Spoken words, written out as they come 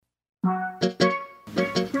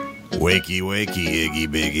Wakey, wakey, Iggy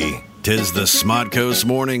Biggy. 'Tis the Smodco's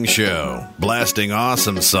Morning Show, blasting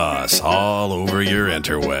awesome sauce all over your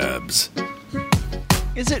interwebs.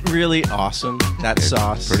 Is it really awesome, that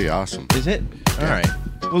sauce? Pretty awesome. Is it? All right.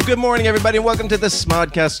 Well, good morning, everybody. Welcome to the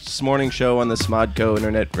Smodcast's Morning Show on the Smodco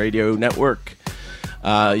Internet Radio Network.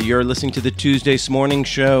 You're listening to the Tuesday Smorning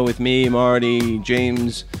Show with me, Marty,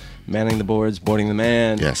 James, manning the boards, boarding the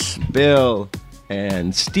man. Yes. Bill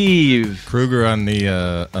and Steve. Kruger on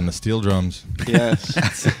the steel drums. Yes.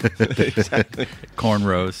 Exactly.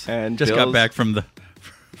 Cornrows. And just Bill's- got back from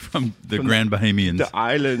the Grand Bahamians. The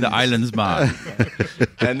islands. The islands mod.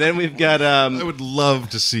 And then we've got... I would love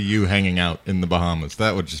to see you hanging out in the Bahamas.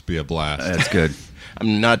 That would just be a blast. That's good.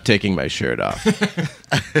 I'm not taking my shirt off.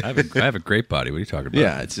 I have a great body. What are you talking about?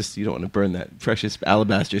 Yeah, it's just you don't want to burn that precious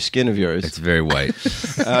alabaster skin of yours. It's very white.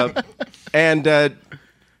 And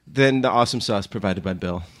then the awesome sauce provided by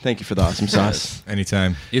Bill. Thank you for the awesome sauce.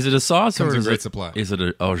 Anytime. Is it a sauce Comes or in is great it supply. Is it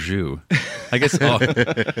au jus? I guess.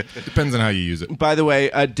 Depends on how you use it. By the way,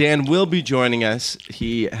 Dan will be joining us.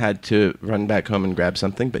 He had to run back home and grab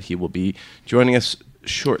something, but he will be joining us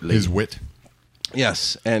shortly. His wit.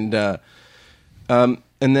 Yes, and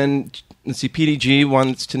then let's see. PDG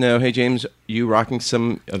wants to know, hey James, you rocking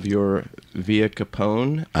some of your Via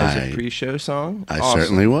Capone as a pre-show song? I Awesome.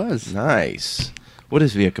 certainly was. Nice. What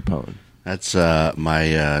is Via Capone? That's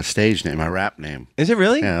my stage name, my rap name. Is it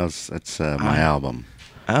really? Yeah, that's my album.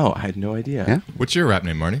 Oh, I had no idea. Yeah? What's your rap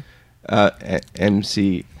name, Marty?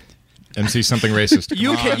 MC. MC something racist.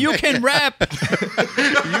 you can rap.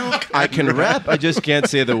 I can rap. I just can't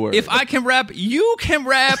say the word. If I can rap, you can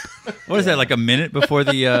rap. What is that? Like a minute before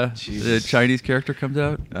the Chinese character comes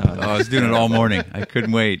out? I was doing it all morning. I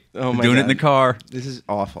couldn't wait. Oh my doing it God. in the car. This is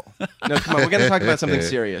awful. No, come on. We're going to talk about something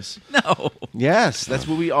serious. No. Yes, that's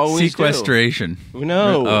what we always Sequestration. do.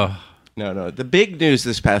 No. Oh. No. The big news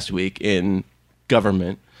this past week in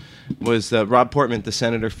government was Rob Portman, the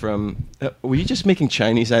senator from... were you just making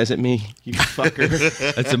Chinese eyes at me, you fucker?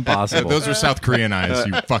 That's impossible. Those are South Korean eyes,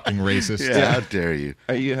 you fucking racist. Yeah, how dare you?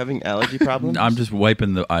 Are you having allergy problems? I'm just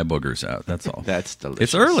wiping the eye boogers out. That's all. That's delicious.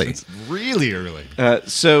 It's early. It's really early.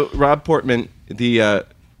 So Rob Portman,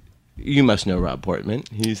 you must know Rob Portman.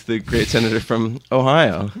 He's the great senator from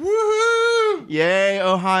Ohio. Woohoo! Yay,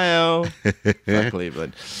 Ohio! Fuck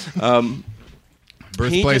Cleveland.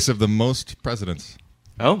 Birthplace of the most presidents.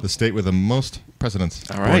 Oh, The state with the most presidents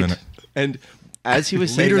all born right. in it. And as he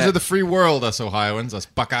was saying Leaders that, of the free world, us Ohioans, us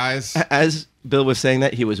Buckeyes. as Bill was saying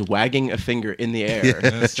that, he was wagging a finger in the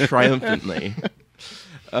air triumphantly.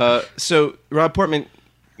 So Rob Portman,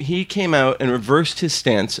 he came out and reversed his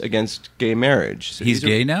stance against gay marriage. So He's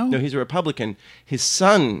gay now? No, he's a Republican. His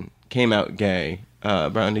son came out gay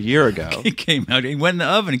around a year ago. He came out. He went in the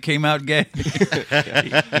oven and came out gay.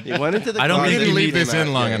 He went into the I don't closet think We you didn't leave and this came in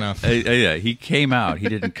out long gay. enough. Yeah, he came out. He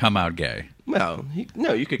didn't come out gay. Well, you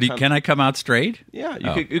could come. Can I come out straight? Yeah,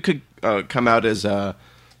 Oh. you could come out as a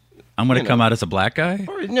I'm going You to come know. out as a black guy?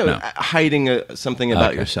 or hiding something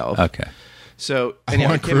about yourself. Okay. So I anyhow,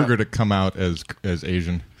 want he came out- Kruger to come out as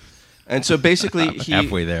Asian. and so basically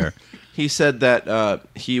Halfway there. he said that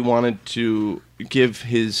he wanted to give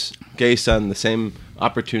his gay son the same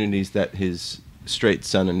opportunities that his straight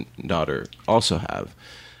son and daughter also have.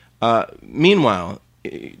 Meanwhile,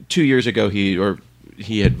 2 years ago he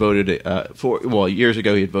had voted years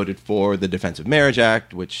ago he had voted for the Defense of Marriage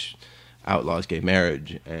Act, which outlaws gay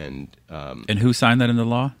marriage, and And who signed that into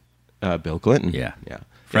law? Bill Clinton. Yeah. Yeah.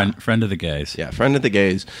 Friend of the gays. Yeah, friend of the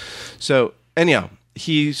gays. So anyhow,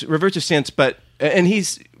 he's reversed his stance, and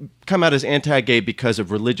he's come out as anti-gay because of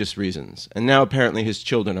religious reasons. And now apparently his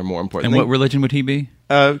children are more important. And what religion would he be?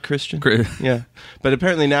 Christian. Chri- Yeah, but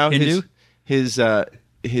apparently now Hindu? his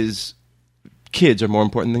kids are more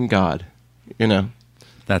important than God. You know,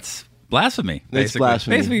 That's blasphemy. it's Basically.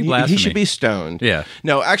 blasphemy. Basically He- blasphemy. He should be stoned. Yeah.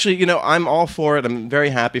 No, actually, I'm all for it. I'm very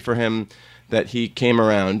happy for him that he came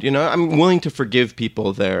around. I'm willing to forgive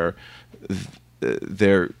people their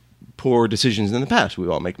poor decisions in the past. We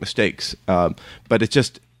all make mistakes. But it's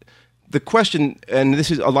just the question, and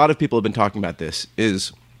this is a lot of people have been talking about this,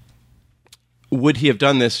 is would he have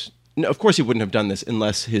done this? No, of course he wouldn't have done this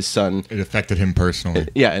unless his son... It affected him personally.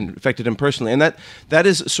 Yeah, and affected him personally. And that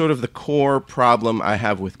is sort of the core problem I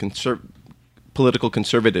have with political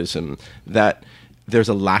conservatism, that there's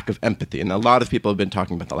a lack of empathy. And a lot of people have been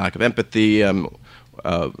talking about the lack of empathy.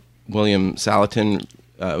 William Salatin,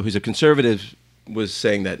 who's a conservative, was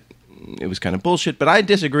saying that it was kind of bullshit. But I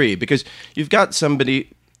disagree, because you've got somebody,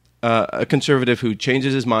 a conservative, who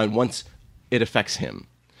changes his mind once it affects him.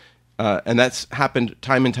 And that's happened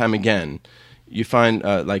time and time again. You find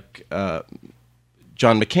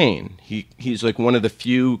John McCain. He's like one of the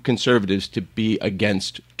few conservatives to be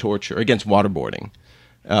against torture, against waterboarding,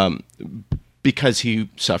 because he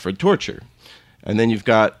suffered torture. And then you've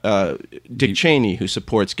got Dick Cheney, who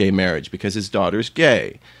supports gay marriage because his daughter's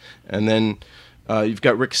gay. And then you've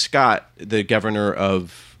got Rick Scott, the governor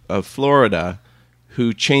of Florida,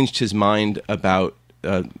 who changed his mind about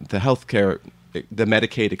the healthcare, the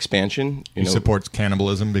Medicaid expansion. He supports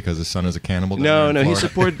cannibalism because his son is a cannibal. No. He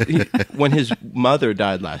supported when his mother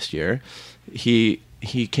died last year. He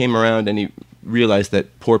came around and he realized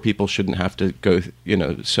that poor people shouldn't have to go,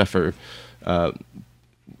 suffer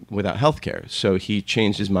without health care. So he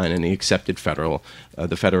changed his mind and he accepted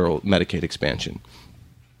the federal Medicaid expansion.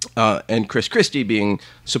 And Chris Christie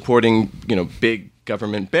supporting, big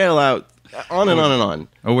government bailout, on and on and on.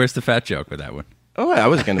 Oh, where's the fat joke with that one? Oh, I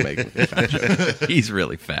was going to make a fat joke. He's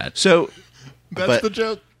really fat. So That's the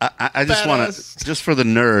joke. I just want to, just for the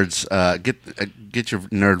nerds, get your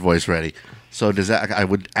nerd voice ready. So I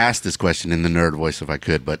would ask this question in the nerd voice if I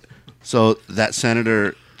could, but so that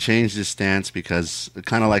senator changed his stance because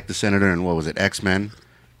kind of like the senator in, what was it, X-Men?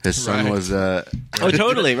 His son Right. was oh,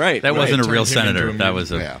 totally right. That wasn't a real Turned him into senator. a That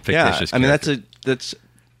was a Yeah. fictitious I mean, character. that's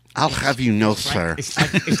I'll have you know, sir.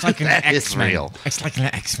 It's like an That is X-Men. real. It's like an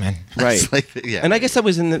X-Men. right. It's like, yeah. And I guess that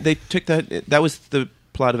was they took that was the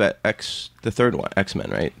plot of the third one, X-Men,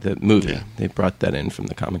 right? The movie. Yeah. They brought that in from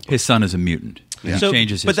the comic book. His son is a mutant. Yeah. He So-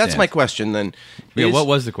 changes his but that's stance. my question then. Yeah, Is- what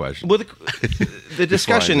was the question? Well, the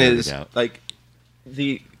discussion nerd is it out. like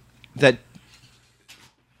that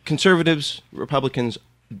conservatives, Republicans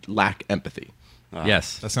lack empathy.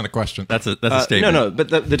 Yes. That's not a question. That's a statement. No, but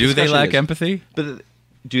the Do they discussion lack is- empathy? But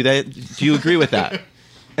do you agree with that?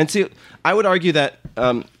 And see, I would argue that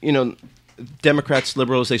Democrats,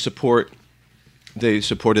 liberals, they supported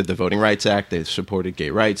the Voting Rights Act, they supported gay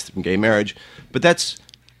rights and gay marriage, but that's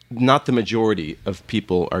not the majority of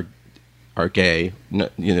people are gay. No,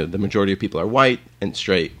 the majority of people are white and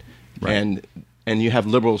straight, Right. and you have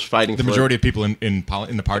liberals fighting the for majority of people in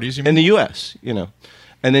the parties, you mean? in the U.S.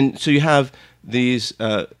 And then so you have these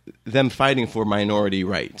them fighting for minority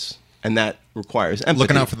rights, and that requires empathy.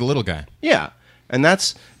 Looking out for the little guy. Yeah, and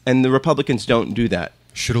the Republicans don't do that.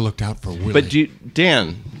 Should have looked out for Willie. But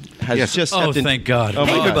Dan has Yes. just Oh, stepped in. thank God. Oh,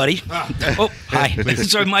 my Hey, God. everybody. Oh, hi.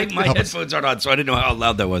 Sorry, my headphones aren't on, so I didn't know how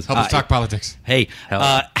loud that was. Help us talk politics. Hey,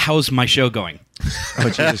 how's my show going? Oh,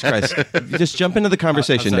 Jesus Christ! Just jump into the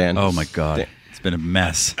conversation, Dan. Oh, my God. It's been a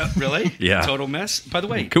mess. Really? Yeah. Total mess? By the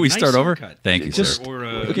way, Can we nice start over? haircut. Thank you, Just- sir. Or,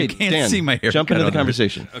 Okay, You can't Dan, see my haircut jump into the on this.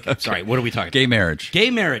 conversation. okay, sorry, what are we talking Gay about? marriage. Gay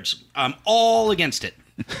marriage. I'm all against it.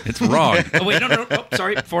 It's wrong. Oh, wait, no. Oh,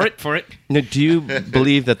 sorry. For it. Now, do you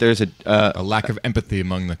believe that there's A lack of empathy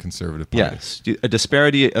among the conservative party. a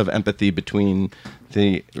disparity of empathy between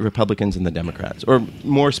the Republicans and the Democrats, or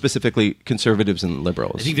more specifically, conservatives and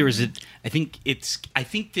liberals? I think there is I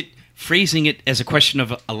think that phrasing it as a question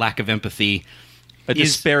of a lack of empathy, A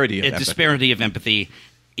disparity of a empathy. disparity of empathy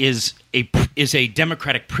is a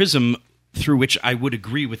democratic prism through which I would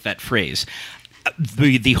agree with that phrase.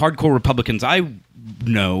 The hardcore Republicans I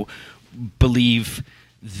know believe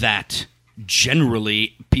that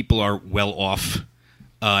generally people are well off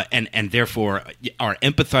and therefore are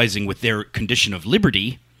empathizing with their condition of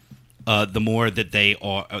liberty. The more that they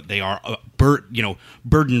are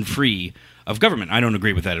burden free of government. I don't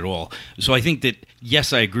agree with that at all. So I think that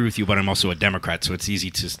yes, I agree with you, but I'm also a Democrat, so it's easy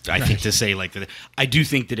to say like that. I do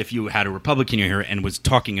think that if you had a Republican here and was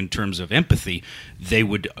talking in terms of empathy, they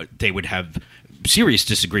would have serious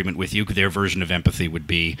disagreement with you. Their version of empathy would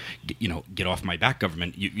be, get off my back,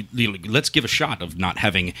 government. Let's give a shot of not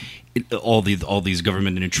having all these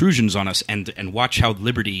government intrusions on us, and watch how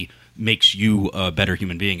liberty makes you a better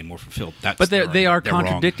human being and more fulfilled. But they are they're wrong.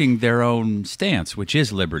 contradicting their own stance, which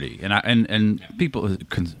is liberty. And people,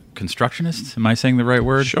 constructionists, am I saying the right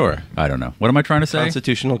word? Sure. I don't know. What am I trying to say?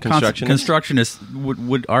 Constitutional constructionists? Constructionists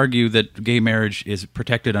would argue that gay marriage is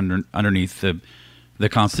protected underneath the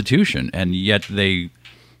Constitution, and yet they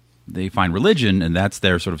find religion, and that's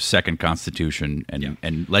their sort of second constitution,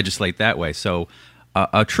 and legislate that way. So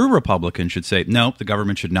a true Republican should say, no, the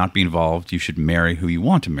government should not be involved. You should marry who you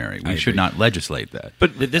want to marry. We should not legislate that.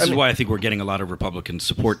 But this is why I think we're getting a lot of Republican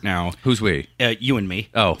support now. Who's we? You and me.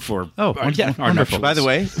 Oh. For Oh, our wonderful. nuptials. By the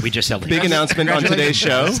way, we just held big announcement on today's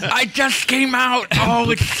show. I just came out. Oh,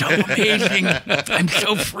 it's so amazing. I'm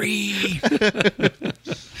so free.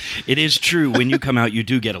 It is true. When you come out, you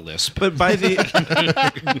do get a lisp. But by the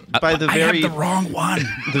I have the wrong one.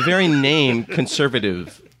 the very name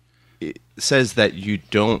conservative says that you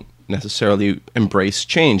don't necessarily embrace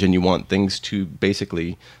change and you want things to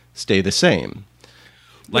basically stay the same.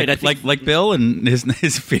 like Bill and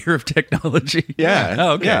his fear of technology. Yeah.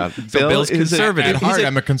 Oh, okay. Yeah. So Bill's conservative. At heart,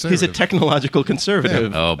 I'm a conservative. He's a technological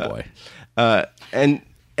conservative. Oh boy.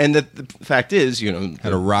 And the fact is,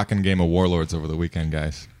 Had a rocking game of Warlords over the weekend,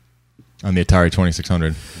 guys, on the Atari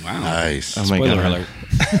 2600. Wow. Nice. Oh my Spoiler God. alert.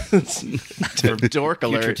 Dork Future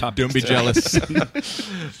alert. topics. Don't be jealous.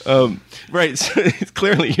 Right. So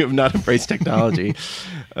clearly you have not embraced technology.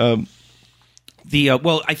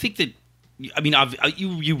 Well, I think that. I mean,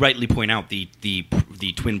 you rightly point out the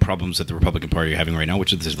twin problems that the Republican Party are having right now,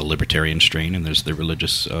 which is there's the libertarian strain and there's the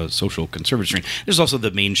religious, social conservative strain. There's also the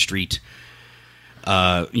Main Street,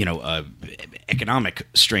 economic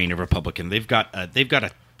strain of Republican. They've got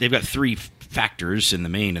three factors in the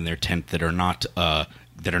main in their tent that are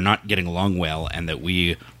not getting along well, and that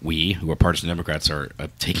we who are partisan Democrats are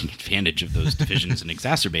taking advantage of those divisions and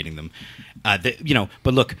exacerbating them.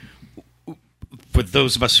 But look. For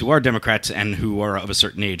those of us who are Democrats and who are of a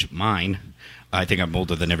certain age, mine, I think I'm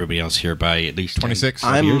older than everybody else here by at least 26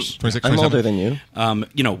 years. 26, I'm 27. older than you.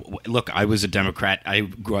 Look, I was a Democrat.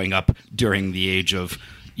 Growing up during the age of,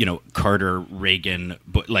 Carter, Reagan,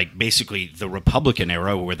 but like basically the Republican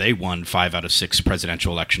era where they won 5 out of 6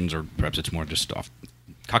 presidential elections, or perhaps it's more just off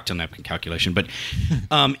cocktail napkin calculation. But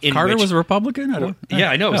Carter was a Republican? I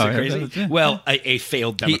know. Is Oh, it crazy? yeah. Well, a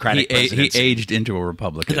failed Democratic he presidency. aged into a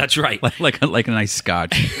Republican. That's right. like a nice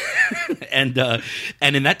scotch. And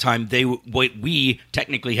in that time, we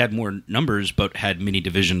technically had more numbers, but had many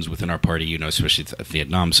divisions within our party. Especially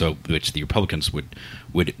Vietnam, so which the Republicans would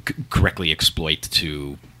correctly exploit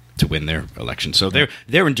to win their election. So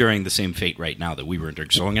they're enduring the same fate right now that we were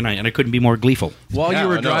enduring. So and I couldn't be more gleeful. While Yeah, you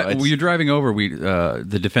were it's- you're driving over,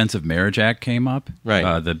 the Defense of Marriage Act came up.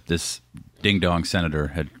 Right. This ding dong senator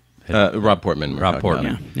had Rob Portman. we're Rob talking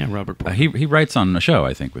Portman. about. Yeah, Robert. Portman. he writes on a show,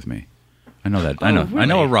 I think, with me. I know that. I know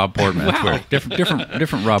really? a Rob Portman. That's Wow. weird. Different Rob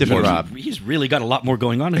Different Portman. Rob. He's really got a lot more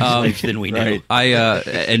going on in his life than we know.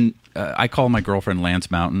 Right. I call my girlfriend Lance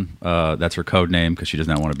Mountain. That's her code name because she does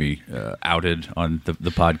not want to be outed on the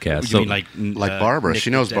podcast. You mean like Barbara. Nick She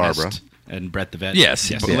knows the Dentist Barbara. and Brett the Vet.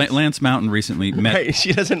 yes. Lance Mountain recently met. Right.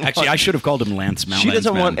 She doesn't. Actually, I should have called him Lance Mountain. She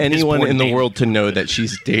doesn't want anyone in the world to know that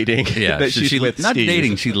she's dating. Yeah, that she's with not Steve.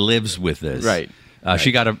 dating. She lives with this. Right.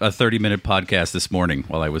 She got a 30-minute podcast this morning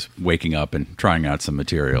while I was waking up and trying out some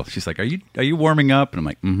material. She's like, "Are you warming up?" And I'm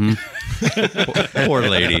like, "Mm-hmm." Poor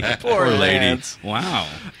lady. Poor lady. Lance. Wow.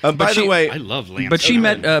 By the way, I love Lance. But she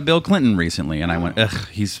met Bill Clinton recently, and I went, "Ugh,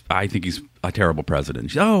 I think he's a terrible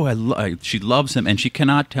president." She loves him, and she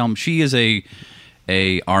cannot tell him she is a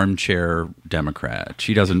armchair Democrat.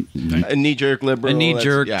 She doesn't a knee-jerk liberal. a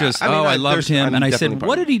knee-jerk. that's- I loved there's- him, I'm and I definitely said, part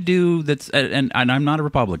 "What of did he do?" That's and I'm not a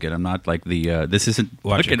Republican. I'm not like the this isn't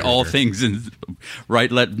Watch looking it, all Carter. things in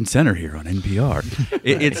right, left, and center here on NPR.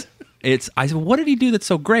 It's. I said, "What did he do that's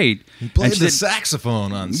so great?" He played And she the said,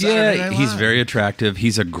 saxophone on Saturday yeah, Night he's Live. very attractive.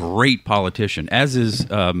 He's a great politician, as is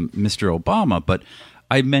Mr. Obama. But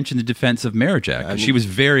I mentioned the Defense of Marriage Act. She was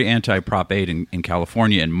very anti-Prop 8 in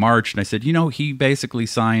California in March. And I said, he basically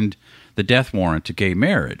signed the death warrant to gay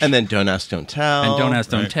marriage. And then Don't Ask, Don't Tell. And Don't Ask,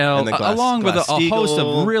 Don't Tell, And the along with a host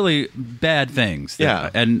Glass-Steagall. of really bad things. Yeah.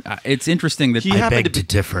 And it's interesting that He happened to be-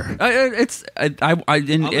 differ.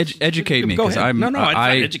 educate me Go because ahead. I'm No, I'm not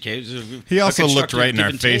I, educated. He also A looked constructive right in give our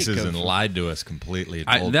and take faces of- and lied to us completely.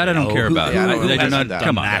 I don't care about. Yeah, They do hasn't not done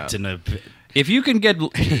come done on. that in a. If you can get,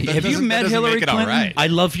 have you met doesn't Hillary make it all Clinton? right. I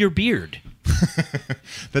love your beard.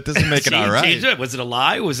 That doesn't make it all right. Was it a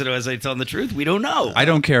lie? Was I telling the truth? We don't know. I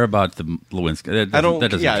don't care about the Lewinsky. I don't.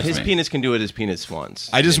 That doesn't Yeah, interest his me. penis can do what his penis wants.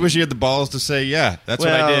 I just wish he had the balls to say, yeah, that's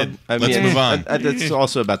what I did. Let's move on. That's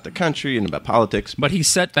also about the country and about politics. But he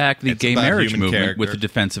set back the It's gay about marriage human movement character. with the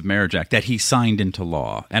Defense of Marriage Act that he signed into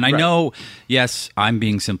law. And I Right. know, yes, I'm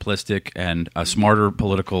being simplistic, and a smarter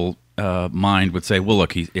political mind would say, well,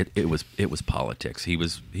 look, it was politics. He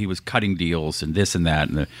was cutting deals and this and that,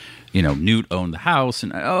 and Newt owned the house,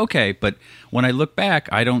 and okay. But when I look back,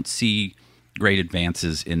 I don't see great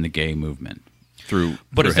advances in the gay movement through.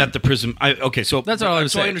 But through is him. that the prism? Okay, so That's all I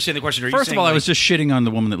was so saying. I understand the question. Are you First of saying, all, I like- was just shitting on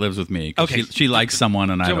the woman that lives with me. 'Cause Okay. she likes someone,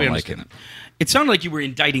 and I So we don't like understand it. that. It sounded like you were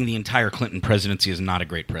indicting the entire Clinton presidency as not a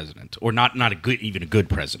great president, or not a good, even a good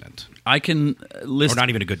president, I can list. or not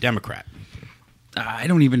even a good Democrat. I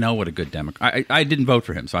don't even know what a good Democrat. I didn't vote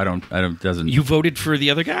for him, so I don't. Doesn't. You voted for the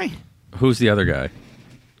other guy? Who's the other guy?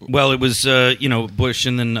 Well, it was Bush,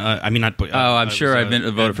 and then not Bush. I'm sure I've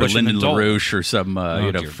voted for Bush and Lyndon then Dole. LaRouche or some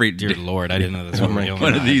Dear Lord, I didn't know that's what we were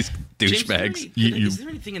one of these James, is douchebags. there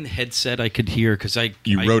anything in the headset I could hear? Because I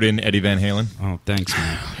wrote in Eddie Van Halen. Oh, thanks,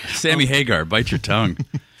 man. Sammy Hagar, bite your tongue.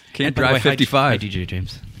 Can't By the way, drive 55. Hi, DJ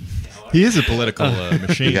James. He is a political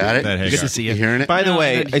machine. You got it? That Good Hagar. to see you. You hearing it? By the No,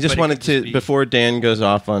 way, but I just it wanted could to, just be- before Dan goes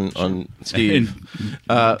off on Steve,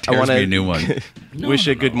 I Tears want me a new one. wish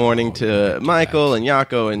a good morning to Michael and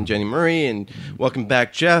Yako and Jenny Marie, and welcome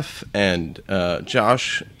back Jeff and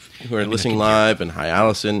Josh, who are listening live, and hi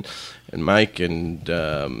Allison and Mike and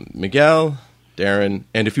Miguel, Darren,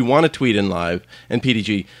 and if you want to tweet in live, and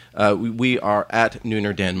PDG, we are at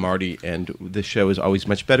Nooner Dan Marty, and the show is always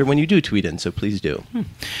much better when you do tweet in, so please do.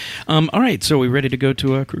 All right, so are we ready to go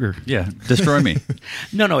to Kruger? Yeah, destroy me.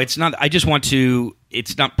 No, it's not. I just want to.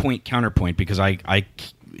 It's not point counterpoint because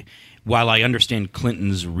while I understand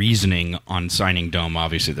Clinton's reasoning on signing Dome,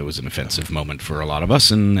 obviously there was an offensive moment for a lot of us,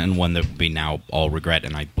 and one that we now all regret,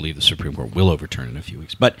 and I believe the Supreme Court will overturn in a few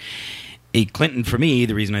weeks. But Clinton, for me,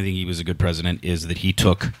 the reason I think he was a good president is that he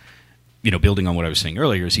took, building on what I was saying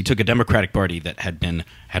earlier, is he took a Democratic Party that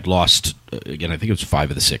had lost, again, I think it was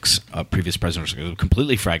 5 of the 6 previous presidents,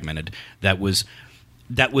 completely fragmented. It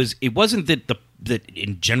wasn't that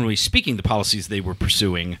in generally speaking, the policies they were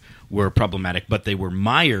pursuing were problematic, but they were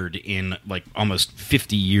mired in like almost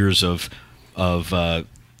 50 years of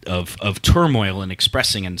turmoil in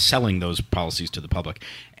expressing and selling those policies to the public.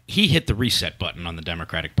 He hit the reset button on the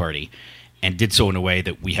Democratic Party and did so in a way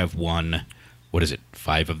that we have won,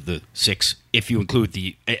 5 of the 6, if you include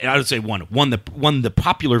I would say won the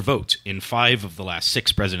popular vote in 5 of the last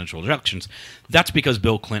 6 presidential elections. That's because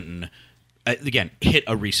Bill Clinton, again, hit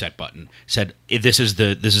a reset button, said this is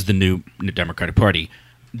the new Democratic Party.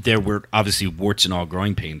 There were obviously warts and all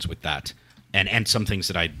growing pains with that, and some things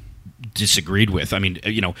that I disagreed with. I mean,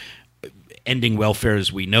 ending welfare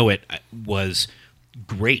as we know it was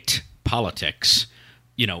great politics,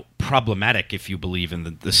 problematic if you believe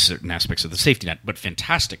in the certain aspects of the safety net, but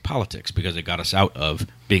fantastic politics because it got us out of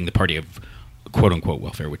being the party of quote-unquote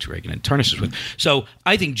welfare, which Reagan tarnishes with. So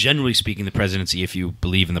I think, generally speaking, the presidency, if you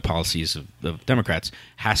believe in the policies of Democrats,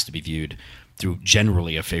 has to be viewed through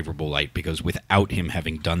generally a favorable light, because without him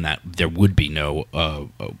having done that, there would be no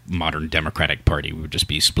modern Democratic Party. We would just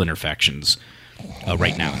be splinter factions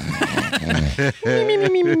right now.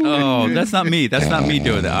 Oh, that's not me. That's not me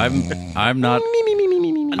doing that. I'm not.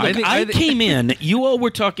 Look, I came in. You all were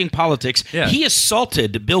talking politics. Yeah. He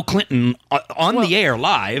assaulted Bill Clinton on the air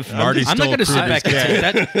live. Marty I'm not going to sit stole back and say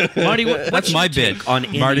that. Marty, That's what's my your take bit. on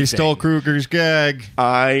anything? Marty stole Kruger's gag.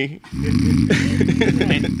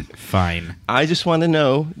 Fine. I just want to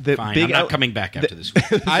know that Fine. big I'm not coming back after this.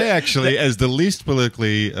 I actually, as the least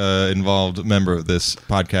politically involved member of this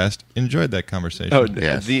podcast, enjoyed that conversation. Oh,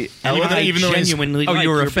 Yes. Even though he's- genuinely Oh, like you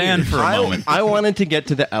were a your fan beard. for a moment. I wanted to get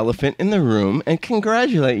to the elephant in the room and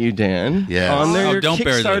congratulate you, Dan, Yes. on their Oh, don't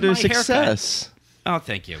bear that. Kickstarter My haircut. success. Oh,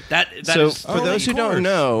 thank you. That So, is for those who don't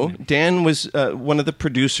know, Dan was one of the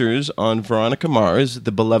producers on Veronica Mars,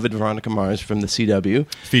 the beloved Veronica Mars from the CW,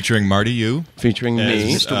 featuring Marty Yu. featuring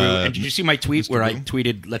me. As, Mr. Wu. And did you see my tweet where I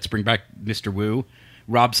tweeted, "Let's bring back Mr. Wu"?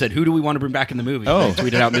 Rob said, "Who do we want to bring back in the movie?" Oh. I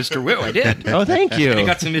tweeted out Mr. Wu. I did. Oh, thank you. And I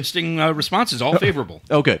got some interesting responses, all favorable.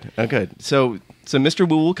 Oh, good. Oh, good. So Mr.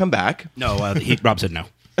 Wu will come back. No, Rob said no.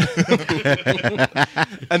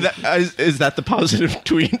 And is that the positive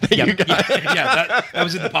tweet that you got? that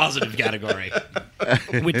was in the positive category.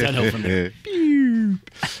 With Dunhill from there.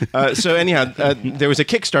 So anyhow, there was a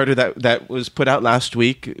Kickstarter that was put out last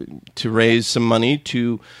week to raise some money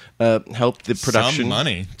to help the production. Some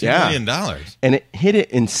money. $2 Yeah. million. And it hit it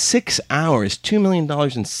in 6 hours. $2 million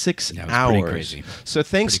in 6 That was hours. pretty crazy. So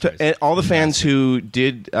thanks Pretty to crazy. all the fans who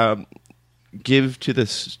did give to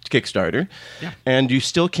this Kickstarter. Yeah. And you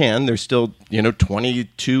still can. There's still,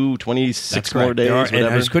 22, 26 That's more correct. days, There are- and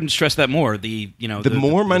whatever. I just couldn't stress that more. The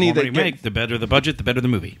more money that you get- make, the better the budget, the better the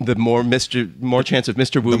movie. the more chance of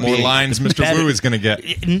Mr. Wu The more being... lines Mr. Better- Wu is going to get.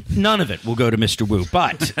 None of it will go to Mr. Wu,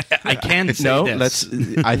 but I can say No, this.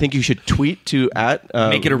 I think you should tweet to at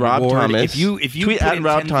Make it a Rob reward. Thomas. If you tweet put at in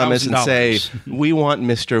Rob Thomas and say, $10,000. "We want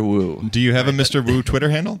Mr. Wu." Do you have a Mr. Wu Twitter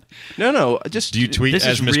handle? No, just Do you tweet This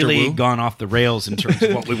as has Mr. really Wu? gone off the rails in terms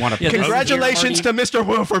of what we want to. Congratulations to Mr.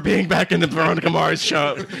 Wu for being back in the Veronica Mars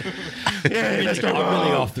show. Yay, Mr. Wu.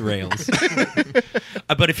 really off the rails.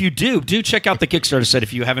 But if you do check out the Kickstarter site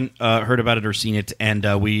if you haven't heard about it or seen it, and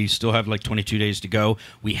we still have like 22 days to go.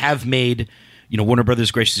 We have made, Warner Brothers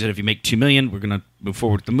graciously said if you make $2 million, we're going to move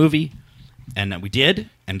forward with the movie, and we did,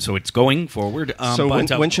 and so it's going forward. So but,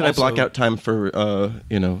 when should I block also- out time for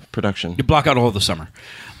production? You block out all of the summer,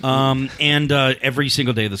 and every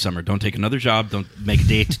single day of the summer. Don't take another job. Don't make a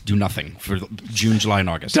date. Do nothing for June, July, and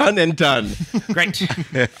August. Done and done. Great.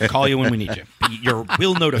 I'll call you when we need you.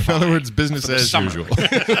 We'll notify. In other words, business For the as summer. usual.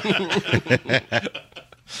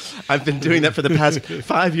 I've been doing that for the past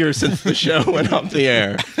 5 years since the show went off the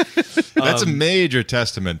air. That's a major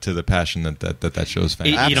testament to the passion that show's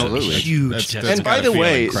fans. Absolutely. Huge. That's testament. And by gotta the feel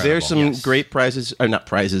way, incredible. there's some great prizes, or not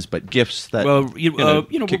prizes, but gifts that rewards,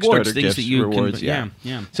 Kickstarter things gifts, that you rewards, can.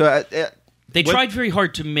 Yeah. So They what- tried very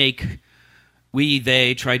hard to make.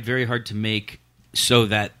 They tried very hard to make so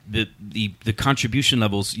that the contribution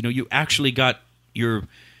levels. You actually got your.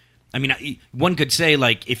 I mean, one could say,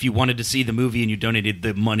 like, if you wanted to see the movie and you donated,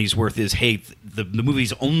 the money's worth is, hey, the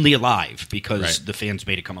movie's only alive because the fans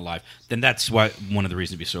made it come alive. Then that's why one of the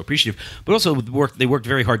reasons to be so appreciative. But also, they worked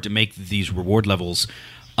very hard to make these reward levels,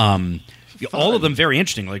 all of them very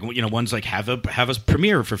interesting. Like, one's like have a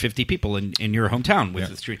premiere for 50 people in your hometown with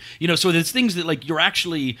the screen. So there's things that like you're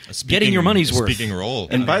actually getting your money's worth. Speaking role.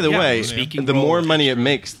 And by the way, speaking the role, more money it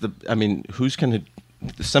makes, who's going to?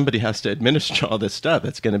 Somebody has to administer all this stuff.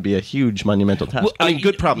 It's going to be a huge monumental task.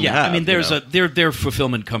 Good problem to have. I mean, there are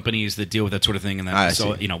fulfillment companies that deal with that sort of thing, and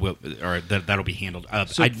that that'll be handled.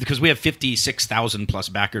 Because we have 56,000 plus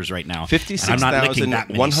backers right now.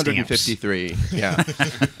 56,153. Yeah,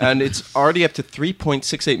 and it's already up to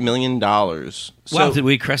 $3.68 million. Wow, did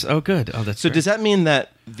we crest? Oh, good. Oh, that's so. Does that mean that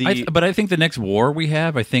but I think the next war we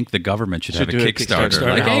have, I think the government should have a do a Kickstarter.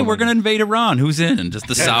 Kickstarter. Like, hey, we're going to invade Iran. Who's in? And just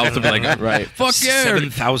the South will be like, Right. fuck yeah.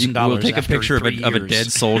 $7,000 We'll take a after picture of 3 a years.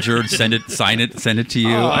 dead soldier and send it to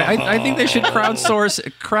you. I think they should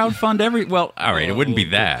crowdfund every. Well, all right, it wouldn't be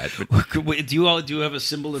that. But, Do you have a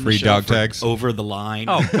symbol in Free the show dog for tags? over the line?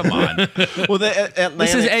 oh, come on. well, the Atlantic,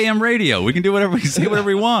 This is AM radio. We can do whatever we say, whatever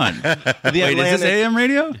we want. Wait, is this AM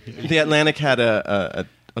radio? The Atlantic had a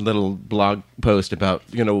little blog post about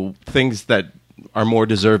things that are more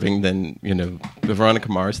deserving than the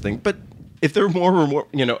Veronica Mars thing, but if they're more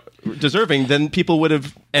deserving, then people would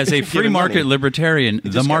have. As a free given market money. libertarian, the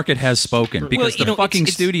just market has spoken because the fucking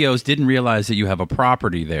studios didn't realize that you have a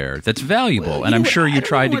property there that's valuable, and I'm sure you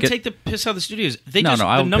tried to get. Take the piss out of the studios. No,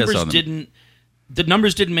 I'll the numbers piss on them. The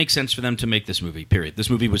numbers didn't make sense for them to make this movie. Period. This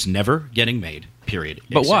movie was never getting made. Period.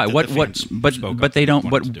 But why? Except that What? the fans But spoke but up they and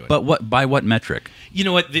don't. wanted to do it. But what? By what metric? You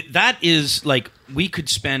know what? That is like we could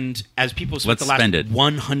spend as people spent Let's the last spend it.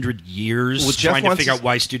 100 years Well, Jeff trying to wants figure us- out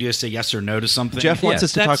why studios say yes or no to something. Jeff wants Yeah,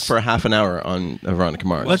 us to talk that's- for a half an hour on Veronica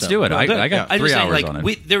Mars. Let's do it. I got I'm 3 just saying, hours like, on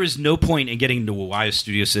it. there is no point in getting into why a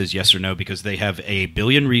studio says yes or no because they have a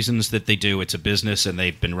billion reasons that they do. It's a business and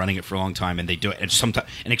they've been running it for a long time and they do it. And sometimes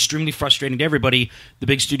and extremely frustrating to everybody. The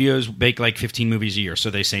big studios make like 15 movies a year, so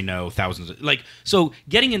they say no thousands. So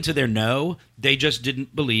getting into their no, they just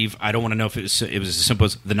didn't believe. I don't want to know if it was as simple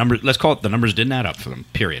as the number. Let's call it the numbers didn't add up for them.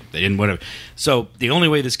 Period. They didn't whatever. So the only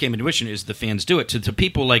way this came into fruition is the fans do it. To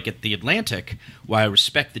people like at the Atlantic, while I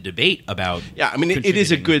respect the debate about Yeah, I mean, it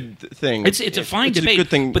is a contributing- good thing. It's a fine debate. A good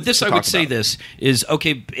thing but this, to I would talk say, about. this is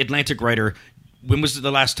okay. Atlantic writer, when was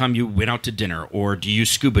the last time you went out to dinner, or do you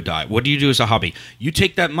scuba dive? What do you do as a hobby? You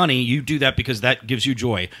take that money, you do that because that gives you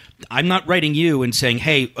joy. I'm not writing you and saying,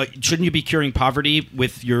 hey, shouldn't you be curing poverty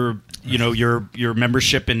with your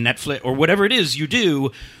membership in Netflix or whatever it is you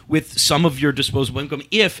do with some of your disposable income?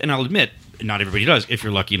 And I'll admit, not everybody does. If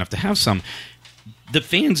you're lucky enough to have some. The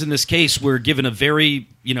fans in this case were given a very,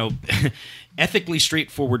 ethically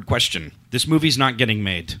straightforward question. This movie's not getting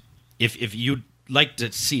made. If you'd like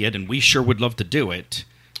to see it, and we sure would love to do it,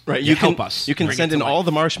 Right, you help us. You can bring send it in to all life.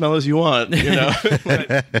 the marshmallows you want.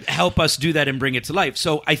 Help us do that and bring it to life.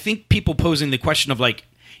 So I think people posing the question of like,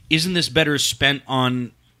 isn't this better spent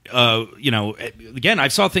on again, I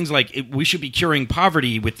saw things like we should be curing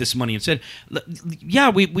poverty with this money instead. Yeah,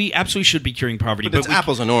 we absolutely should be curing poverty. But it's we-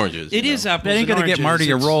 apples and oranges. It is apples That ain't and gonna get oranges.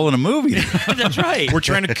 Marty a It's- role in a movie. That's right. We're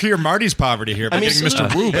trying to cure Marty's poverty here by getting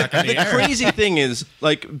Mr. Wu back in the The air. crazy thing is,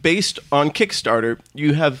 like, based on Kickstarter,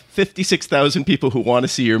 you have 56,000 people who want to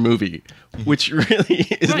see your movie, which really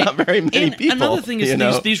is Right. not very many And people. Another thing is you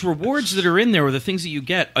know? these rewards that are in there, or the things that you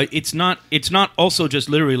get. It's not also just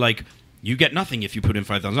literally like you get nothing if you put in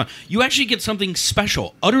 $5,000. You actually get something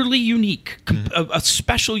special, utterly unique, a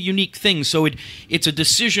special, unique thing. So it's a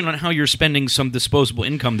decision on how you're spending some disposable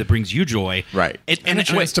income that brings you joy. Right. And a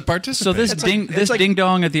chance to participate. So this ding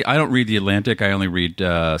dong at the I don't read the Atlantic. I only read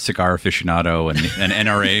Cigar Aficionado and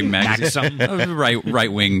NRA magazine.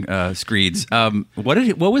 right wing screeds.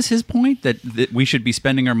 What was his point that we should be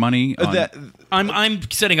spending our money on? I'm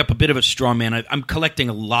setting up a bit of a straw man. I'm collecting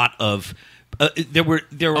a lot of. There were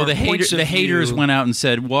the points of haters view- went out and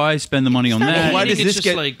said, "Why spend the money on that?" why hating, does it's this just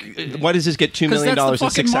get? like- Why does this get $2 Because million that's the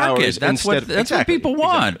in 6 fucking market. hours That's instead what of that's exactly, what people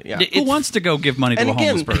want. exactly, yeah. Who wants to go give money to And a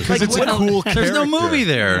homeless again, person? like, it's a cool There's no character. movie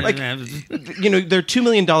there. Like, there are $2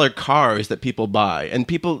 million cars that people buy, and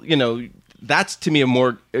people, That's to me a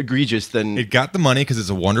more egregious than It got the money because it's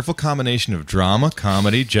a wonderful combination of drama,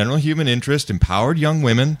 comedy, general human interest, empowered young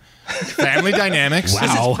women, family dynamics. Wow.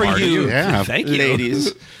 This is for Marty. you, Yeah. Thank you.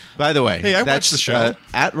 ladies. By the way, Hey, I that's watched the show.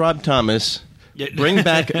 At Rob Thomas. Bring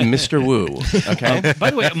back Mr. Woo. Okay. By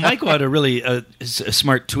the way, Michael had a really a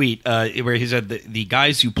smart tweet where he said the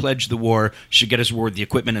guys who pledged the war should get us reward the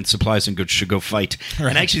equipment and supplies and goods should go fight.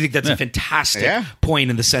 And I actually think that's a fantastic point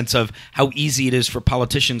in the sense of how easy it is for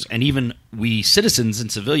politicians and even we citizens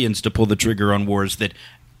and civilians to pull the trigger on wars that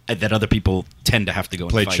other people tend to have to go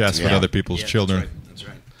Play and fight. chess with other people's children. That's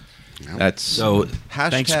right. That's So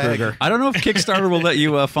thanks, Hashtag- Kruger. I don't know if Kickstarter will let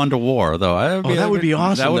you fund a war, though. that would be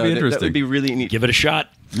awesome. That would though. be interesting. That would be really neat. Give it a shot.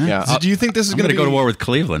 Yeah. Do you think this is I'm going going to go to war with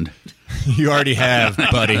Cleveland. You already have,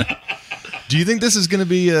 buddy. Do you think this is going to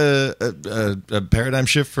be a paradigm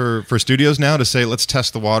shift for studios now to say, let's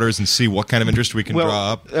test the waters and see what kind of interest we can Well,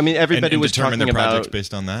 draw up? I mean, everybody and was determine talking their projects about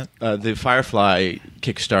based on that. The Firefly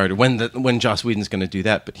Kickstarter when Joss Whedon's going to do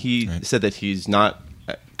that, but he said that he's not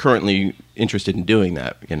currently interested in doing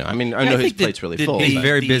that. You know, I mean, I know his think that- plate's really that full. the- He's but-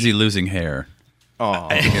 very busy losing hair. Aw.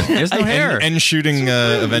 There's no hair. And shooting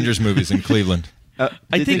Avengers movies in Cleveland. I Did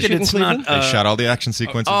think they that shoot in it's Cleveland? not. They shot all the action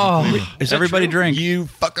sequences in Oh, Cleveland. Is that everybody true? drink. You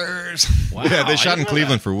fuckers. Wow, Yeah, they I shot in didn't know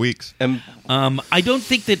Cleveland for weeks. And I don't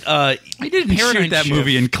think that. I didn't shoot that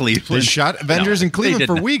movie in They Cleveland. shot Avengers in Cleveland did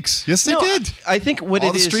for not. weeks. Yes, they No, did. I think what All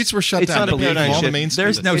it the is- streets were shut it's down. not a Believe me, paradigm all the shift. main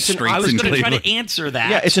There's streets. no It's an- streets I was in going to try Cleveland. to answer that.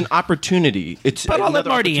 Yeah, it's an opportunity. It's But I'll let another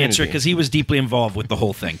Marty answer opportunity. because he was deeply involved with the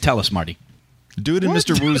whole thing. Tell us, Marty. Do it in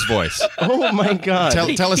Mr. Wu's voice. Oh my God!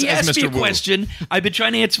 Tell us he as asked me Mr. a Wu. question. I've been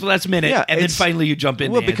trying to answer for the last minute, Yeah, and then it's- finally you jump in.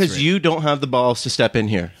 Well, to because answer it. you don't have the balls to step in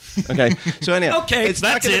here. Okay, so anyhow, Okay, it's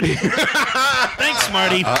not that's gonna it. Thanks,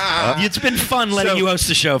 Marty. It's been fun letting So, you host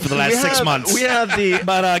the show for the last we 6 have- months. We have the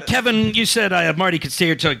But Kevin, you said Marty could stay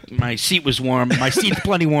here till my seat was warm. My seat's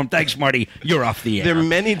plenty warm. Thanks, Marty. You're off the air. there are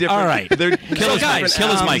many different. All right. There are Kill his different mic. Kill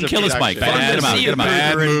his arms mic. of Kill his mic. production. Get him out. See Get him you, out.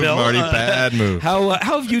 Bad Kruger and move, Bill. Marty. Bad move. How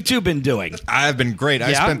have you two been doing? I've been great. I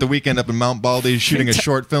Yeah? spent the weekend up in Mount Baldy shooting a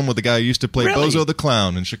short film with the guy who used to play Really? Bozo the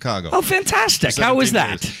Clown in Chicago. Oh, fantastic! How was 17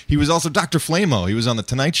 that? years. He was also Dr. Flamo. He was on The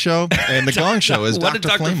Tonight Show and The Gong Show as What did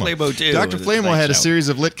Dr. Dr. Flamo. Flamo do Dr. with The Flamo Tonight had a Show? series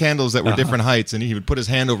of lit candles that were different heights, and he would put his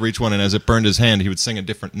hand over each one, and as it burned his hand, he would sing a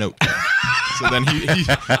different note. So then he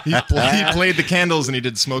played the candles, and he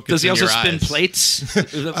did smoke. Does he in also your spin eyes. plates?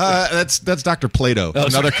 That's Dr. Plato,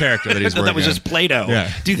 another character that he's that working was on. just Play-Doh.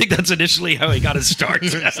 Yeah. Do you think that's initially how he got his start?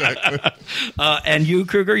 And you,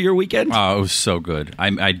 Kruger, your weekend? Oh, it was so good.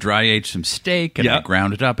 I dry aged some steak and Yeah. I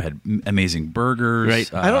ground it up. Had amazing burgers.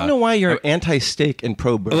 Right. I don't know why you're anti-steak and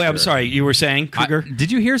pro-burger. Oh, wait, I'm sorry. You were saying, Kruger?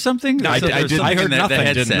 Did you hear something? No, So I there was did. something I heard that nothing. The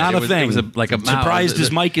head said. Not a It was, thing. It was like a Surprised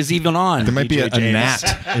his mic is even on. There might be a BJ James.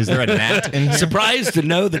 gnat. Is there a gnat in here? Surprised to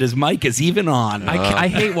know that his mic is even on. I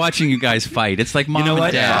hate watching you guys fight. It's like mom you know what?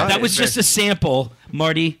 and dad. That was just a sample.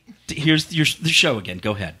 Marty, here's the show again.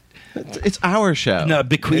 Go ahead. It's our show. No,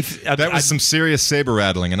 bequeath. That was some serious saber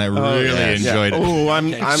rattling, and I really enjoyed it. Oh,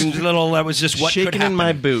 I'm little. That was just what shaking could in my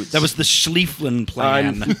happen. boots. That was the Schlieflin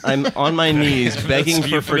plan. I'm on my knees begging Are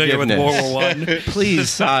you for familiar with forgiveness. World War I? Please,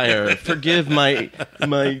 sire, forgive my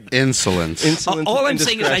Insolence. insolence. All and I'm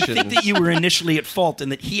saying is, I think indiscretions. that you were initially at fault, and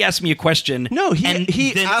that he asked me a question. No, he and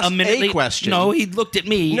then asked minute a later- question. No, he looked at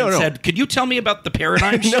me No, and no. said, "Could you tell me about the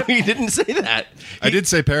paradigm No, shift?" he didn't say that. I did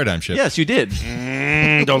say paradigm shift. Yes, you did.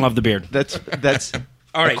 Don't love the beard. That's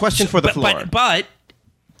All right. a question for the but, floor. But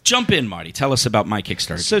jump in, Marty. Tell us about my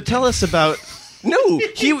Kickstarter. So tell us about. No,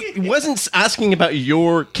 he wasn't asking about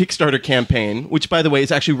your Kickstarter campaign, which, by the way,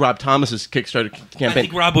 is actually Rob Thomas's Kickstarter I campaign.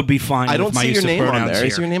 think Rob would be fine. I don't with my see use your of name on pronouns there.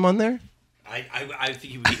 Is here. your name on there? I think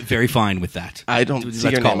he would be very fine with that. I don't Let's see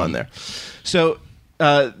your call name him. on there. So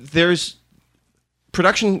there's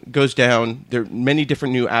production goes down. There are many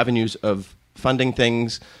different new avenues of funding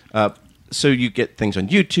things. So you get things on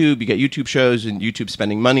YouTube. You get YouTube shows and YouTube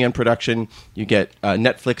spending money on production. You get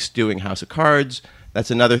Netflix doing House of Cards. That's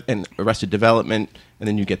another, and Arrested Development. And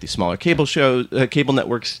then you get the smaller cable shows, cable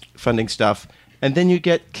networks funding stuff. And then you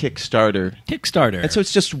get Kickstarter. And so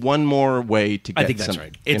it's just one more way to get I think that's some,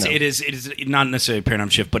 right. you know. It is not necessarily a paradigm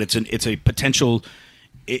shift, but it's a potential.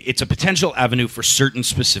 It's a potential avenue for certain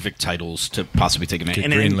specific titles to possibly take advantage.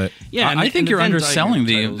 Get greenlit. I think you're Venn underselling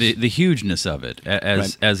diagram the hugeness of it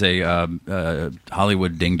as a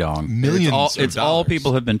Hollywood ding dong. Millions It's of all dollars.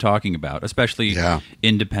 people have been talking about, especially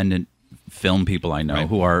independent film people I know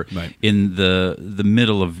who are in the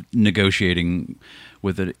middle of negotiating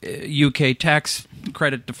with a UK tax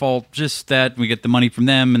credit default, just that we get the money from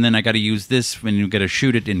them, and then I got to use this when you got to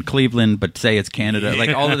shoot it in Cleveland, but say it's Canada. Like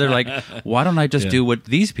all of they're like, why don't I just do what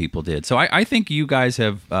these people did? So I think you guys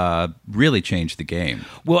have really changed the game.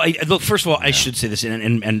 Well, look, first of all, I should say this,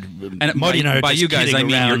 and Marty and I are by just you guys, I kidding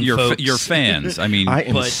mean around, your fans. I mean,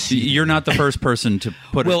 but you're not the first person to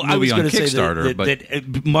put a movie on Kickstarter.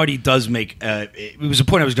 That Marty does make. It was a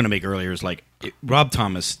point I was going to make earlier. Is like Rob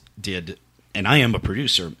Thomas did. And I am a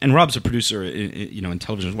producer, and Rob's a producer, in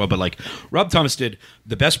television as well. But like, Rob Thomas did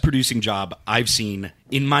the best producing job I've seen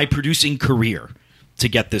in my producing career to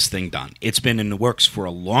get this thing done. It's been in the works for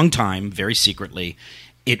a long time, very secretly.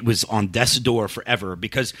 It was on death's door forever,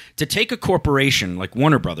 because to take a corporation like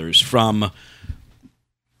Warner Brothers from,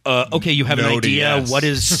 okay, you have an idea,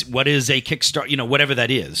 yes. what is a Kickstarter, whatever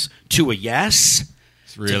that is, to a yes,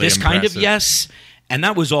 It's really to this kind of impressive. yes. And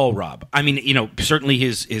that was all Rob. I mean, certainly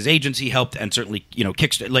his agency helped, and certainly,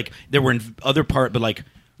 Kickstarter. Like there were other part, but like,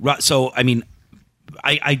 so I mean,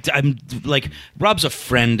 I'm like, Rob's a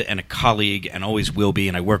friend and a colleague, and always will be,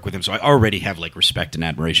 and I work with him, so I already have like respect and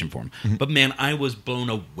admiration for him. Mm-hmm. But man, I was blown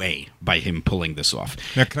away by him pulling this off.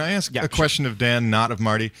 Now, can I ask Yeah, a question of Dan, not of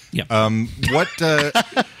Marty? Yeah. What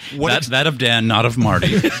that of Dan, not of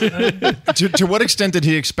Marty. to what extent did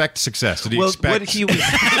he expect success? Did he expect? what he was,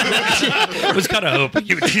 I was kind of hoping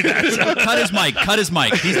you would do that. Cut his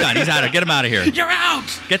mic. He's done. He's out of. Get him out of here. You're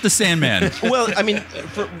out. Get the Sandman. well, I mean,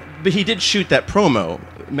 but he did shoot that promo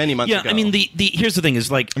many months ago. Yeah, I mean, the here's the thing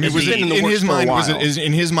is like, I mean, was been it in the in works his for a mind? Was while. it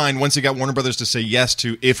in his mind once he got Warner Brothers to say yes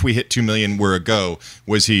to if we hit 2 million, we're a go?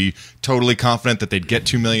 Was he totally confident that they'd get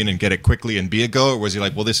 2 million and get it quickly and be a go, or was he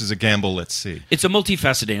like, well, this is a gamble, let's see? it's a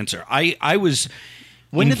multifaceted answer. I was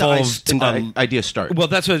when did involved. the idea start? Well,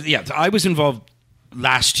 that's what. Yeah, I was involved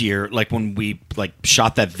last year, like when we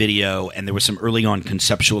shot that video, and there was some early on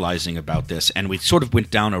conceptualizing about this, and we sort of went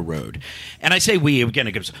down a road. And I say we again,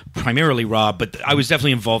 it was primarily Rob, but I was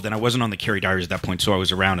definitely involved, and I wasn't on the Carrie Diaries at that point, so I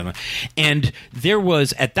was around. And there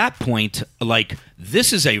was at that point like,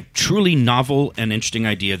 this is a truly novel and interesting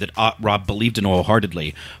idea that Rob believed in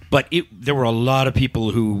wholeheartedly, but there were a lot of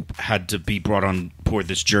people who had to be brought on board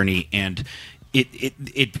this journey, and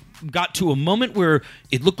it got to a moment where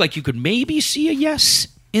it looked like you could maybe see a yes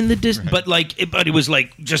in the but it was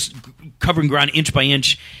like just covering ground inch by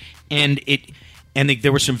inch, and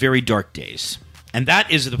there were some very dark days, and that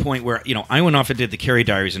is the point where I went off and did the Carrie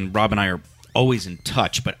Diaries, and Rob and I are always in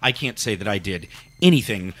touch, but I can't say that I did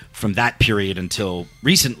anything from that period until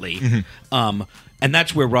recently. Mm-hmm. And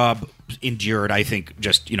that's where Rob endured, I think,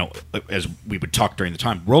 just as we would talk during the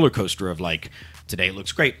time, roller coaster of like, today it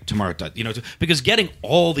looks great, tomorrow it does, because getting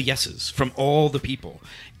all the yeses from all the people,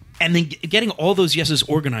 and then getting all those yeses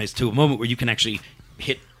organized to a moment where you can actually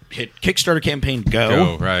hit Kickstarter campaign,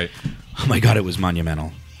 go, right. Oh my God, it was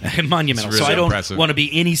monumental. Monumental. It's really so I don't impressive. want to be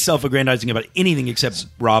any self-aggrandizing about anything except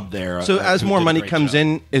Rob there. So as who more did a money great comes job.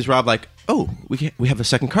 in, is Rob like, oh, we have a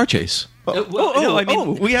second car chase? We have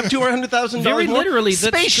 $200,000 Very more? literally,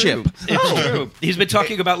 that's spaceship. true. It's true. He's been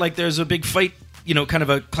talking about like there's a big fight, kind of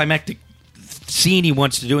a climactic scene he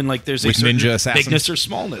wants to do, and like there's With a certain ninja assassins? bigness or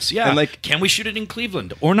smallness. Yeah, And, like, can we shoot it in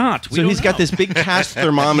Cleveland or not? We So don't he's got know. this big cast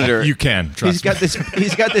thermometer. You can, trust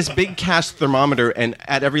He's got this big cast thermometer, and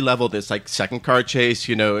at every level, there's like second car chase,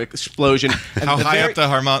 explosion. And How high up the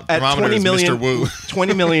at thermometer 20 is million, Mr. Wu?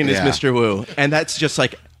 20 million is Yeah. Mr. Wu, and that's just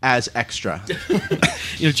like as extra.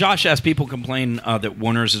 Josh asked, people complain that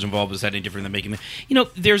Warner's is involved. Is that any different than making the?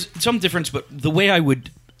 There's some difference, but the way I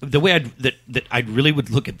really would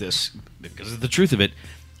look at this, because of the truth of it,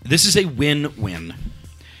 this is a win-win.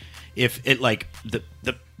 If it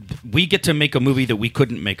we get to make a movie that we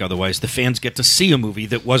couldn't make otherwise, the fans get to see a movie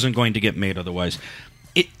that wasn't going to get made otherwise.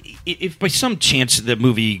 If by some chance the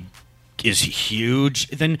movie is huge,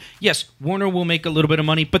 then yes, Warner will make a little bit of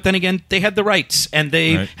money, but then again, they had the rights, and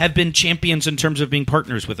they Right. have been champions in terms of being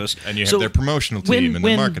partners with us. And you have So, their promotional team and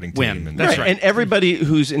their marketing team. And That's right. And everybody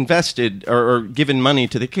who's invested or given money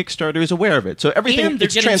to the Kickstarter is aware of it. So everything And they're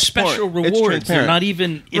it's getting transparent. special It's rewards. They're transparent. not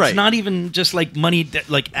even. It's Right. not even just like money that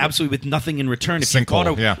absolutely with nothing in return. If you Sinkhole,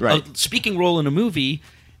 bought yeah. Right. a speaking role in a movie,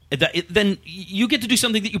 then you get to do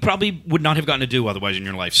something that you probably would not have gotten to do otherwise in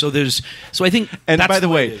your life. So I think. And that's by the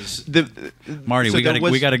way way, it is. Marty, so we got there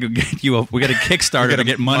was- to get you. We got to Kickstarter to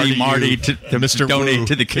get Marty Marty to Mr. donate Wu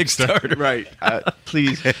to the Kickstarter. right.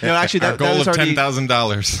 Please. No, actually, Our that goal was of already,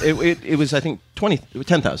 $10,000. It was, I think,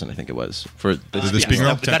 10,000. I think it was for the speaking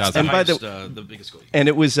role? That's the 10,000. And by the- highest, the biggest goal. And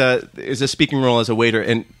it was a speaking role as a waiter,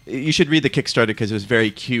 and you should read the Kickstarter because it was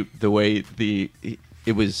very cute the way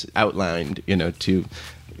it was outlined. To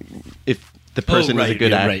the person is a right,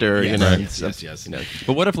 good yeah, right, actor. yes, You know, right, and stuff, yes. You know.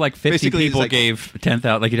 But what if like 50 Basically, people it's like- gave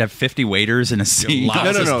 10,000? Like you'd have 50 waiters in a scene.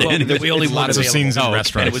 lots of No. There- we only It's lots of wanted scenes in available.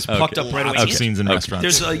 restaurants. And it was plucked up right away. Lots of scenes in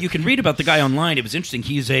restaurants. There's you can read about the guy online. It was interesting.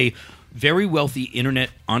 He's a very wealthy internet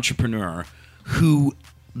entrepreneur who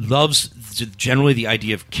loves generally the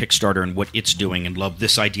idea of Kickstarter and what it's doing, and loved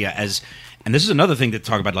this idea as. And this is another thing to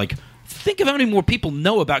talk about. Like, think of how many more people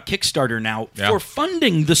know about Kickstarter now for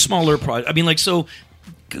funding the smaller project. I mean, like, so.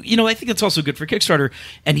 You know, I think it's also good for Kickstarter.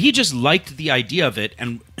 And he just liked the idea of it,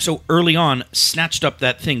 and so early on snatched up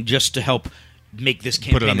that thing just to help make this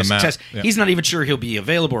campaign Put it on a the map. success. Yeah. He's not even sure he'll be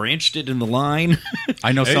available or interested in the line.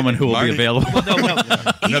 I know someone who will Marty. be available.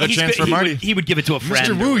 Another chance for Marty. He would give it to a friend.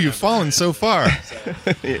 Mr. Wu, you've fallen so far.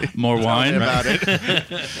 More wine. About it.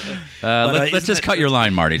 Let's just cut your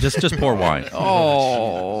line, Marty. Just pour wine.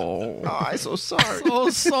 Oh, I'm so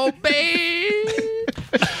sorry. so bad.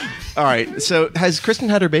 All right. So has Kristen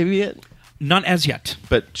had her baby yet? Not as yet.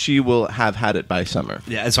 But she will have had it by summer.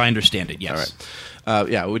 Yeah, as I understand it, yes. All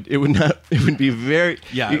right. Yeah, it would not. It would be very.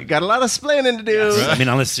 Yeah. You got a lot of splaining to do. Yes. I mean,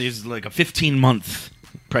 unless it's like a 15-month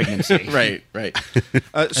pregnancy. Right.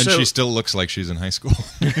 And So, she still looks like she's in high school,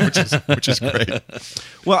 which is great.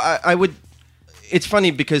 well, I would. It's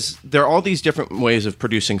funny because there are all these different ways of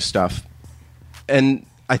producing stuff, and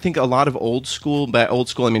I think a lot of old school. By old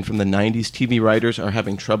school, I mean from the '90s. TV writers are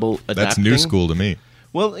having trouble adapting. That's new school to me.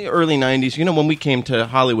 Well, early '90s. You know, when we came to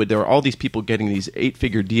Hollywood, there were all these people getting these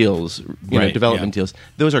 8-figure deals. You know, Right, development yeah. deals.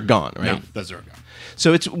 Those are gone, right? No, those are gone.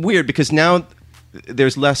 So it's weird because now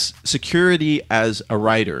there's less security as a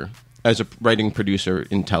writer, as a writing producer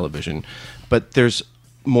in television, but there's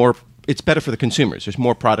more. It's better for the consumers. There's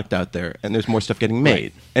more product out there, and there's more stuff getting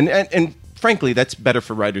made. And frankly, that's better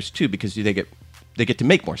for writers too because they get to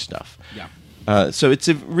make more stuff. Yeah. So it's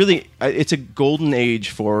a golden age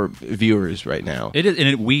for viewers right now. It is, and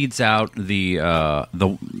it weeds out the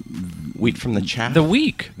Wheat from the chaff. the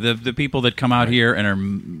weak, the people that come out here and are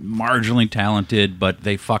marginally talented, but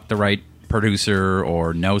they fuck the right producer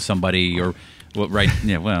or know somebody or right.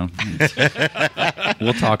 Yeah, well,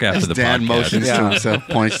 we'll talk after the Dan podcast. motions to himself,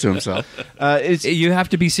 points to himself. You have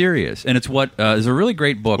to be serious, and it's what is a really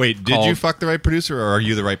great book. Wait, did called, you fuck the right producer, or are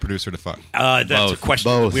you the right producer to fuck? That's Both. a question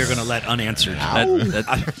Both. we're going to let unanswered. That-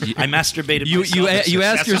 I masturbated You myself you with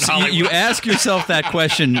ask success in Hollywood. you ask yourself that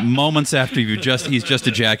question moments after he's just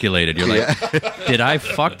ejaculated. You're like, did I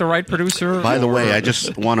fuck the right producer? By the or- way, I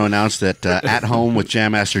just want to announce that At Home with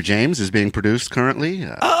Jam Master James is being produced currently.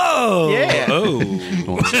 Oh, Yeah.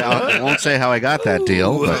 Won't say how I got that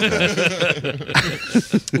deal, but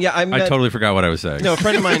yeah, I met, totally forgot what I was saying. No, a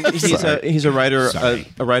friend of mine. He's a writer.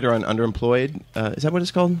 A writer on Underemployed. Is that what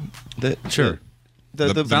it's called? Sure.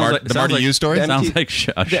 The The Marty Yu story? the Sounds MT like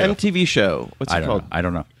a the show. MTV show. What's I it don't called? know. I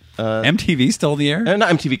don't know. MTV still in the air? Not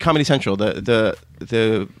MTV. Comedy Central. The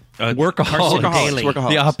Workaholics. Daily. Workaholics.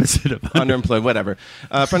 The opposite of Underemployed, whatever.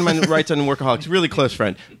 A friend of mine writes on Workaholics, really close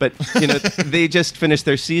friend. But they just finished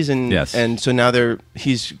their season, Yes. and so now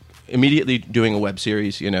he's immediately doing a web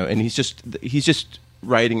series, and he's just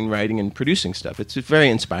writing and producing stuff. It's very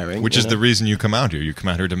inspiring. Which is the reason you come out here. You come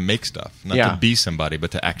out here to make stuff, not Yeah. to be somebody,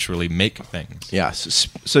 but to actually make things. Yes.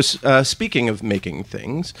 So speaking of making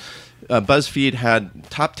things, BuzzFeed had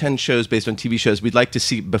top 10 shows based on TV shows we'd like to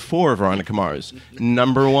see before Veronica Mars.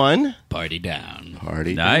 Number 1. Party down.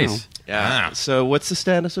 Party. Nice. Yeah. So what's the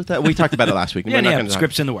status of that? We talked about it last week. We're not Yeah, gonna talk-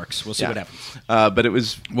 scripts in the works. We'll see Yeah. what happens. But it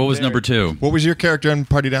was What was number 2? What was your character in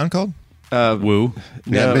Party Down called? Woo.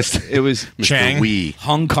 no, Mr. it was Mr. Chang. Wee.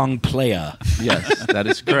 Hong Kong playa. yes, that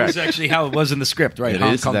is correct. That's actually how it was in the script, right? It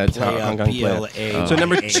Hong is. Kong That's how playa, Hong Kong playa. PLA. So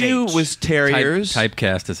number 2 was Terriers.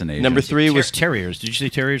 Typecast as an Asian. Number 3 was Terriers. Did you say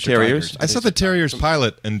Terriers? Or Terriers. Tigers? I saw the Terriers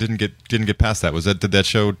pilot and didn't get past that. Did that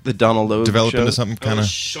show the Donald Logue develop show. into something kind of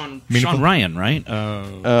Sean meaningful? Ryan, right?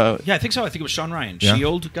 Yeah, I think so. I think it was Sean Ryan, Yeah.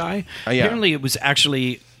 Shield guy. Yeah. Apparently, it was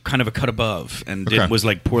actually kind of a cut above, and Okay. it was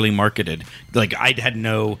like poorly marketed. Like I didn't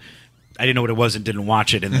know what it was and didn't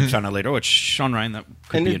watch it, and then found out later, oh, it's Sean Ryan. That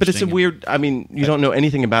could be But it's a interesting. weird. I mean, you don't know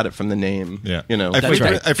anything about it from the name. Yeah, You know. I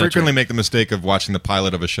frequently, right. I frequently That's right. make the mistake of watching the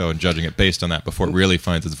pilot of a show and judging it based on that before it really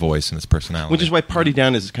finds its voice and its personality. Which is why Party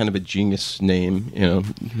Down is kind of a genius name.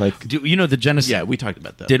 Like. Do you know the genesis? Yeah, we talked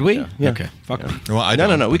about that. Did we? Yeah. Okay. Fuck me. Well, I No,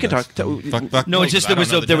 don't, we but can that's- talk. Fuck No, it's just I there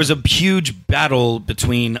don't know was the a huge battle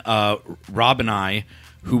between Rob and I,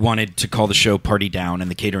 who wanted to call the show Party Down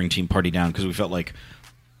and the catering team Party Down because we felt like.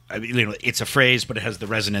 I mean, it's a phrase, but it has the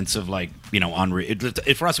resonance of like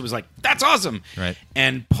for us, it was like that's awesome. Right.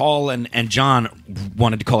 And Paul and John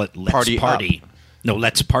wanted to call it Let's Party Party. No,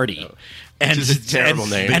 Let's Party. And Which is a terrible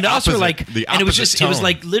name. And also opposite- and it was just, it was tone.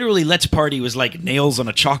 like literally Let's Party was like nails on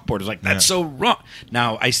a chalkboard. It was like, that's so wrong.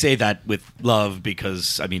 Now, I say that with love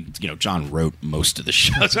because, I mean, John wrote most of the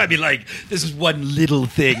show. So I mean, like, this is one little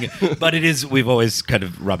thing. But it is, we've always kind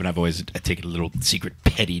of, Rob and I've always taken a little secret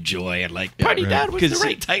petty joy and like, Party Dad was the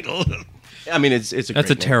right title. I mean, it's a That's great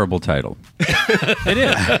a name. terrible title. It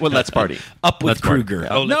is. Well, Let's Party. Up with Let's Party. Kruger.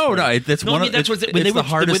 Oh, no, that's No, one I mean, of that's what it's when they the were,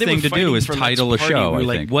 hardest when they thing were to do is fighting for title a Let's Party, show. we were I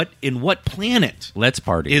like, think. what in what planet Let's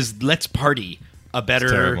Party is Let's Party a better?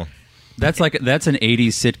 Terrible. That's an 80s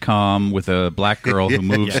sitcom with a black girl who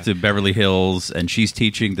moves to Beverly Hills and she's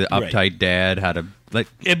teaching the Right. uptight dad how to like.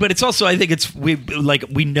 Yeah, but it's also, I think it's we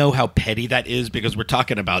know how petty that is because we're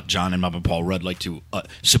talking about John and Mama Paul Rudd, like two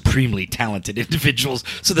supremely talented individuals.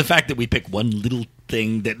 So the fact that we pick one little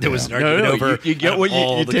thing that there was an argument over, You get what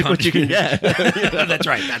you take what you can get. That's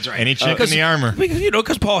right. That's right. Any chick in the armor.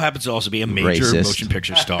 Because Paul happens to also be a major Racist. motion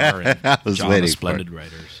picture star, and I was John waiting a for splendid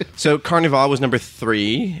writer. So Carnival was number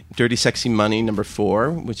 3, Dirty Sexy Money number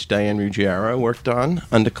 4, which Diane Ruggiero worked on.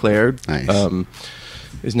 Undeclared Nice.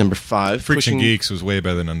 is number 5. Freaks and Pushing- Geeks was way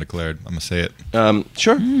better than Undeclared. I'm gonna say it.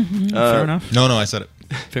 Sure. Fair enough. No, I said it.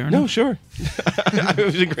 Fair enough. No, sure. I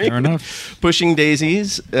was agreeing. Fair enough. Pushing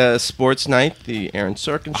Daisies, Sports Night, the Aaron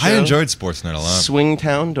Sorkin show. I enjoyed Sports Night a lot.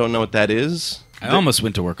 Swingtown, don't know what that is. I almost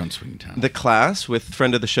went to work on Swingtown. The Class with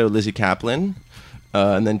friend of the show Lizzie Kaplan.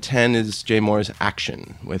 And then 10 is Jay Moore's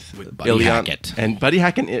Action with Buddy Hackett. And Buddy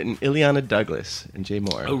Hackett and Ileana Douglas and Jay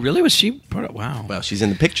Moore. Oh, really? Was she? Wow. Well, she's in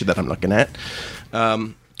the picture that I'm looking at.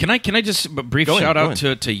 Can I just a brief Go shout ahead,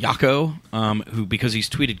 out to Yako, who because he's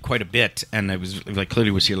tweeted quite a bit, and I was like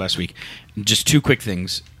clearly was here last week. Just two quick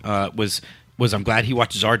things. Was I'm glad he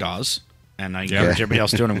watches Zardoz, and I encourage everybody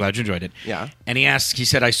else to, and I'm glad you enjoyed it. Yeah. And he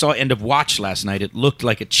said, I saw End of Watch last night. It looked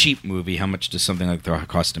like a cheap movie. How much does something like that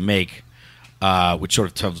cost to make? Which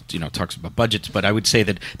sort of talks about budgets, but I would say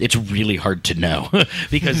that it's really hard to know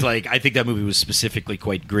because like I think that movie was specifically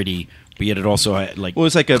quite gritty, but yet it also like Well,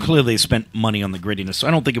 it's like a- clearly spent money on the grittiness. So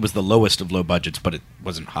I don't think it was the lowest of low budgets, but it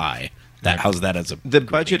wasn't high. How's that as a The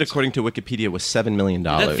budget, according to Wikipedia, was $7 million.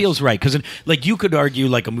 that feels right because like you could argue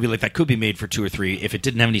like a movie like that could be made for 2 or 3 if it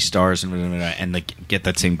didn't have any stars and like get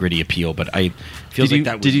that same gritty appeal. But I feels Did like you,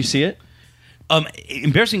 that was, did you see it?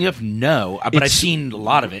 Embarrassing enough, no. But It's- I've seen a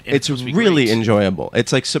lot of it. and It's supposed to be really great. enjoyable.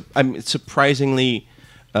 It's like it's surprisingly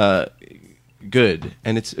good,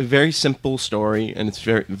 and it's a very simple story, and it's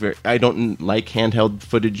very, very. I don't like handheld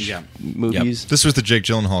footage Yeah. movies. This was the Jake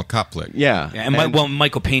Gyllenhaal cop flick. Yeah, Yeah, and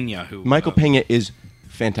Michael Pena, who Michael Pena is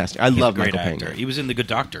fantastic. I he's a love great Michael actor. Pena. He was in The Good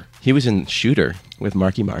Doctor. He was in Shooter with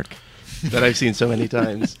Marky Mark, that I've seen so many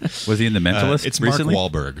times. Was he in The Mentalist It's recently?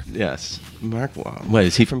 Mark Wahlberg. Yes, Mark. What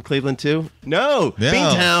is he from Cleveland too? No, No.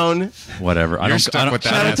 Beantown. Whatever. I You're don't. stuck I don't, with that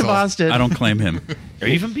Shout out to asshole. Boston. I don't claim him. Are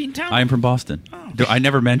you from Beantown? I am from Boston. I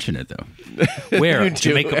never mention it though. Where? You do.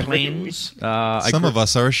 Jamaica Plains. Some of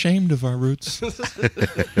us are ashamed of our roots.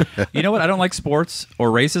 You know what? I don't like sports or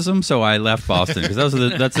racism, so I left Boston because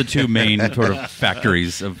that's the two main sort of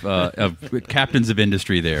factories of captains of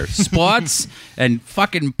industry there. Sports and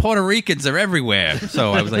fucking Puerto Ricans are everywhere.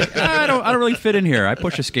 So I was like, I don't really fit in here. I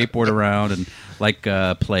push a skateboard around and like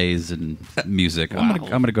plays and music. I'm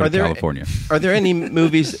gonna go to California. Are there any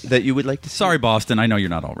movies that you would like to see? Sorry, Boston. I know you're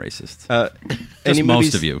not all racist. Any most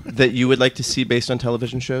movies of you. that you would like to see based on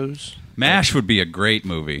television shows? MASH would be a great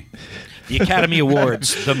movie. The Academy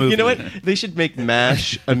Awards, the movie. You know what? They should make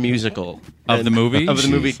MASH a musical Of the movie? Of the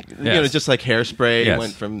movie, Jeez. you know, Yes. just like Hairspray Yes.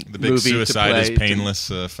 went from The big movie suicide to play is to- painless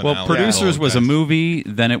finale. Well, Producers Yeah. was a movie,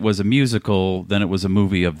 then it was a musical, then it was a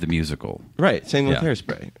movie of the musical. Right, same with Yeah.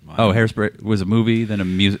 Hairspray. Oh, Hairspray was a movie, then a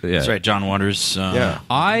music. Yeah. That's right, John Waters. Yeah.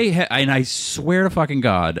 And I swear to fucking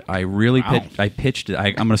God, I really Wow. I pitched it.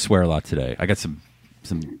 I'm going to swear a lot today. I got some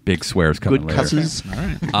big swears coming Good later. cusses.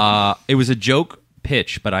 All right. It was a joke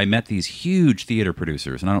pitch, but I met these huge theater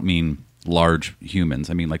producers, and I don't mean large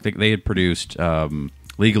humans. I mean like they had produced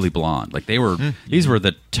Legally Blonde. Like they were these were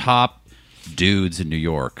the top dudes in New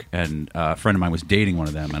York, and a friend of mine was dating one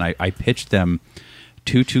of them, and I pitched them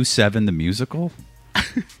 227 the musical.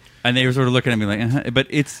 And they were sort of looking at me like, but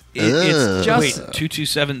it's just Wait,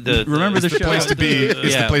 227. remember the It's the show. place to be.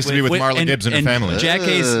 It's the place to be with Marla Gibbs and her family. Jack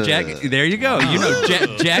there you go. You know,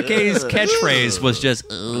 Jack A's catchchphrase was just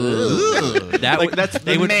that. Like that's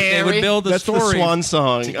they would build the that's story. the swan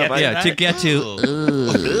song. To get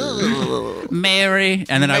to Mary,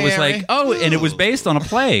 and then I was like, oh, and it was based on a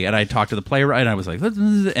play, and I talked to the playwright, and I was like,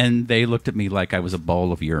 and they looked at me like I was a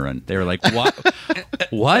bowl of urine. They were like, what?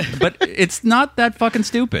 What? But it's not that fucking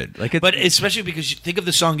stupid. Like, But especially because you think of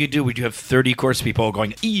the song you do where you have 30 chorus people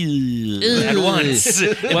going at once.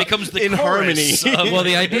 It becomes the in chorus harmony. well,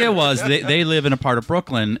 the idea was they live in a part of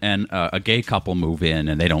Brooklyn, and a gay couple move in,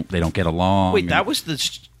 and they don't get along. Wait, and- that was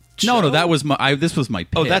the no, that was my. This was my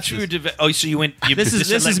pitch. Oh, that's what you're. So you went. This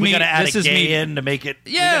is we me- got to add this a is gay me- in to make it.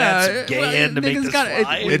 Yeah, we gotta add some gay well, in to make niggas this gotta-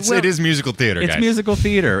 fly. It is musical theater, It's guys. musical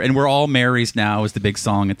theater, and we're all Marys now is the big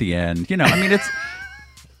song at the end. You know, I mean, it's.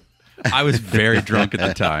 I was very drunk at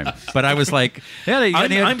the time, but I was like, yeah.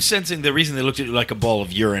 I'm sensing the reason they looked at you like a ball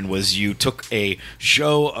of urine was you took a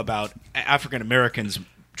show about African Americans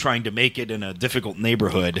trying to make it in a difficult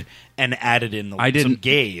neighborhood and added in some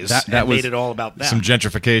gays that and was made it all about them. Some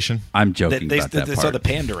gentrification. I'm joking They about that saw part. the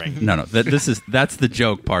pandering. No, that's the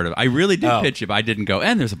joke part of it. I really did pitch it, but I didn't go.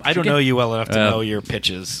 And there's a bunch I don't of know gay- you well enough to know your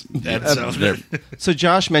pitches. And so, there- So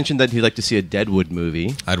Josh mentioned that he'd like to see a Deadwood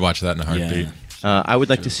movie. I'd watch that in a heartbeat. Yeah. I would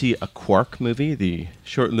like to see a Quark movie, the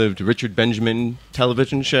short-lived Richard Benjamin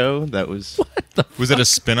television show that was. Was it a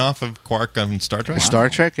spin-off of Quark on Star Trek? Star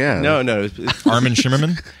Trek, yeah. No, Armin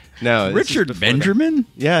Shimmerman? no. this is Richard before that. Benjamin.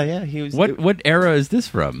 Yeah, he was. What era is this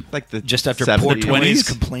from? like the just after 70s. poor 20s 20s?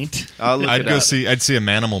 complaint. I'll look I'd it go up. see. I'd see a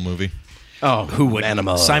Manimal movie. Oh, Who would?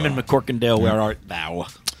 Animal. Simon McCorkindale, where art thou?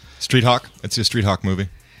 Street Hawk. I'd see a Street Hawk movie.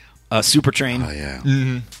 Super Train. Oh, yeah.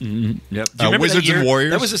 Yep. Do you remember Wizards that and year?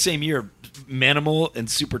 Warriors? That was the same year. Manimal and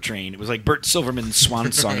Super Train. It was like Burt Silverman's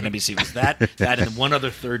Swan Song on NBC. It was that, and one other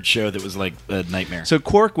third show that was like a nightmare. So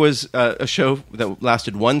Quark was a show that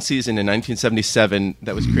lasted one season in 1977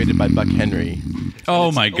 that was created by Buck Henry.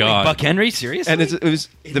 Oh my Wait, God! Buck Henry, seriously? And it was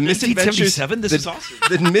the misadventures. 1977? This is awesome.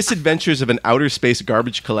 The misadventures of an outer space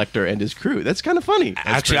garbage collector and his crew. That's kind of funny.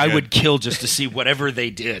 Actually, I would kill just to see whatever they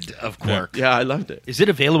did of Quark. Yeah, I loved it. Is it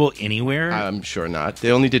available anywhere? I'm sure not.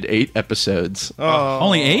 They only did 8 episodes.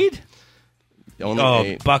 Only 8? Only oh,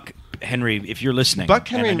 8. Buck Henry, if you're listening, Buck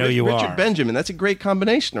Henry and I know and you Richard are. Benjamin. That's a great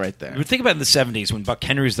combination right there. Think about it in the 70s when Buck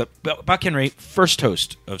Henry, first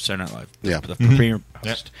host of Saturday Night Live. Yeah. The premier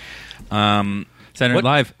host. Saturday Night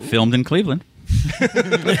Live, filmed in Cleveland.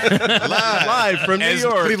 Live from New As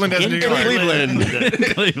York. Cleveland as in New York. Cleveland.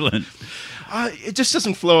 Cleveland. It just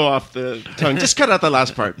doesn't flow off the tongue. Just cut out the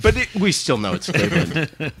last part. But we still know it's Cleveland.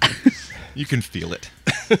 You can feel it.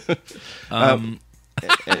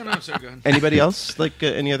 Anybody else? Like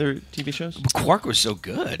any other TV shows? Quark was so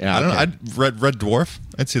good. Yeah, I don't know. okay. I'd Red Dwarf.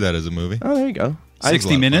 I'd see that as a movie. Oh, there you go.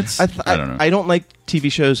 60 Minutes? I don't know. I don't like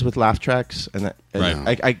TV shows with laugh tracks, and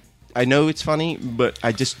Right. I know it's funny, but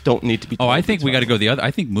I just don't need to be. Oh, told I think it's we got to funny. go the other.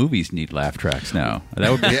 I think movies need laugh tracks now. That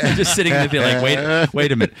would be just sitting there being like,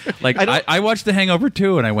 wait a minute. Like I watched The Hangover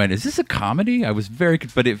 2 and I went, is this a comedy? I was very,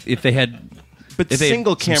 but if they had, But if they-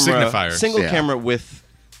 single some camera, signifiers. Yeah. camera with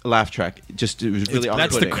a laugh track, it was really that's the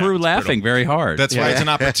off-putting. crew laughing very hard. That's why Yeah. it's an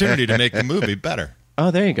opportunity to make the movie better.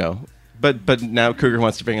 Oh, there you go. But now Kruger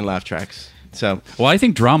wants to bring in laugh tracks. So Well, I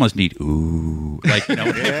think dramas need ooh, like when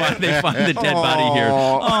they find the dead body here.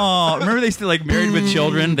 Oh, remember they still like Married with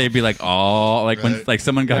Children? They'd be like, oh, like when like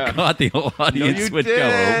someone got caught, the whole audience you would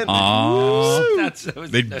didn't. go, oh,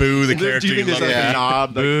 They'd boo the do character. you think you there's love. like a knob?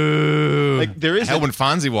 Like, boo. like there is. Hell, a- when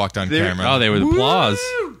Fonzie walked on There- camera. Oh, they would applause.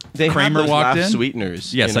 they have Kramer those walked laugh in?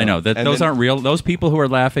 sweeteners. Yes, you I know that And those then- aren't real. Those people who are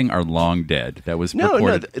laughing are long dead. That was No,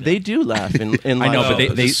 reported. they do laugh in I know, live but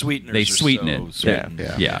shows. they sweeteners are sweeten so it. sweetened.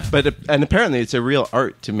 Yeah. Yeah. But and apparently it's a real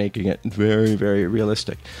art to making it very, very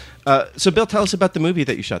realistic. So, Bill, tell us about the movie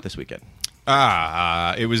that you shot this weekend.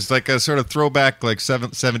 It was like a sort of throwback, like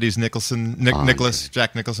 70s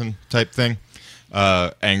Jack Nicholson type thing.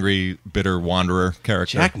 Angry, bitter wanderer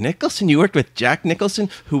character. Jack Nicholson. You worked with Jack Nicholson,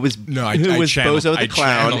 who was I was channeled- Bozo the I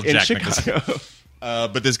Clown channeled in Jack Chicago.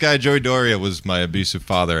 But this guy Joey Doria was my abusive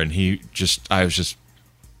father, and I was just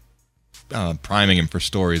priming him for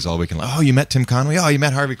stories all weekend. Like, oh, you met Tim Conway? Oh, you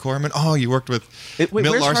met Harvey Korman? Oh, you worked with Wait, Milt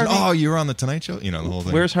where's Larson? Harvey? Oh, you were on the Tonight Show? You know, the whole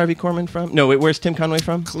thing. Where's Harvey Korman from? No, wait, where's Tim Conway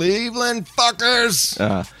from? Cleveland fuckers?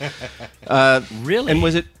 Really? And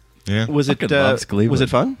was it? Yeah. Was it? Fucking loves Cleveland. Was it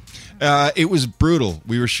fun? It was brutal.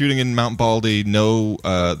 We were shooting in Mount Baldy. No,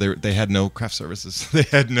 they had no craft services. They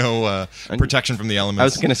had no protection from the elements. I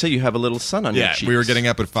was going to say you have a little sun on your Yeah, cheeks. we were getting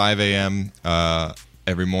up at 5 a.m.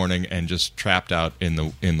 Every morning and just trapped out in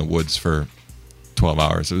the woods for 12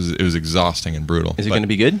 hours. It was exhausting and brutal. Is it But going to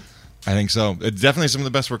be good? I think so. It's definitely some of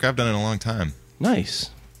the best work I've done in a long time. Nice.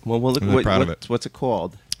 Well, I'm really proud of it. What's it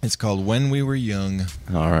called? It's called When We Were Young.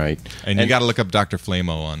 All right. And you got to look up Dr.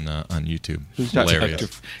 Flamo on YouTube. Who's Dr.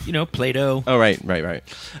 Hilarious. Plato. Oh, right.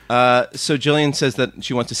 So Jillian says that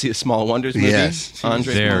she wants to see a Small Wonders movie. Yes.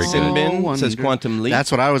 Andre Very good. Sinbin says Quantum Leap.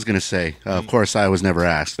 That's what I was going to say. Of course, I was never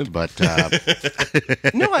asked, but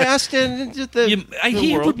No, I asked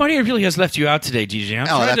Marty really has left you out today, DJ. I'm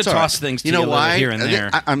trying to that's all toss right. things to you know you a little why? here and there.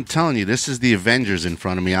 I'm telling you, this is the Avengers in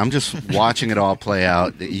front of me. I'm just watching it all play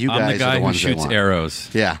out. You I'm guys the guy are the who ones that shoots want. arrows.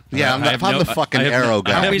 Yeah, I'm I have the fucking I have arrow no-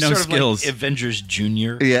 guy. I have Are we no sort skills. of like Avengers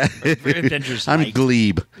Junior? Yeah, Avengers. I'm Light?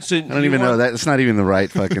 Glebe. So I don't even know that. It's not even the right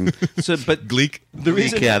fucking But Gleek. the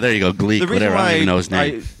reason, Yeah, there you go. Gleek, the reason whatever. I why don't even know his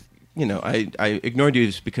name. I ignored you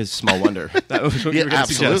is because Small Wonder. That was what you Yeah, were gonna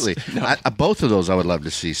absolutely. suggest. Both of those I would love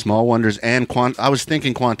to see. Small Wonders and I was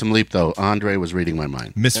thinking Quantum Leap, though. Andre was reading my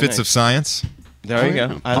mind. Misfits Nice. of Science. There you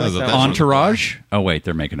go. I like Those are that the- one. Entourage? Oh, wait,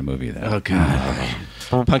 they're making a movie of that. Oh God.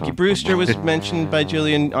 Punky Brewster was mentioned by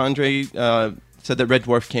Jillian. Andre said that Red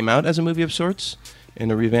Dwarf came out as a movie of sorts in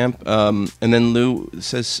a revamp. And then Lou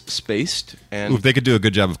says Spaced. And Ooh, if they could do a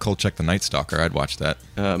good job of Kolchak the Night Stalker, I'd watch that.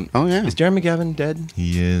 Oh, yeah. is Jeremy Gavin dead?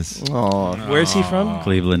 He is. Oh, where's he from?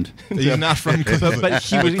 Cleveland. He's not from Cleveland. But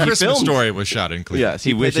he was- he Christmas filmed. Story was shot in Cleveland. Yes,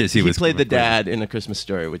 He wishes he was played the from Cleveland. dad in A Christmas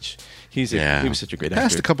Story, which he was such a great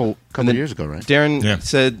Passed actor. a couple And then years ago, right? Darren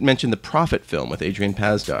Yeah. mentioned the Prophet film with Adrian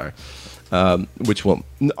Pasdar, which will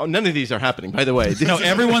none of these are happening, by the way. No,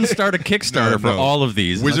 everyone start a Kickstarter for all of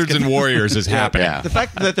these. Wizards and Warriors is happening. Yeah. The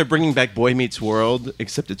fact that they're bringing back Boy Meets World,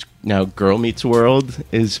 except it's now Girl Meets World,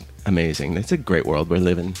 is amazing. It's a great world we're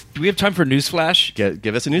living. Do we have time for newsflash?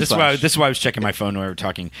 Give us a news This is, flash. this is why I was checking my phone while we were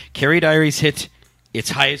talking. Carrie Diaries hit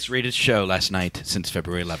its highest rated show last night since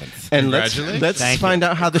February 11th. And let's Congratulations. find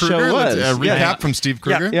out how the Kruger, show was. let's, recap Yeah. from Steve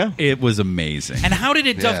Kruger. Yeah. It was amazing. And how did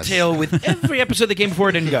it dovetail with every episode that came before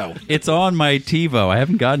it and go? It's on my TiVo. I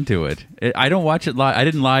haven't gotten to it. I don't watch it live. I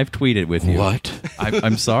didn't live tweet it with you. What?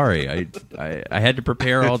 I'm sorry. I had to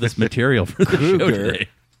prepare all this material for the show today.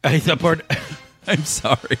 I thought I'm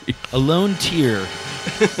sorry. a lone tear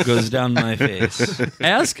goes down my face.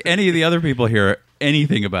 Ask any of the other people here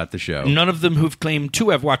anything about the show. None of them who've claimed to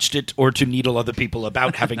have watched it or to needle other people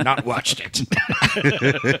about having not watched it.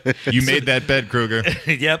 You made that bed, Kruger.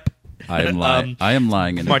 Yep. I am lying. I am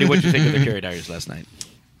lying. In Marty, what did you think of the Carrie Diaries last night?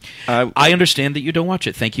 I understand that you don't watch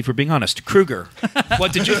it. Thank you for being honest. Kruger,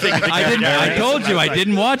 what did you think of the Carrie Diaries? I told you I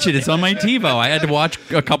didn't watch it. It's on my TiVo. I had to watch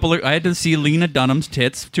a couple of. I had to see Lena Dunham's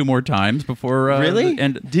tits 2 more times before. Really?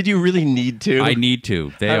 And did you really need to? I need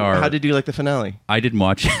to. They how, are. How did you like the finale? I didn't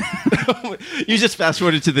watch it. You just fast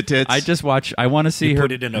forwarded to the tits. I just watch. I want to see You her.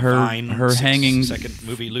 put it in a her Vine her 6 hanging second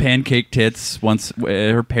movie loop. pancake tits. Once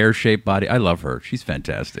her pear shaped body. I love her. She's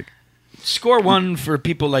fantastic. Score 1 for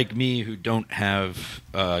people like me who don't have,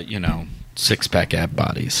 six-pack ab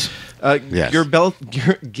bodies. Yes.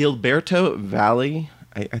 Gilberto Valle.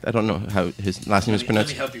 I don't know how his last name is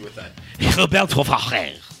pronounced. help you with that. Roberto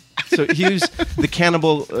Farrer. So he was the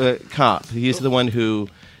cannibal cop. He's the one who.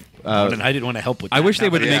 And I didn't want to help with that. I wish they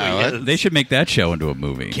would Yeah, make. They should make that show into a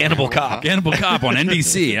movie. Cannibal Cop. Cannibal Cop on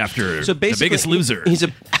NBC after So The basically, Biggest Loser. He's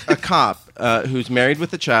a cop who's married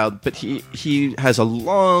with a child, but he has a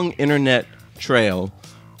long internet trail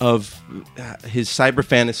of his cyber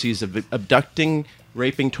fantasies of abducting,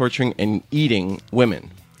 raping, torturing, and eating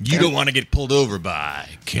women. You don't want to get pulled over by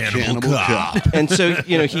Cannibal Cop. And so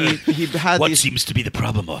he had What these seems to be the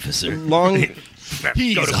problem, officer? long.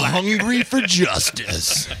 He's hungry for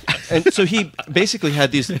justice. And so he basically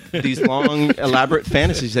had these long, elaborate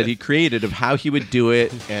fantasies that he created of how he would do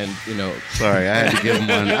it, and Sorry, I had to give him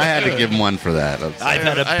one. I had to give him one for that. I'm sorry. I've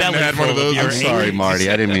had a I haven't belly had one of full those your I'm sorry, Marty.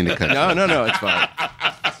 I didn't mean to cut you. No, it's fine.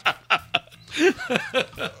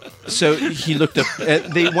 So he looked up.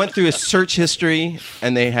 They went through his search history,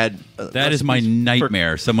 and they had That is my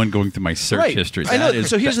nightmare. Someone going through my search history. I know. That is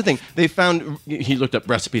So here's the thing: they found he looked up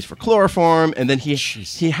recipes for chloroform, and then he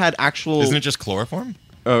had actual Isn't it just chloroform?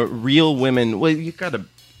 real women. Well, you gotta.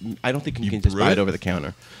 I don't think you can just brew buy it? it over the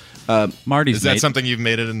counter. Marty's Is that made- something you've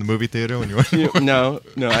made it in the movie theater when you went? No,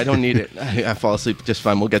 I don't need it. I fall asleep just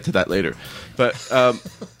fine. We'll get to that later. But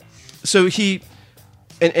so he.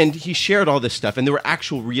 And he shared all this stuff, and there were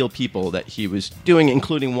actual real people that he was doing,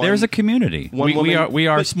 including one. There's a community. One woman- we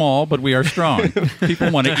are small, but we are strong.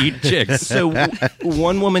 People want to eat chicks. So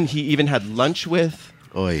one woman he even had lunch with,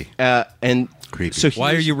 Oi. and Creepy. so he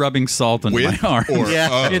Why are was- you rubbing salt on With my arm? or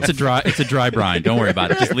of? It's a dry brine. Don't worry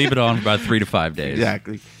about it. Just leave it on for about 3 to 5 days.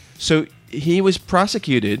 Exactly. So he was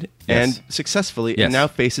prosecuted Yes. and successfully, Yes. and now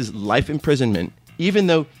faces life imprisonment, even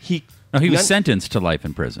though he. No, he was none- sentenced to life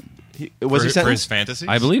in prison. Was he for his sentenced? fantasies?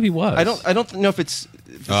 I believe he was. I don't know if it's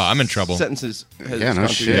I'm in trouble. sentences has Yeah, no gone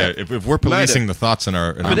through. shit. Yeah, if we're policing the thoughts in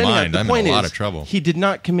our But anyhow, mind, the I'm point in a lot is, of trouble. He did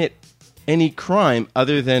not commit any crime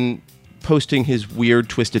other than posting his weird,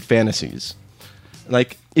 twisted fantasies.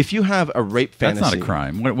 Like, if you have a rape That's fantasy, not a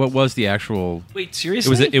crime. What was the actual? Wait,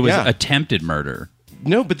 seriously? It was Yeah. attempted murder.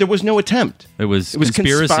 No, but there was no attempt. It was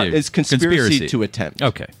conspiracy. conspiracy. It's conspiracy to attempt.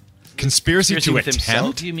 Okay. Conspiracy Conspiracy to with himself,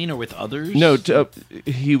 attempt? do you mean, or with others? No,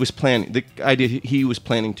 he was planning. The idea he was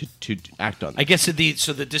planning to act on. I guess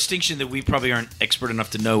the distinction that we probably aren't expert enough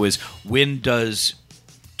to know is when does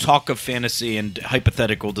talk of fantasy and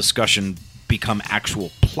hypothetical discussion become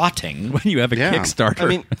actual plotting? When you have a Yeah. Kickstarter, I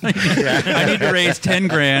mean, I need to raise 10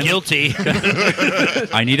 grand. Guilty.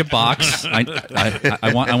 I need a box. I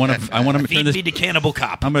want to turn Feed this. me to Cannibal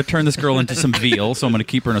Cop. I'm going to turn this girl into some veal, so I'm going to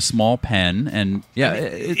keep her in a small pen. And yeah,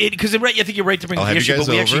 Because I think you're right to bring I'll up the have you issue, guys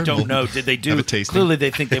but we actually over. don't We'll know. Did they have do? a tasting. Clearly,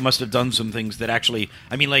 they think they must have done some things that actually.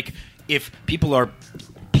 I mean, like if people are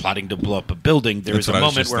plotting to blow up a building, there That's is a what I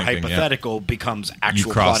was moment just where thinking, yeah. hypothetical becomes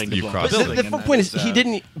actual crossed- plotting to you blow up crossed a it. building. the and point that is, he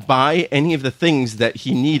didn't buy any of the things that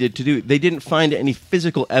he needed to do. They didn't find any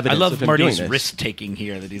physical I evidence. love of him Marty's doing this. risk taking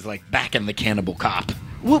here. That he's like back in the Cannibal Cop.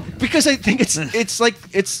 Well, because I think it's like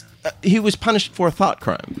he was punished for a thought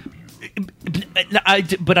crime.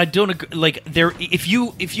 But I don't agree. Like there, if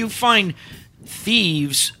you find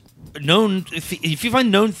thieves. If you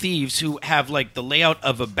find known thieves who have like the layout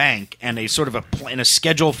of a bank and a sort of a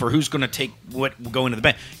schedule for who's going to take what go into the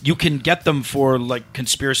bank, you can get them for like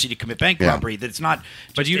conspiracy to commit bank robbery. That's not.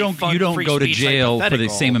 but just you a don't fun, free go to speech jail for the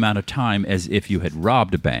hypothetical. same amount of time as if you had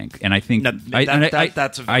robbed a bank. And I think No,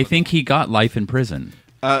 that's a I valid- think he got life in prison.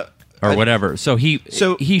 Or whatever. So he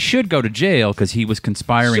should go to jail because he was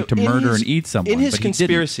conspiring to in murder his- and eat someone. In his but he didn't.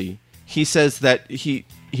 conspiracy, he says that he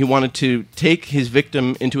wanted to take his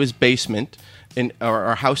victim into his basement in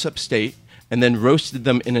our house upstate and then roasted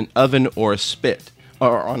them in an oven or a spit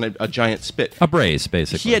or on a giant spit. A braise,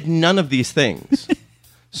 basically. He had none of these things.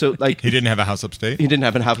 So, like, He didn't have a house upstate? he didn't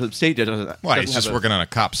have a house upstate. Why? He's just working on a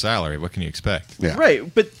cop's salary. What can you expect? Yeah.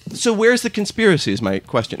 Right, but so where's the conspiracy? Is my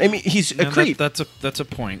question. I mean, he's a No, creep, that's a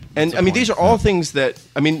point. and That's a I mean, point. these are all things that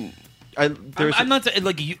I mean. I'm not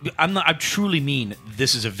like you, I'm not. I truly mean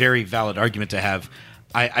this is a very valid argument to have.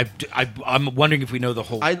 I'm wondering if we know the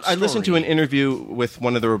whole. I listened to story. an interview with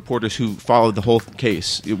one of the reporters who followed the whole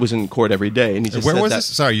case. It was in court every day, and he just Where said was that, this?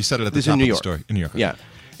 Sorry, you said it at the This is top in New of the York. story. In New York. Yeah,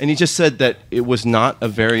 and he just said that it was not a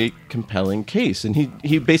very compelling case, and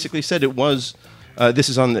he basically said it was. This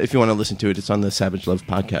is on the, if you want to listen to it, it's on the Savage Love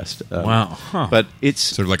podcast. Wow. Huh. But it's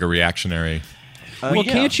Sort of like a reactionary. Well, yeah,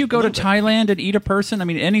 can't you go a to little bit. Thing and eat a person? I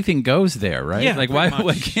mean, anything goes there, right? Yeah, like why pretty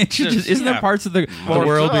much. can't you just? Isn't there Yeah. parts of the world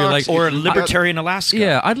where you're like, or libertarian Alaska.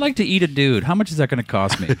 yeah, I'd like to eat a dude. How much is that going to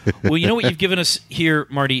cost me? Well, you know what you've given us here,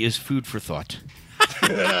 Marty, is food for thought.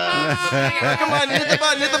 Come on, hit the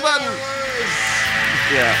button, hit the button.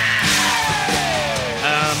 Yeah.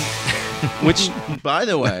 Which, by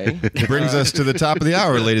the way, Brings us to the top of the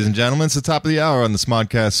hour, ladies and gentlemen. It's the top of the hour on the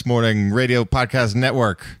Smodcast Morning Radio Podcast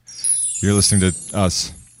Network. You're listening to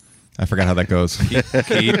us. I forgot how that goes.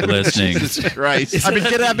 Keep listening. Jesus Christ. I've been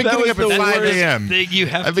getting up at 5 a.m. Thing you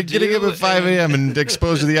have I've been to getting do, up at 5 a.m. and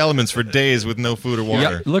exposed to the elements for days with no food or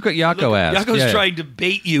water. Look what Yako asked. Yako's Yeah. trying to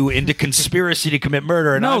bait you into conspiracy to commit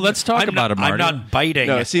murder. And No, I'm- let's talk I'm about not, it, Marty. I'm not biting.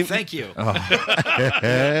 No, see- Thank you. You are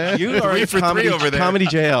Three in for three comedy, over there. comedy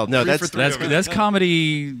jail. No, Three that's for three. That's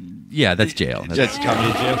comedy. Yeah, that's jail. That's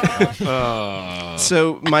comedy jail.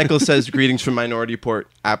 So Michael says, "Greetings from Minority Report."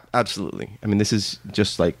 Absolutely. I mean, this is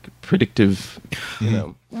just like predictive. You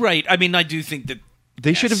know, Right. I mean, I do think that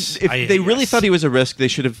they should have. If they really thought he was a risk, they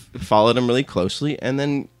should have followed him really closely and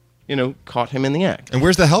then, caught him in the act. And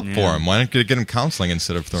where's the help for him? Why don't you get him counseling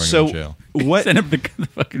instead of throwing him So in jail? what? Send him to the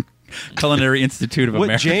fucking Culinary Institute of What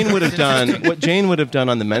America. Jane would have done,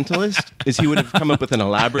 on The Mentalist, is he would have come up with an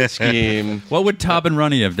elaborate scheme. What would Tobin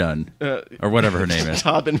Runny have done, or whatever her name is?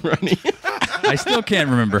 Tobin Runny. I still can't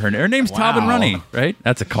remember her name. Her name's Tobin Runny, right?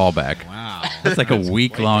 That's a callback. Wow. That's like a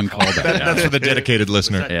week-long callback. That's for the dedicated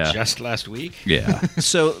listener. Yeah. just last week. Yeah.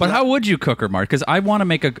 So, But how would you cook her, Mark? Because I want to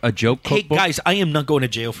make a joke Hey cookbook. guys, I am not going to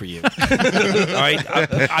jail for you. All right,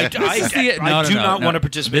 I do not want to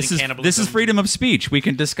participate in cannibalism. This is freedom of speech. We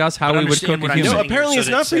can discuss how But we would understand cook what a I'm human. No, saying apparently here, it's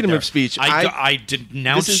so not that- freedom so of speech. I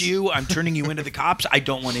denounce this is- you. I'm turning you into the cops. I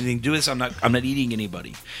don't want anything to do with this. I'm not eating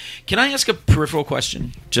anybody. Can I ask a peripheral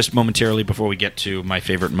question, just momentarily before we get to my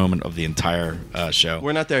favorite moment of the entire show?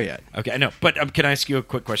 we're not there yet. Okay, I know, but can I ask you a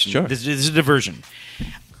quick question? Sure. This is a diversion.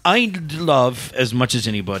 I love as much as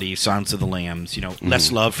anybody Silence of the Lambs.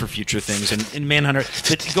 Less love for future things and Manhunter.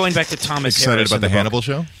 But going back to Thomas Excited Harris about in the book. Hannibal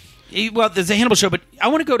show? Well, there's a Hannibal show, but I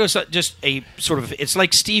want to go to just a sort of. It's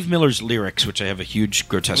like Steve Miller's lyrics, which I have a huge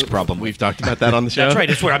grotesque problem with. We've talked about that on the show. That's right.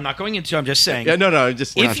 It's what I'm not going into. I'm just saying. Yeah, no.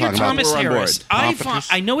 Just If you're Thomas we're on board. Harris,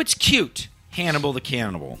 I know it's cute, Hannibal the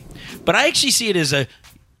Cannibal, but I actually see it as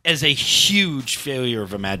a huge failure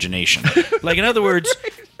of imagination. Like, in other words,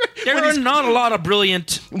 there are not a lot of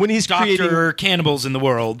brilliant doctor cannibals in the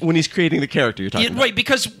world. When he's creating the character, you're talking about. Right,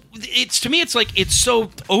 because to me, it's like it's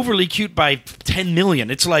so overly cute by 10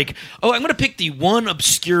 million. It's like, oh, I'm going to pick the one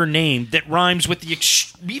obscure name that rhymes with the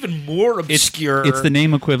even more obscure. It's the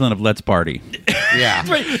name equivalent of Let's Party. Yeah.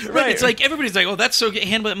 right. It's like everybody's like, oh, that's so good.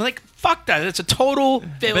 Hannibal. I'm like, fuck that. It's a total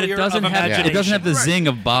failure But it doesn't of have imagination. it doesn't have the zing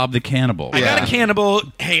of Bob the Cannibal. I got a cannibal.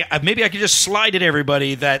 Hey, maybe I could just slide at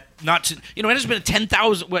everybody that not to, it has been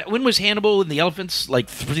 10,000. When was Hannibal and the elephants? Like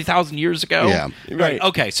 3,000 years ago? Yeah. Right.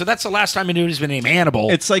 Okay, so that's the last time I knew he's been named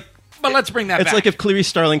Hannibal. It's like. But let's bring that back. It's like if Clarice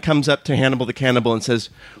Starling comes up to Hannibal the Cannibal and says,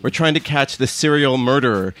 "We're trying to catch the serial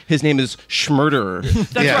murderer. His name is Schmurderer."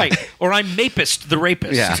 That's right. Or I'm Mapist the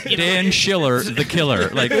rapist. Yeah. Dan Schiller, the killer.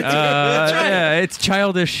 Like, yeah, it's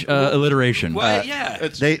childish alliteration. Well, yeah.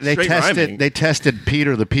 It's They straight rhyming. tested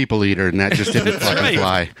Peter the People Eater, and that just didn't fucking right.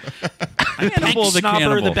 fly. Hannibal Bank the snobber,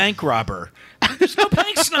 Cannibal. the bank robber. There's no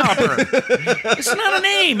bank snobber. It's not a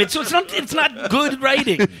name. It's not good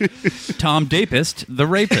writing. Tom Dapist, the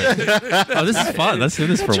rapist. Oh, this is fun. Let's do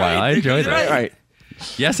this for a while. I enjoy that. Right.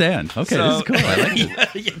 Yes, and okay, this is cool. I like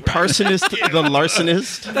it. Parsonist, the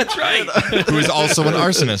larcenist. That's right. Who is also an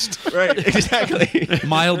arsonist. Right, exactly.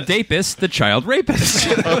 Mild Dapist, the child rapist.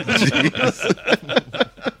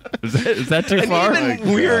 Is that too far?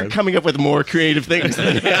 Even we're coming up with more creative things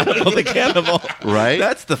than Hannibal the Cannibal. Right?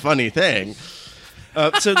 That's the funny thing.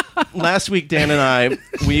 So last week, Dan and I,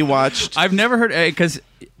 we watched. I've never heard because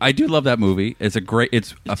I do love that movie. It's a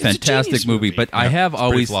fantastic genius movie. movie. But I have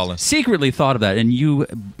always flawless. secretly thought of that, and you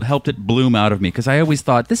helped it bloom out of me because I always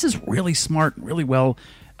thought this is really smart, really well.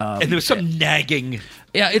 And there was some nagging.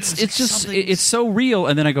 Yeah, it's just it's so real.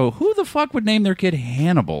 And then I go, who the fuck would name their kid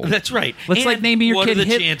Hannibal? That's right. Let's And like naming your what kid are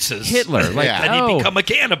the chances Hitler. Like, that he'd become a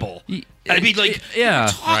cannibal. I mean, like, yeah. you're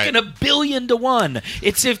talking 1 billion to 1.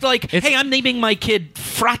 It's if, like, hey, I'm naming my kid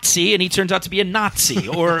Fratzi, and he turns out to be a Nazi,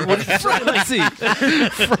 or Fratzi.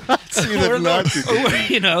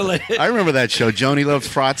 I remember that show. Joni Loves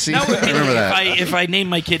Fratzi. That would be I remember like that. if I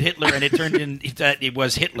named my kid Hitler and it turned in that it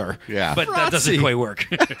was Hitler. Yeah. But that doesn't Fratzi. quite work.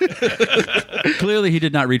 Clearly, he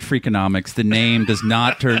did not read Freakonomics. The name does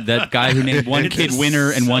not turn that guy who named one kid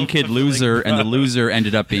winner and one kid loser, and the loser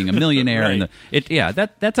ended up being a millionaire. Right. And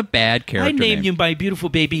that's a bad character. I named name. you my beautiful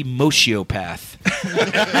baby Moshiopath.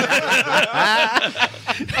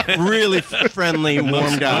 Really friendly,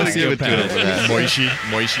 warm guy.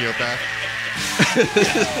 Moishiopath.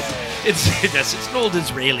 It's an old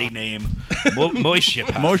Israeli name.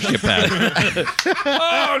 Moshiopath. Moshe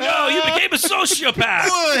Oh no, you became a sociopath.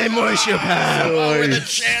 Boy, Moishiopath. What are the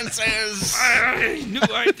chances? I knew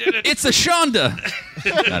I did it. It's a Shonda.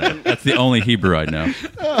 That's the only Hebrew I know.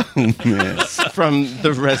 From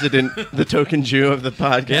the token Jew of the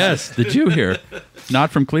podcast. Yes, the Jew here, not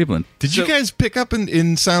from Cleveland. Did you guys pick up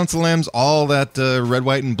in Silence of the Lambs all that red,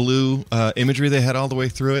 white, and blue imagery they had all the way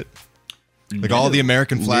through it? Like all the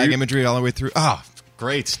American flag imagery all the way through? Ah,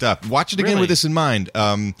 great stuff. Watch it again Really? with this in mind. I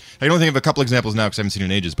can only think of a couple examples now because I haven't seen it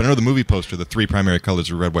in ages, but I know the movie poster, the 3 primary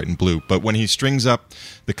colors are red, white, and blue. But when he strings up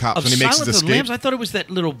the cops, Of when he makes Silence his of the escape... Lambs, I thought it was that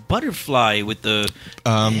little butterfly with the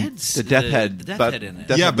heads, the death head, the death but- head in it.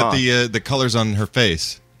 Death yeah, head but moth. the colors on her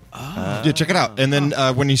face. Yeah, check it out. And then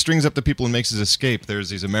when he strings up the people and makes his escape, there's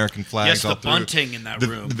these American flags Yes, all the through. bunting in that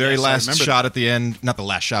room. The very Yes, I last remember shot that. at the end, not the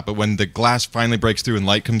last shot, but when the glass finally breaks through and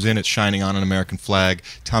light comes in, it's shining on an American flag.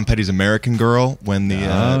 Tom Petty's American Girl, when the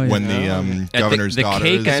governor's the daughter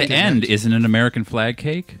cake is at the end isn't an American flag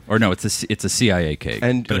cake, or no, it's a CIA cake.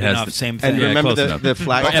 And- but Good it has enough, the, same And thing. Yeah, remember close enough. the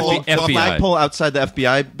flagpole? FBI. The flagpole outside the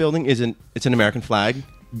FBI building it's an American flag.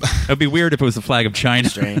 It'd be weird if it was the flag of China.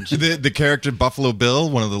 Strange. the character Buffalo Bill,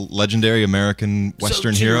 one of the legendary American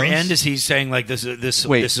Western so to heroes. your end, is he saying like this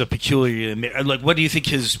Wait. is a peculiar? Like, what do you think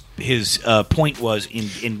his point was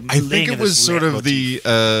in? I laying think it in was this sort of motif?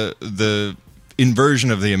 the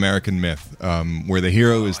inversion of the American myth, where the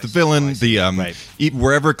hero is the villain. Right.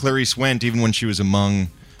 Wherever Clarice went, even when she was among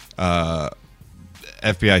FBI,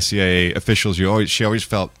 CIA officials, she always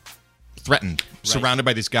felt threatened, surrounded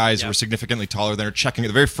by these guys who were significantly taller than her. Checking at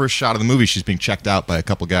the very first shot of the movie, she's being checked out by a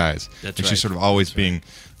couple guys, That's and right. she's sort of always being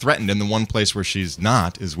threatened. And the one place where she's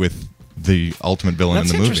not is with the ultimate villain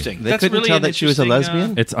That's in the interesting. movie. They That's couldn't really tell an that she was a interesting,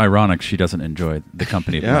 lesbian? It's ironic she doesn't enjoy the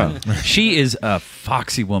company of Yeah. men. She is a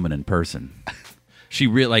foxy woman in person. She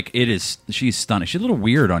really she's stunning. She's a little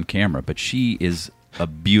weird on camera, but she is a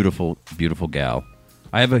beautiful, beautiful gal.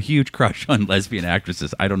 I have a huge crush on lesbian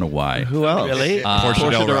actresses. I don't know why. Who else? Really? Portia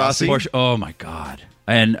Del Rossi. Portia, oh my god!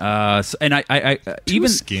 And I even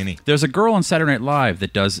skinny. There's a girl on Saturday Night Live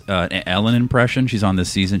that does an Ellen impression. She's on this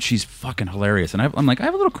season. She's fucking hilarious. And I'm like, I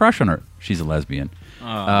have a little crush on her. She's a lesbian.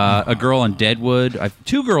 A girl on Deadwood.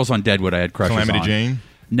 Two girls on Deadwood I had crushes Calamity on. Jane?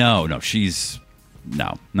 No, she's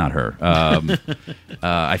not her.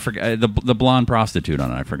 I forgot the blonde prostitute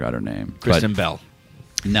on it. I forgot her name. Kristen Bell.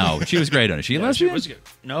 No, she was great on it. She a She lesbian? was good.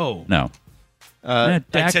 No. No. I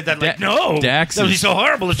said that like, no. Dax that would be is- so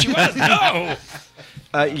horrible if she was. No.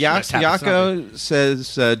 Yako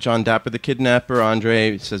says John Dapper the kidnapper.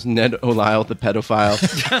 Andre says Ned O'Lyle the pedophile.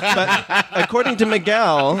 But according to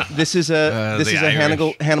Miguel, this is a Irish.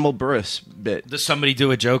 Hannibal Buress bit. Does somebody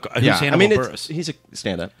do a joke? Who's Yeah, Hannibal it's- Buress? he's a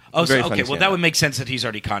stand-up. Oh, Very so, funny okay. Well, that stand-up. would make sense that he's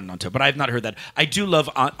already cottoned onto it. But I have not heard that. I do love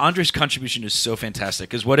Andre's contribution is so fantastic.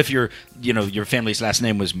 Because what if your family's last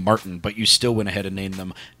name was Martin, but you still went ahead and named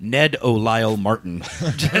them Ned O'Lyle Martin?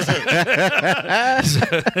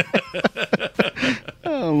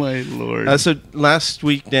 Oh my lord! So last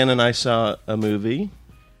week, Dan and I saw a movie.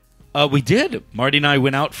 We did. Marty and I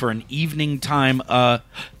went out for an evening time.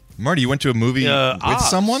 Marty, you went to a movie with Oz.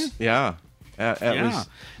 someone? Yeah. It Yeah. was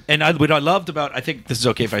And what I loved about, I think this is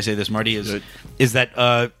okay if I say this, Marty, is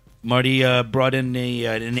that Marty brought in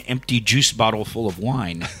an empty juice bottle full of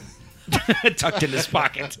wine tucked in his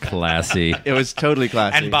pocket. Classy. It was totally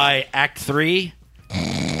classy. And by Act 3,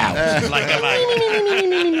 out like a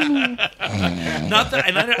light. Not that,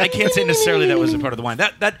 and I can't say necessarily that was a part of the wine.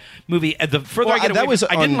 That movie, the further Well, I get that away, was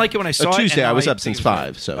I didn't on like it when I saw a it. Tuesday. and now I was up think since it's great.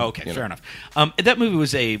 5, so, okay, you know. fair enough. That movie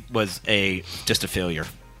was just a failure.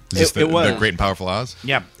 Is this It was. the Great and Powerful Oz?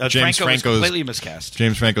 Yeah, James Franco was Franco's- completely miscast.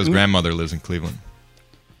 James Franco's grandmother lives in Cleveland.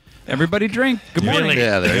 Everybody drink. Good morning. Really?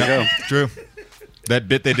 Yeah, there you go. True. That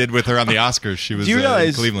bit they did with her on the Oscars, she was Do you in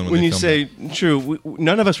realize Cleveland when they you filmed say it. true,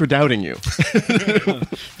 none of us were doubting you.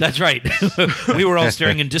 That's right. We were all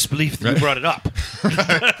staring in disbelief that you brought it up.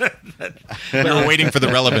 We were waiting for the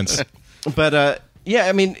relevance. But yeah,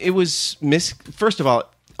 I mean, it was First of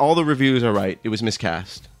all the reviews are right. It was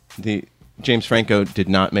miscast. The James Franco did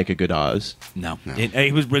not make a good Oz. No.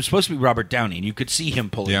 It was supposed to be Robert Downey, and you could see him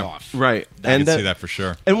pull it Yeah. off. Right. I can see that for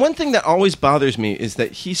sure. And one thing that always bothers me is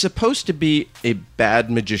that he's supposed to be a bad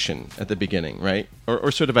magician at the beginning, right?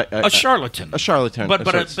 Or sort of A charlatan. A charlatan. But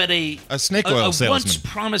a a snake oil once salesman.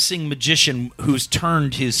 promising magician who's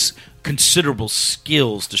turned his considerable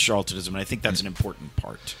skills to charlatanism, and I think that's an important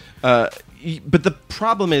part. But the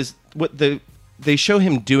problem is they show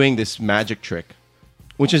him doing this magic trick,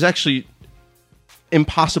 which is actually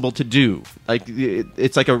impossible to do. Like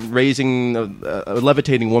it's like a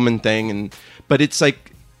levitating woman thing, but it's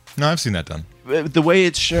like No, I've seen that done. the way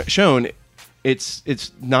it's shown.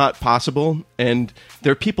 It's not possible, and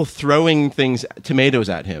there are people throwing tomatoes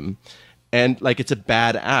at him, and like it's a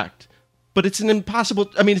bad act. But it's an impossible.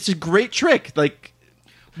 I mean, it's a great trick. Like.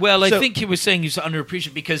 Well, I So- think he was saying he's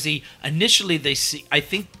underappreciated because initially they see. I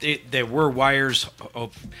think there were wires.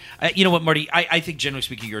 You know what, Marty? I think generally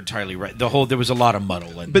speaking, you're entirely right. There was a lot of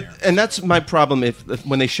muddle in there. And that's my problem. If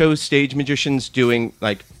when they show stage magicians doing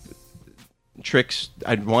like tricks,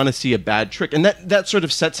 I'd want to see a bad trick, and that sort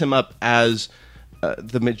of sets him up as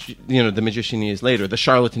the magician he is later, the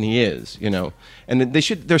charlatan he is, And they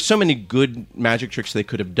should. There's so many good magic tricks they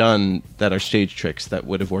could have done that are stage tricks that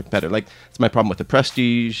would have worked better. Like that's my problem with the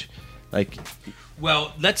Prestige. Like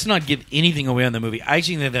Well, let's not give anything away on the movie. I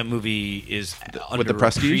think that movie is with the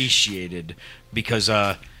Prestige? underappreciated because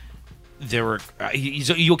there were.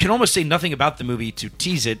 You can almost say nothing about the movie to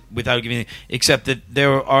tease it without giving, except that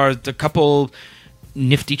there are a couple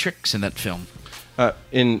nifty tricks in that film.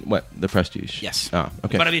 in what the Prestige? Yes. Oh,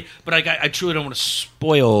 okay. But I truly don't want to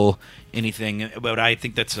spoil anything. But I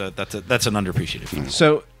think that's an underappreciated film.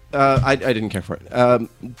 So I didn't care for it.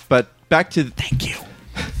 But back to Thank you.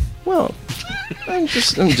 well, I'm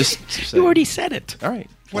just saying. You already said it. All right.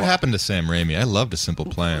 What happened to Sam Raimi? I loved A Simple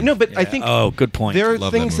Plan. No, but I think Oh, good point. there are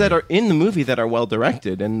Love that things that movie. are in the movie that are well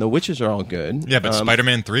directed, and the witches are all good. Yeah, but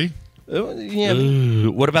Spider-Man 3? Yeah,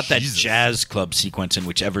 What about that Jesus. jazz club sequence in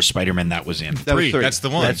whichever Spider-Man that was in? that was 3. three. That's the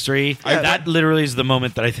one. That's 3. That literally is the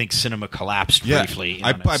moment that I think cinema collapsed Yeah, briefly.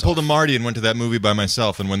 I pulled a Marty and went to that movie by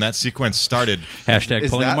myself, and when that sequence started, Hashtag Is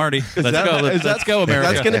pulling that- a Marty. is Let's that- go. is Let's that- go, America.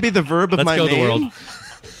 That's going to be the verb of Let's my go, name. the world.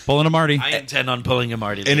 Pulling a Marty. I intend on pulling a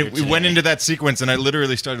Marty. and later we went today. into that sequence, and I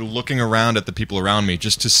literally started looking around at the people around me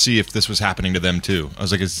just to see if this was happening to them too. I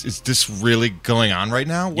was like, "Is this really going on right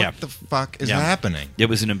now? What Yeah. the fuck is Yeah. happening?" It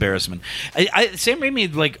was an embarrassment. Sam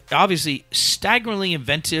Raimi, obviously staggeringly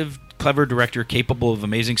inventive, clever director, capable of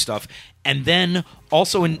amazing stuff, and then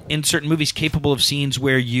also in certain movies capable of scenes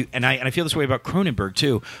where you and I feel this way about Cronenberg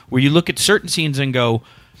too, where you look at certain scenes and go,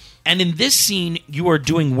 and in this scene, you are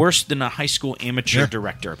doing worse than a high school amateur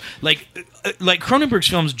director. Like Cronenberg's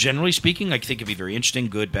films, generally speaking, like think can be very interesting,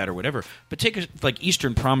 good, bad, or whatever. But take like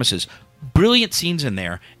Eastern Promises, brilliant scenes in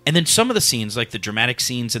there, and then some of the scenes, like the dramatic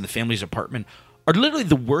scenes in the family's apartment, are literally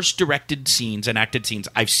the worst directed scenes and acted scenes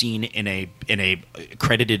I've seen in a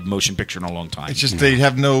credited motion picture in a long time. It's just they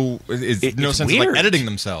have no sense weird. of like editing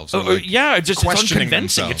themselves. Or, it's just questioning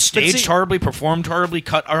unconvincing. themselves. It's staged horribly, performed horribly,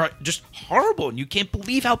 cut just horrible, and you can't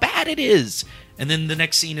believe how bad it is. And then the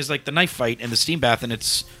next scene is like the knife fight and the steam bath, and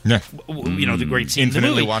it's the great scene, infinitely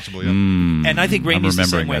in the movie. watchable. Yeah. And I think Raimi's the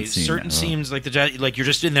same way. Scene Certain scenes like like you're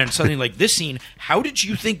just in there and suddenly like this scene. How did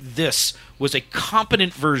you think this was a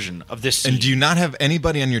competent version of this scene? And do you not have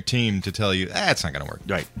anybody on your team to tell you it's not going to work?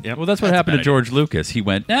 Right. Yep. Well, that's what happened to George Lucas. He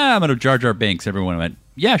went, I'm going to Jar Jar Binks. Everyone went,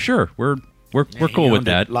 yeah, sure, we're cool with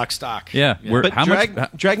that. Lock, stock. Yeah. But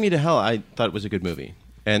Drag Me to Hell, I thought it was a good movie.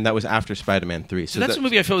 And that was after Spider-Man 3. So that's a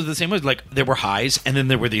movie I felt was the same way. Like, there were highs, and then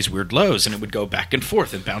there were these weird lows, and it would go back and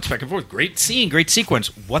forth and bounce back and forth. Great scene, great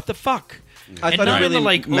sequence. What the fuck? I and thought not it in the, really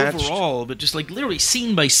like, matched. overall, but just, like, literally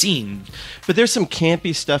scene by scene. But there's some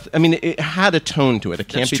campy stuff. I mean, it had a tone to it, a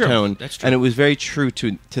campy true. tone. That's true. And it was very true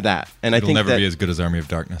to that. And It'll I think never that, be as good as Army of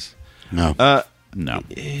Darkness. No. No.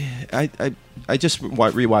 I just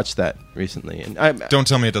rewatched that recently. And Don't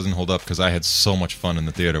tell me it doesn't hold up, because I had so much fun in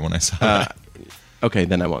the theater when I saw it. Okay,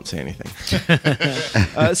 then I won't say anything.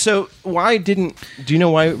 So do you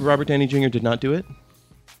know why Robert Downey Jr. did not do it?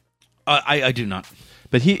 I do not.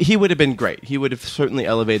 But he would have been great. He would have certainly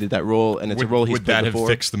elevated that role, and it's a role he's would that played have before.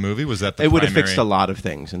 fixed the movie? Was that the It would have primary- fixed a lot of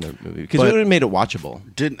things in the movie because But- it would have made it watchable.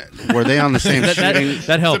 Were they on the same shooting?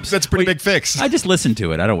 That helps. That's a pretty big fix. I just listened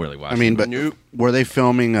to it. I don't really watch I mean, it. but were they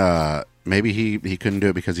filming? Maybe he couldn't do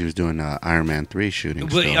it because he was doing Iron Man 3 shooting.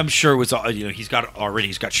 Well, still. I'm sure it was he's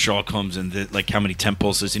got Sherlock Holmes and like how many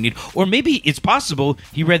temples does he need? Or maybe it's possible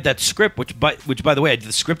he read that script, which by the way,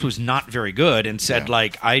 the script was not very good, and said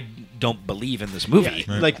like I don't believe in this movie.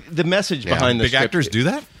 Like the message behind the Big script. actors do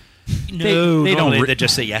that? No, they don't. They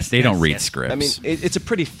just say yes. They don't yes, read yes. scripts. I mean, it's a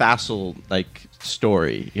pretty facile like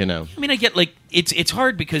story, you know. I mean, I get like it's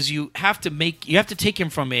hard because you have to take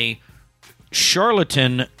him from a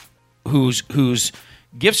charlatan whose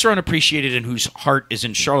gifts are unappreciated and whose heart is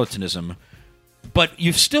in charlatanism, but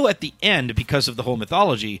you've still at the end, because of the whole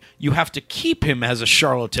mythology, you have to keep him as a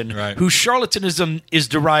charlatan whose charlatanism is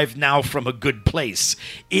derived now from a good place.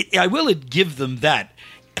 I will give them that.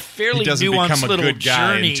 Fairly He doesn't nuanced become a little good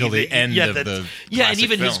guy journey until the end of the and classic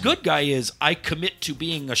even his film. good guy is I commit to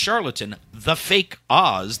being a charlatan, the fake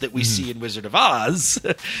Oz that we see in Wizard of Oz.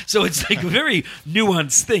 So it's like a very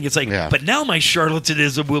nuanced thing. It's like, but now my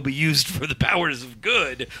charlatanism will be used for the powers of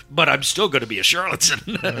good, but I'm still going to be a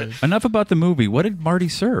charlatan. Enough about the movie. What did Marty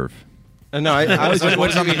serve? No, I was just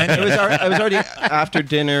What's on the menu? I was already after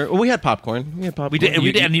dinner. Well, we had popcorn. We did.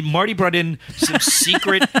 We did, and Marty brought in some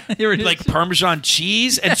secret, like Parmesan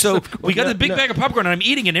cheese, and so we got the big bag of popcorn, and I'm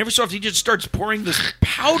eating it, and every so often he just starts pouring this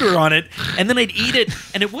powder on it, and then I'd eat it,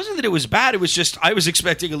 and it wasn't that it was bad, it was just I was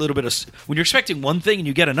expecting a little bit of, when you're expecting one thing and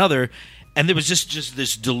you get another, and there was just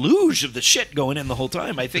this deluge of the shit going in the whole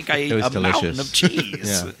time. I think I ate a mountain of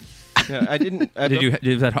cheese. Yeah. Yeah, I didn't.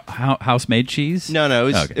 Did that house-made cheese? No.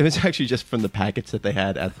 It was actually just from the packets that they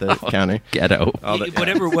had at the counter. Ghetto.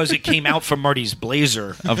 Whatever it was, it came out from Marty's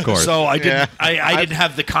blazer. Of course. So I didn't. I didn't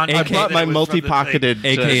have the context. I brought that my it was from the multi-pocketed,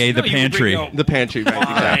 AKA the No, you bring pantry. out the pantry.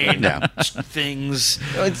 Right, exactly. wine, things.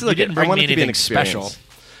 It's You like, didn't I bring want me it to be an anything special. experience.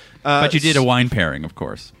 But you did a wine pairing, of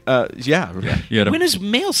course. Yeah. You had a When is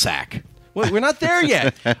mail sack? Well, we're not there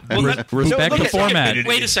yet. respect look the at- format.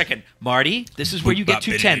 Wait a second, Marty. This is where you get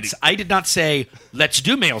too tense. I did not say let's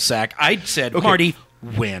do mail sack. I said, Marty,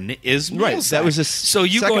 when is mail Right. sack? That was the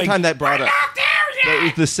second time that brought up. That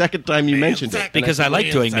was the second time you mentioned it. because I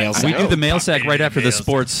like doing mail sack. We do the mail sack right after the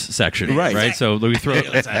sports section, Right. So we throw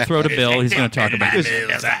to Bill. He's going to talk about this.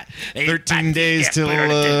 13 days till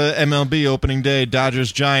MLB opening day.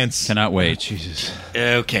 Dodgers Giants. Cannot wait. Jesus.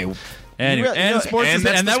 Okay. Anyway, and sports, And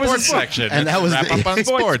that's that the was sports section. And that was Wrap the- up on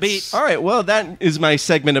sports. All right. Well, that is my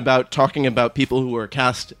segment about talking about people who were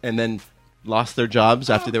cast and then lost their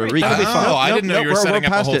jobs after they were recast. Oh, I didn't know you were setting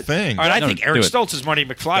up a whole thing. All right, I No, think do Eric it. Stoltz as Marty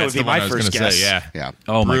McFly That's would be the one my I was first gonna guess. say, Yeah.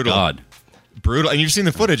 Oh my Brutal. God. Brutal. And you've seen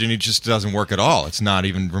the footage, and it just doesn't work at all. It's not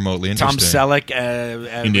even remotely Tom interesting.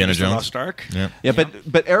 Selleck, Indiana Mr. Jones. Lost Ark. Yeah. Yeah,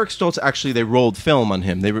 but Eric Stoltz actually they rolled film on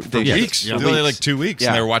him. They Weeks. Yeah. Literally like 2 weeks. Yeah.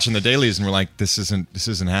 And they were watching the dailies and were like, this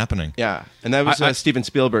isn't happening. Yeah, and that was Steven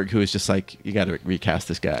Spielberg who was just like, you got to recast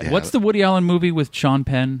this guy. What's the Woody Allen movie with Sean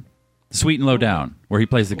Penn? Sweet and Low Down, where he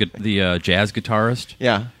plays the jazz guitarist.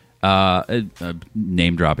 Yeah.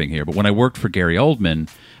 Name dropping here, but when I worked for Gary Oldman,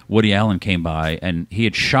 Woody Allen came by and he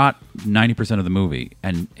had shot 90% of the movie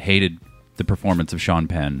and hated the performance of Sean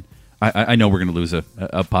Penn. I know we're going to lose a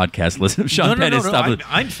podcast listen. Sean Penn is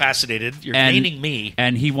I'm fascinated. You're gaining me.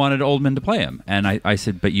 And he wanted Oldman to play him. And I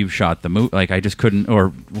said, but you've shot the movie. Like, I just couldn't, or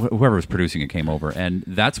whoever was producing it came over. And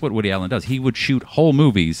that's what Woody Allen does. He would shoot whole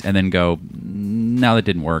movies and then go, no, that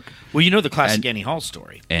didn't work. Well, you know the classic Annie Hall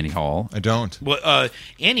story. Annie Hall. I don't. Well,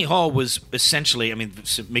 Annie Hall was essentially, I mean,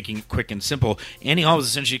 making it quick and simple, Annie Hall was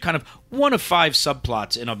essentially kind of one of 5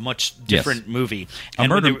 subplots in a much different movie.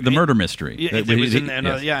 The murder mystery.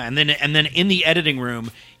 And then in the editing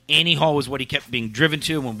room, Annie Hall was what he kept being driven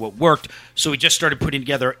to and what worked. So he just started putting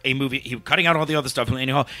together a movie. He was cutting out all the other stuff from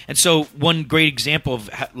Annie Hall. And so one great example of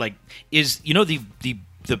is the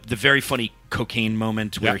very funny cocaine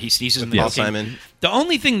moment where he sneezes in the Paul cocaine. Simon. The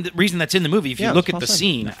only reason that's in the movie, if you look at Paul the Simon.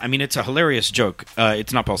 scene, I mean, it's a hilarious joke.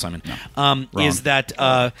 It's not Paul Simon. No. Is that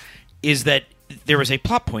there is a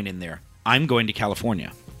plot point in there. I'm going to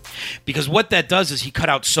California. Because what that does is he cut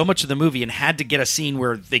out so much of the movie and had to get a scene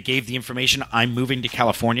where they gave the information, I'm moving to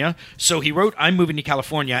California. So he wrote, I'm moving to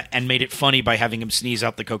California, and made it funny by having him sneeze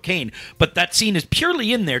out the cocaine. But that scene is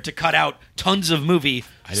purely in there to cut out tons of movie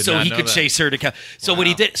so he could chase her to So what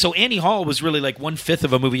he did, so Annie Hall was really like 1/5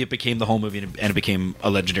 of a movie. It became the whole movie, and it became a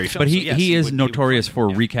legendary film. But So he yes, is would- notorious for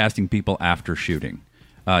recasting people after shooting.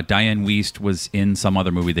 Diane Wiest was in some other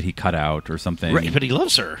movie that he cut out or something. Right, but he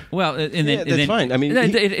loves her. Well, that's fine. I mean,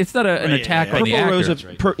 it's not an attack on the Purple actor. Rose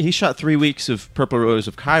of he shot 3 weeks of Purple Rose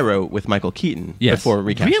of Cairo with Michael Keaton before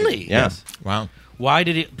recasting. Really? Yeah. Yes. Wow. Why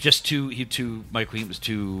did it just too Michael Keaton was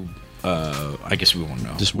too? I guess we won't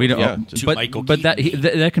know. We don't. Yeah, to but Michael but that Keaton.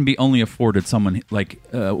 that can be only afforded someone like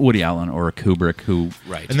Woody Allen or a Kubrick who.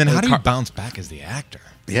 Right. And then how do you bounce back as the actor?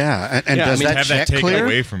 Yeah, and Yeah, does I mean, that Have that check taken clear?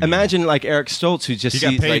 away from you. Imagine like Eric Stoltz, who just He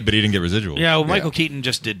got sees paid, like, but he didn't get residuals. Yeah, well, Michael Keaton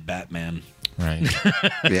just did Batman. Right.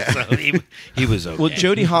 Yeah. So he was okay. Well,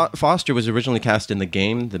 Jodie Foster was originally cast in The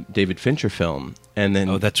Game, the David Fincher film, and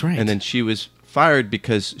then that's right. And then she was fired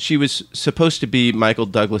because she was supposed to be Michael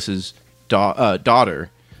Douglas's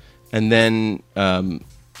daughter, and then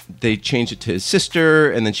they changed it to his sister,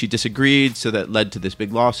 and then she disagreed, so that led to this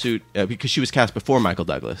big lawsuit because she was cast before Michael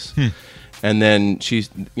Douglas. And then she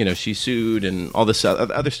sued and all this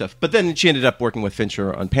other stuff. But then she ended up working with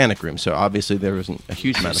Fincher on Panic Room, so obviously there wasn't a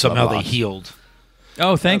huge amount of Somehow love they lost. healed.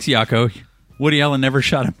 Oh, thanks, Yako. Woody Allen never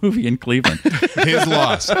shot a movie in Cleveland. His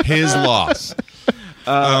loss. His loss.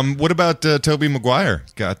 What about Tobey Maguire?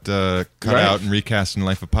 Got cut Right. out and recast in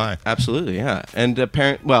Life of Pi. Absolutely, yeah. And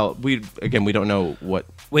we don't know what.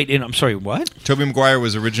 Wait, and I'm sorry, what? Tobey Maguire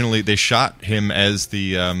was originally, they shot him as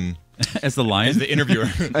the As the lion. interviewer.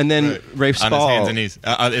 And then Rafe on his Spall hands and knees.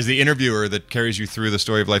 As the interviewer that carries you through the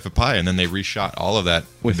story of Life of Pi, and then they reshot all of that.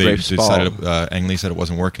 With they Rafe Spall. decided, Ang Lee said it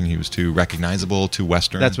wasn't working. He was too recognizable, too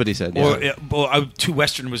Western. That's what he said. Yeah. Too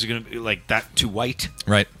Western was going to be like that. Too white.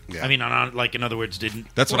 Right. I mean, like in other words, didn't.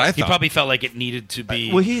 That's what I He thought. probably felt like it needed to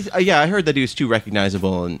be. Well, I heard that he was too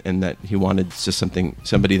recognizable, and that he wanted just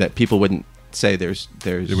somebody that people wouldn't say there's.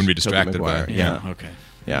 They wouldn't be Tobey distracted by Maguire. it. Yeah, Okay.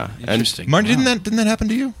 yeah. Interesting. Martin, didn't that happen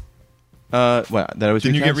to you? And that I was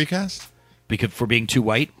Didn't you get recast? recast? Because for being too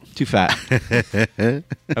white. Too fat. I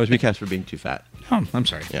was recast for being too fat. Oh, I'm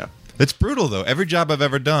sorry. Yeah. It's brutal though. Every job I've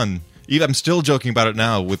ever done, even I'm still joking about it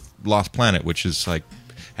now with Lost Planet, which is like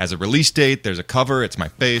has a release date, there's a cover, it's my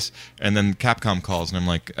face, and then Capcom calls and I'm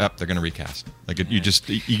like, they're going to recast. Like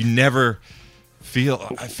you never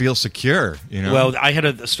feel secure, you know. Well, I had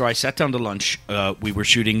a story. I sat down to lunch. We were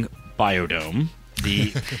shooting Biodome.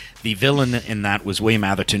 The villain in that was William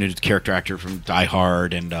Atherton, who's a character actor from Die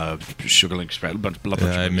Hard and Sugarland Express,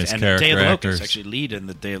 I miss and character Day of the actors. Locust, actually lead in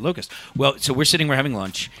the Day of the Locust. Well, so we're having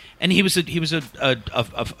lunch, and he was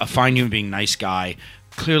a fine human being, nice guy.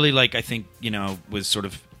 Clearly, like I think was sort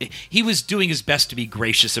of he was doing his best to be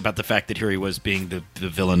gracious about the fact that here he was being the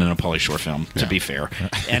villain in a Pauly Shore film. To be fair,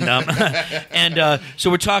 and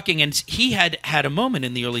so we're talking, and he had a moment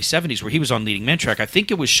in the early '70s where he was on leading man track. I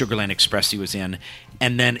think it was Sugarland Express he was in,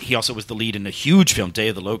 and then he also was the lead in a huge film, Day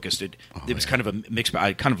of the Locust. It was kind of a mix.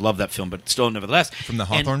 I kind of love that film, but still, nevertheless, From the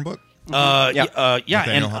Hawthorne book? yeah, Nathaniel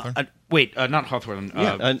and Hawthorne? wait, not Hawthorne.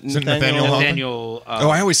 Nathaniel Hawthorne? Nathaniel.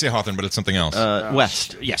 I always say Hawthorne, but it's something else.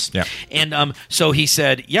 West. Yes. Yeah. And so he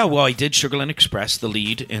said, yeah, well, I did Sugarland Express, the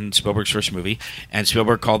lead in Spielberg's first movie. And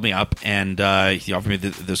Spielberg called me up and he offered me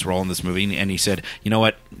this role in this movie. And he said, you know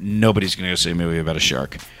what? Nobody's going to go see a movie about a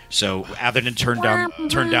shark. So Atherton turned down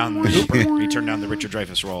Hooper. He turned down the Richard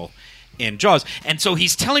Dreyfuss role in Jaws. And so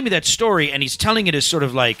he's telling me that story, and he's telling it as sort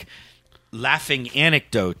of like laughing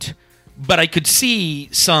anecdote but I could see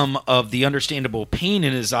some of the understandable pain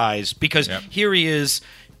in his eyes because here he is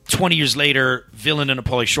 20 years later, villain in a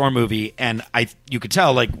Pauly Shore movie, and you could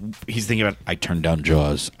tell like he's thinking about I turned down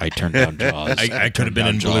Jaws. I turned down Jaws. I could have been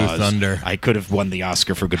in Blue Thunder. I could have won the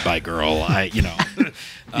Oscar for Goodbye Girl.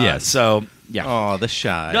 Yeah. So yeah. Oh, the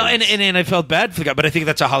shy. No, and I felt bad for the guy, but I think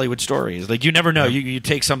that's a Hollywood story. It's like you never know. You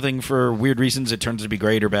take something for weird reasons, it turns to be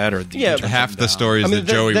great or bad, or half the stories that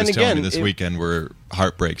Joey was telling me this weekend were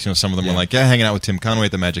heartbreaks. Some of them were like, hanging out with Tim Conway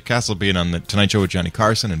at the Magic Castle, being on the Tonight Show with Johnny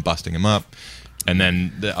Carson and busting him up, and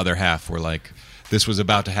then the other half were like, this was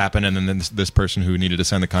about to happen, and then this person who needed to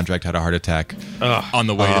sign the contract had a heart attack on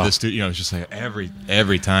the way to the studio. It's just like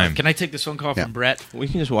every time. Can I take this phone call from Brett? We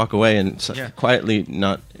can just walk away and quietly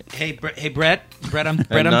not. Hey, Brett, I'm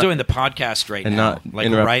doing the podcast right and now. Not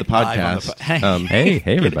interrupt the podcast. Hey,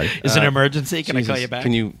 everybody! Is it an emergency? Can I call you back?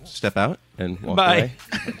 Can you step out and walk Bye.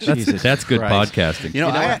 away? That's good Christ.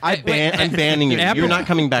 podcasting. I'm banning you. You're not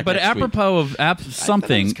coming back. But next week. apropos of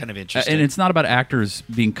something, was kind of interesting. and it's not about actors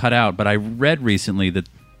being cut out, but I read recently that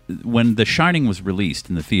when The Shining was released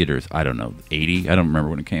in the theaters, I don't know, 80, I don't remember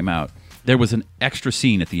when it came out, there was an extra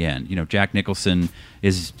scene at the end. Jack Nicholson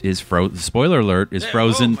is frozen. Spoiler alert, is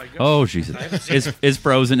frozen. Oh, Jesus. Is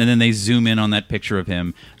frozen, and then they zoom in on that picture of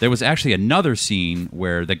him. There was actually another scene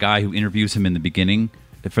where the guy who interviews him in the beginning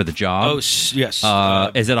for the job. Oh, yes.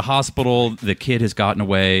 Is at a hospital. The kid has gotten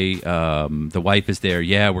away. The wife is there.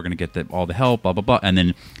 Yeah, we're going to get all the help, blah, blah, blah. And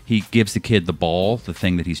then he gives the kid the ball, the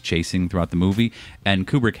thing that he's chasing throughout the movie. And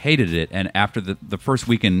Kubrick hated it. And after the first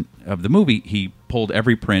weekend of the movie, he pulled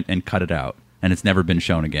every print and cut it out. And it's never been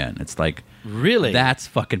shown again. It's like, really? That's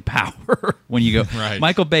fucking power. When you go, Right.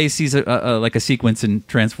 Michael Bay sees like a sequence in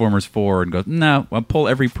Transformers 4 and goes, no, I'll pull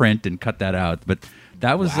every print and cut that out. But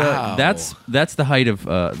that was that's the height of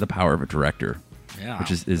the power of a director,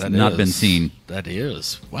 which is not been seen. That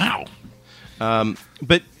is wow.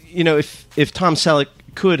 But if Tom Selleck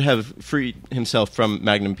could have freed himself from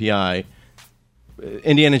Magnum PI,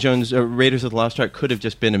 Indiana Jones, Raiders of the Lost Ark could have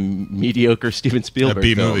just been a mediocre Steven Spielberg A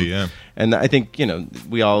B film. movie, yeah. And I think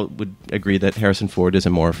we all would agree that Harrison Ford is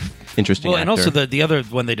a more interesting. Well, actor. and also the other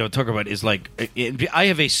one they don't talk about is like I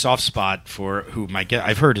have a soft spot for who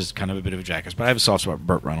I've heard is kind of a bit of a jackass, but I have a soft spot for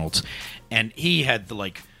Burt Reynolds, and he had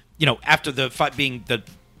after the fight being the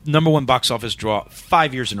number one box office draw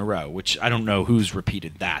 5 years in a row, which I don't know who's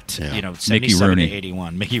repeated that. 77 to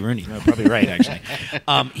 81. Mickey Rooney. No, probably right, actually.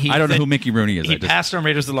 I don't know who Mickey Rooney is. He passed on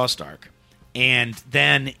Raiders of the Lost Ark. And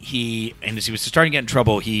then as he was starting to get in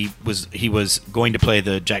trouble, he was going to play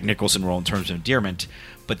the Jack Nicholson role in Terms of Endearment,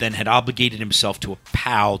 but then had obligated himself to a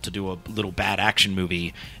pal to do a little bad action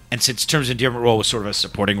movie. And since Terms of Endearment role was sort of a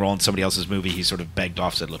supporting role in somebody else's movie, he sort of begged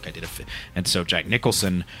off, said, look, I did and so Jack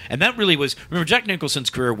Nicholson, and that really was, remember, Jack Nicholson's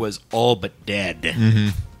career was all but dead. Mm-hmm.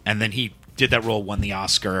 And then he did that role, won the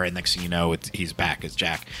Oscar, and next thing you know, he's back as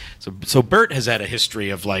Jack. So Burt has had a history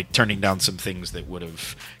of like turning down some things that would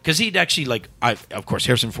have, because he'd actually of course,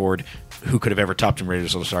 Harrison Ford, who could have ever topped him Raiders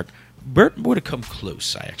of the Lost Ark. Burt would have come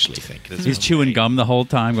close, I actually think. He's chewing gum the whole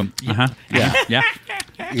time. Going, yeah.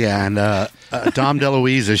 Yeah, and Dom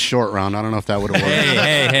DeLuise is short round. I don't know if that would have worked.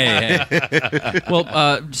 Hey.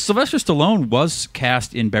 Well, Sylvester Stallone was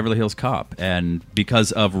cast in Beverly Hills Cop, and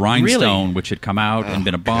because of Rhinestone, which had come out and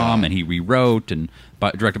been a bomb, and he rewrote and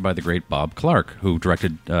directed by the great Bob Clark, who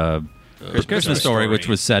directed Christmas Story, which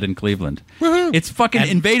was set in Cleveland. It's fucking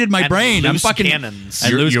invaded my brain. I'm fucking cannons.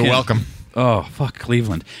 You're welcome. Oh, fuck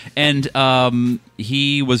Cleveland. And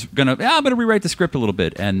he was going to, I'm going to rewrite the script a little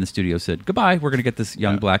bit. And the studio said, goodbye, we're going to get this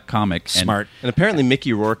young black comic. Smart. And apparently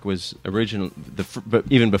Mickey Rourke was original, but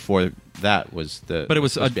even before that was the... But it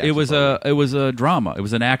was a drama. It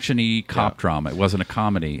was an action-y cop drama. It wasn't a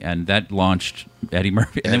comedy. And that launched Eddie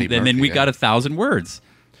Murphy. And then we got 1,000 words.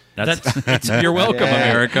 You're welcome,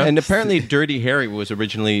 America. And apparently Dirty Harry was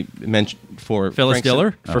originally mentioned for Phyllis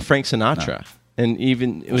Diller? Frank Sinatra. And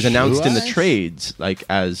even it was announced in the trades, like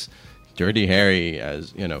as Dirty Harry,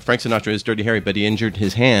 as Frank Sinatra is Dirty Harry, but he injured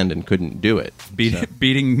his hand and couldn't do it.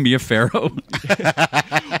 Beating Mia Farrow.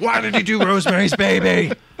 Why did he do Rosemary's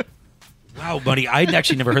Baby? Wow, buddy, I'd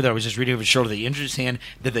actually never heard that. I was just reading over his shoulder. They injured his hand,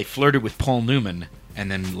 that they flirted with Paul Newman, and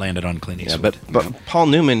then landed on Clint Eastwood. Yeah, but Paul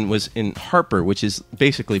Newman was in Harper, which is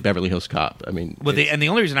basically Beverly Hills Cop. I mean, and the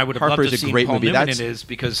only reason I would have loved to have seen Paul Newman in it is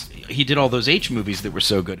because he did all those H movies that were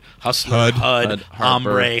so good: Hustler, HUD,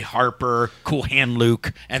 Hombre, Harper, Cool Hand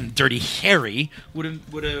Luke, and Dirty Harry would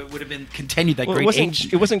have been continued that great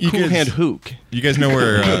H. It wasn't Cool Hand Hook. You guys know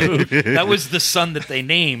where that was the son that they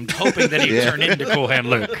named, hoping that he'd turn into Cool Hand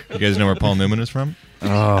Luke. You guys know where Paul Newman is from?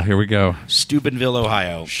 Oh, here we go. Steubenville,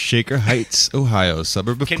 Ohio. Shaker Heights, Ohio,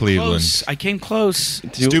 suburb of Cleveland. I came close.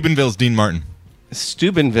 Steubenville's Dean Martin.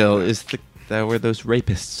 Steubenville is where those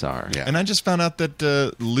rapists are. Yeah. And I just found out that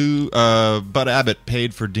Bud Abbott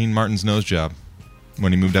paid for Dean Martin's nose job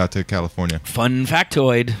when he moved out to California. Fun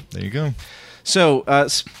factoid. There you go. So,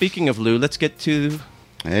 speaking of Lou, let's get to...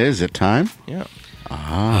 Is it time? Yeah.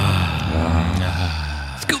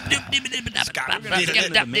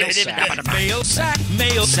 Mail sack,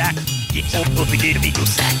 mail sack. Get up, beagle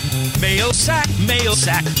sack. Mail sack, mail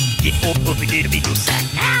sack. Get up, beagle sack.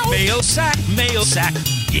 Mail sack, mail sack.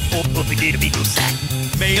 Get up, beagle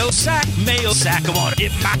sack. Mail sack, mail sack. I want to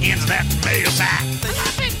get my hands on that mail sack.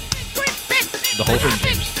 The whole thing,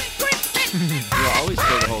 James. You always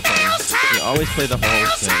play the whole thing. You always play the whole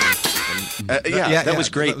thing. That was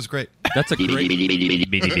great. That was great. That's a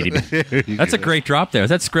great. That's a great drop there. Is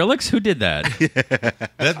that Skrillex? Who did that?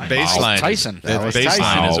 That bass line. Tyson. That was bass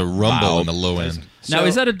line is a Tyson. rumble on the low end. Now,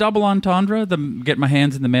 is that a double entendre? Get my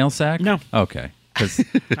hands in the mail sack? No. Okay. 'Cause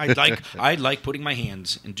I like putting my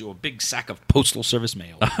hands into a big sack of postal service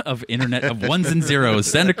mail. of internet of ones and zeros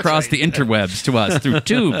sent across the interwebs to us through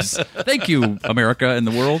tubes. Thank you, America and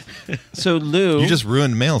the world. So, Lou... You just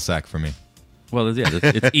ruined mail sack for me. Well, yeah,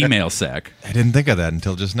 it's email sack. I didn't think of that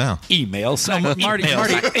until just now. Email sack. Marty- Email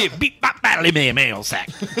Marty- sack. Hey, beep, bop, battly, mail sack.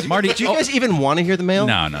 Marty, Do you guys even want to hear the mail?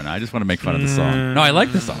 No. I just want to make fun of the song. No, I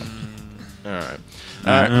like the song. All right.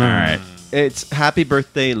 All right. It's happy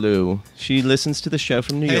birthday, Lou. She listens to the show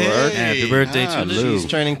from New York. Happy birthday to Lou. She's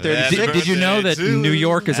turning 36. Did you know that New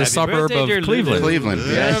York is a suburb birthday, of dear Cleveland? Cleveland.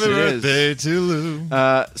 Yes, Happy it is. birthday to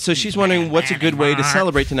Lou. So she's wondering what's a good way to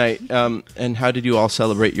celebrate tonight, and how did you all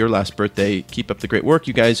celebrate your last birthday? Keep up the great work.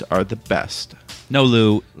 You guys are the best. No,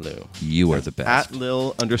 Lou. Lou. You are the best. At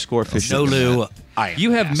Lil_Fisher. No, Lou. I am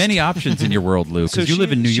You have best. many options in your world, Lou, because you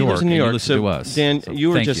live in New she York lives in New and York, you listen so to us. Dan, So you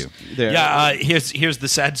were thank just you. there. Yeah, here's the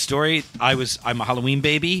sad story. I'm a Halloween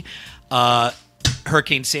baby.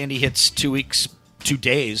 Hurricane Sandy hits 2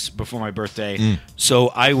 days before my birthday. So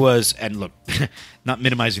I was, and look, not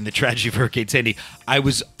minimizing the tragedy of Hurricane Sandy, I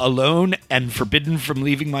was alone and forbidden from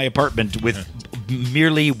leaving my apartment with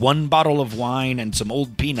merely one bottle of wine and some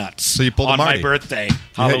old peanuts. So you pulled a on my Marty. birthday. You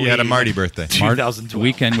had a Halloween, Marty birthday. 2012.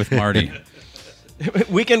 Weekend with Marty.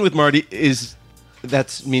 Weekend with Marty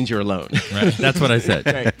means you're alone. Right. That's what I said.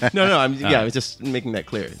 Right. No, I was just making that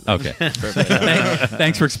clear. Okay.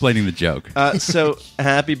 Thanks for explaining the joke. So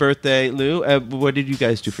happy birthday, Lou. What did you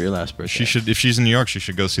guys do for your last birthday? She should, if she's in New York, she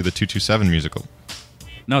should go see the 227 musical.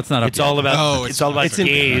 No, it's not up It's yet. all about Oh, it's all about it's in-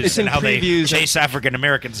 gays it's in and how they previews. chase African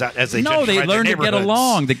Americans out as they No, they gentrify their learn to get neighborhoods.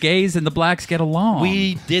 along. The gays and the blacks get along.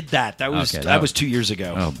 We did that. That was Okay, that was 2 years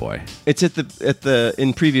ago. Oh boy. It's in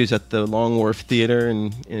previews at the Long Wharf Theater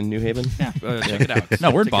in New Haven. Check it out.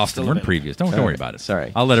 No, we're in Tickets Boston. still We're in available. previews. Don't worry about it.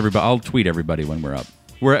 Sorry. I'll tweet everybody when we're up.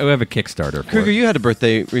 We have a Kickstarter for Kruger, it. you had a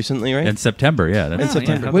birthday recently, right? In September. Yeah, that's in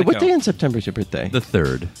September. how'd Wait, that what go? day in September is your birthday? the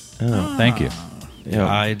 3rd. Oh. Thank you.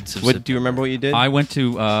 Yeah. What do you remember what you did? I went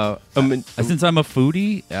to since I'm a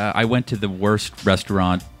foodie, I went to the worst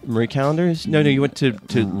restaurant. Marie Callender's? No, you went to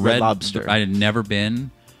Red Lobster. I had never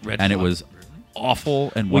been, Red and it Lobster. was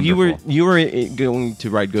awful and well, wonderful. you were going to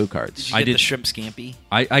ride go-karts. Did you I get did- the shrimp scampi?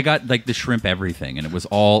 I got like the shrimp everything, and it was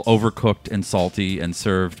all overcooked and salty, and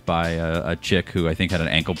served by a chick who I think had an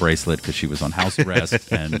ankle bracelet because she was on house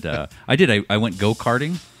arrest. And I went go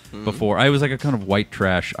karting before. I was like a kind of white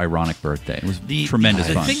trash, ironic birthday. It was tremendous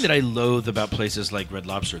The fun. thing that I loathe about places like Red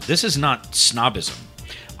Lobster, this is not snobism.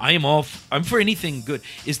 I'm for anything good.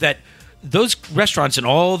 Is that those restaurants and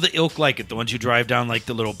all the ilk like it, the ones you drive down like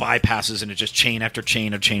the little bypasses and it's just chain after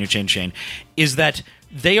chain of chain of chain of chain, is that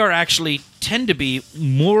they are actually tend to be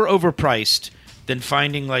more overpriced than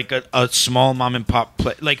finding like a small mom and pop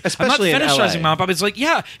place. Like, Especially I'm in not LA. fetishizing mom and pop. It's like,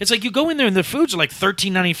 yeah, it's like you go in there and the foods are like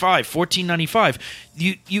 $13.95,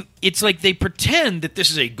 $14.95. It's like they pretend that this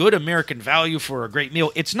is a good American value for a great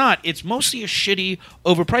meal. It's not. It's mostly a shitty,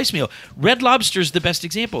 overpriced meal. Red Lobster's the best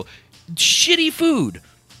example. Shitty food.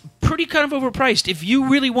 Pretty kind of overpriced. If you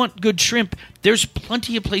really want good shrimp, there's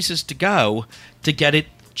plenty of places to go to get it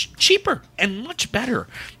cheaper and much better.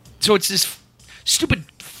 So it's this stupid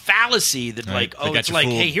fallacy that Right. They got it's you like,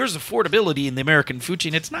 fooled. hey, here's affordability in the American food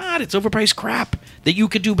chain. It's not. It's overpriced crap that you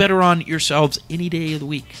could do better on yourselves any day of the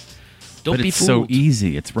week. Don't but be it's so fooled.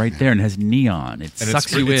 easy. It's right there and it has neon. It And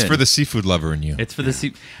sucks you in. it's for the seafood lover in you. It's for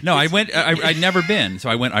the No, I went. I'd never been. So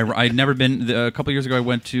I went. I'd never been. A couple years ago, I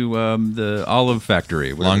went to the Olive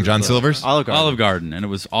Factory, Long John Silver's? Olive Garden, and it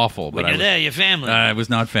was awful. When But you're there, your family. I was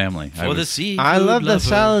not family. For the seafood I love the lover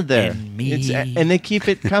salad there. and me. And they keep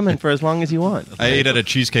it coming for as long as you want. I ate at a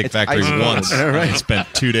cheesecake factory ice once. cold. I spent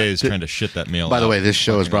 2 days trying to shit that meal By the out. way, this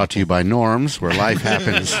show is brought to you by Norms, where life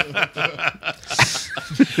happens.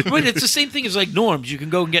 Wait, it's the same thing as like Norms. You can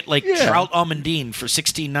go and get like trout almondine for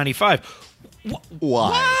 $16.95.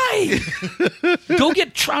 Why? Go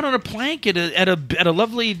get trout on a plank at a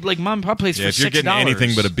lovely like mom and pop place Yeah, for if you're $6. getting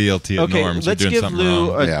anything but a BLT at Okay, Norms, let's you're doing give something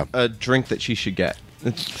Lou wrong. a drink that she should get.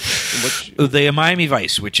 The Miami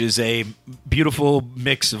Vice, which is a beautiful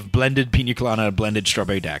mix of blended pina colada and blended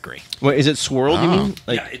strawberry daiquiri. What is it? Swirled? You mean?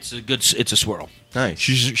 Yeah, it's a swirl. Nice.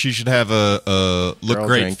 She should have a look Girl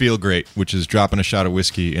great, drink. feel great, which is dropping a shot of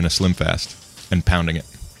whiskey in a Slim Fast and pounding it.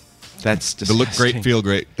 That's The disgusting. look great, feel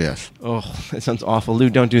great. Yes. Oh, that sounds awful. Lou,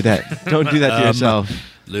 don't do that. Don't do that to yourself.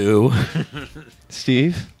 Lou.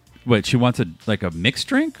 Steve? Wait, she wants a mixed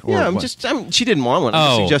drink? Or Yeah, what? she didn't want one. I'm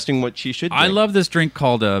just Oh. suggesting what she should drink. I love this drink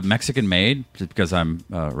called Mexican Made, just because I'm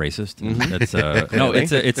racist. It's no,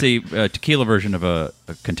 it's a tequila version of a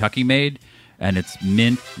Kentucky Made, and it's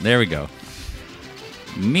mint. There we go.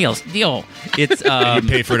 Meal deal. It's You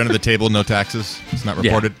pay for it under the table, no taxes. It's not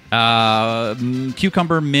reported.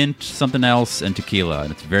 Cucumber, mint, something else, and tequila,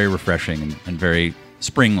 and it's very refreshing and very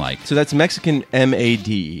spring-like. So that's Mexican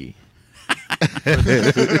MADE.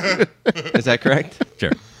 Is that correct?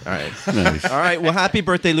 Sure. All right. Nice. All right. Well, happy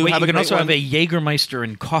birthday, Lou. Wait, have you a can great also one. have a Jägermeister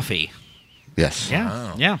and coffee. Yes.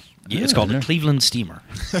 Yeah. It's called a Cleveland Steamer.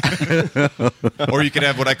 Or you could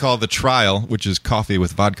have what I call the trial, which is coffee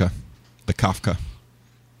with vodka. The Kafka.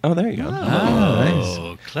 Oh, there you go.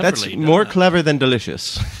 Oh, cleverly That's done. more clever than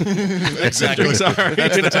delicious. Exactly. Sorry.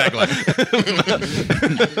 That's the tagline.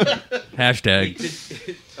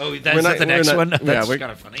 Hashtag. Oh, that's not the next one? That's we're-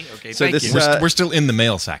 kind of funny. Okay, So thank this you. is, We're still in the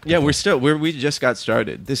mail sack. Yeah, we just got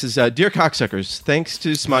started. This is Dear Cocksuckers. Thanks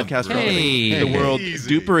to Smodcast for Hey. the world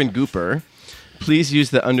Easy. Duper and Gooper. Please use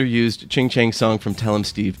the underused Ching Chang song from Tell 'em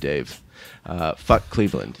Steve Dave. Fuck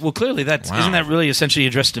Cleveland. Well, clearly, Wow. isn't that really essentially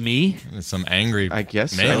addressed to me? Some angry I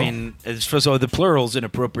guess so. mail. I mean, first of all, the plural's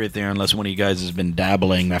inappropriate there unless one of you guys has been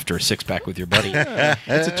dabbling after a six-pack with your buddy.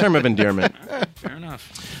 It's a term of endearment. Fair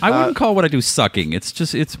enough. I wouldn't call what I do sucking.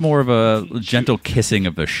 It's more of a gentle kissing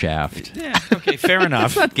of the shaft. Yeah, okay, fair enough.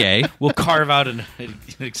 It's not gay. We'll carve out an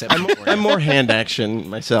exception for I'm you. more hand action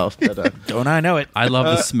myself. But, Don't I know it? I love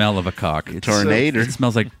the smell of a cock. It's Tornado. it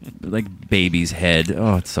smells like baby's head.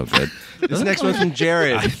 Oh, it's so good. this next one's from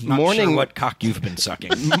Jared. Not Morning. sure what cock you've been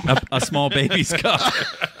sucking. A small baby's cock.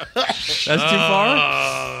 That's too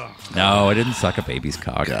far? No, I didn't suck a baby's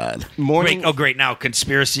cock. God. Morning. Great. Now,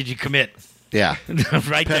 conspiracy to commit. Yeah.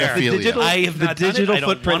 Right there. Pedophilia. I have The not done it. digital I don't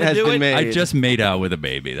footprint wanna has do been it. made. I just made out with a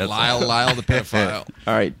baby. That's all. Lyle the pedophile.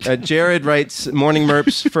 All right. Jared writes, Morning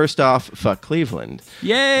Merps. First off, fuck Cleveland.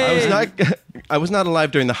 Yay! I was not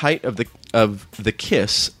alive during the height of the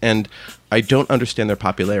Kiss, and I don't understand their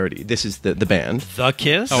popularity. This is the band. The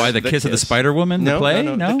Kiss? Oh, the Kiss of the Spider Woman? No, the play?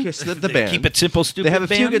 no, the Kiss, the band. Keep it simple, stupid They have a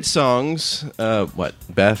few band? good songs. What?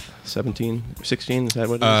 Beth, 17, 16? Is that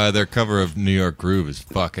what it is? Their cover of New York Groove is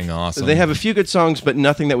fucking awesome. They have a few good songs, but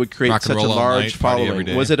nothing that would create Rock and such a roll all large night, party every following.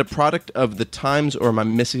 day. Was it a product of the times, or am I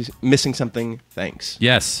missing something? Thanks.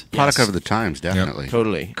 Yes. Product of the times, definitely.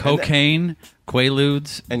 Totally. Cocaine,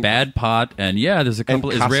 Quaaludes, And- bad pot, and there's a couple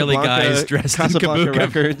And Israeli Casablanca- guys dressed Casablanca in kabuki.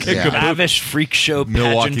 records. Yeah. Lavish freak show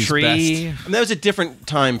Milwaukee's pageantry. And that was a different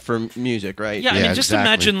time for music, right? Yeah, I Yeah, mean, just exactly,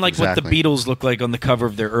 imagine like what the exactly. Beatles look like on the cover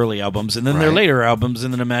of their early albums, and then their Right. later albums,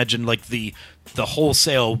 and then imagine like the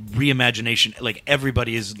wholesale reimagination. Like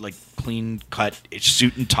everybody is like clean cut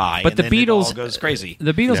suit and tie, But and the then it all Beatles goes crazy.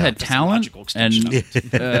 The Beatles Yeah. had That's a talent, logical extension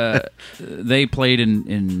and they played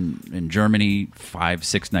in Germany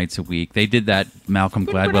 5-6 nights a week. They did that Malcolm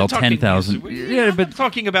But we're Gladwell not talking 10,000. music. Yeah, We're but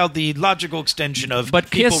talking about the logical extension of but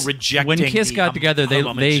people Kiss rejecting. when Kiss the got together, they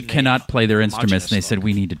homogeneous cannot play their instruments, and they homogeneous said look.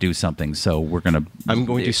 we need to do something. So we're gonna. I'm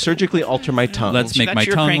going to surgically alter my tongue. Let's make That's my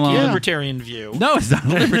your tongue cranky long. libertarian view. No, it's not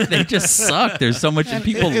liberty. They just suck. There's so much.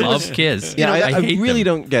 People love Kiss. Yeah, I hate really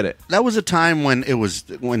them. don't get it. That was a time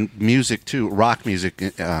when music too, rock music,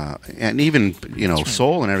 and even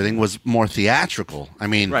soul and everything was more theatrical. I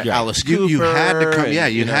mean, Right. Alice you had to Cooper come. and, Yeah,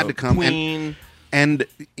 you had to come. Queen. And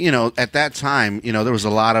at that time, there was a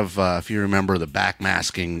lot of, if you remember the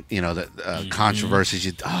backmasking, the controversies.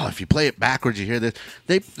 If you play it backwards, you hear this.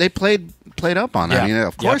 They played played up on that. Yeah. I mean,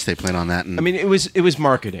 of course they played on that. And I mean, it was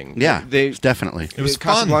marketing. yeah, they definitely. It was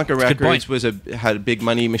fun. Casablanca That's a good Records point. had a big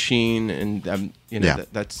money machine, and Yeah.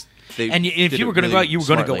 that's. They And if did you it were going to really go out, you were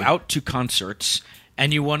going to go smartly. out to concerts,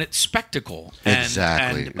 and you wanted spectacle, and,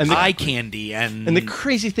 Exactly. and eye candy, and And the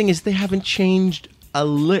crazy thing is, they haven't changed a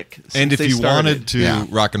lick. Since And if they you started. wanted to Yeah.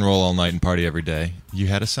 rock and roll all night and party every day, you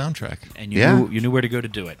had a soundtrack. and you Yeah. knew where to go to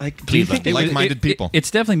do it. Like, do you think Cleveland. they Like-minded people. It's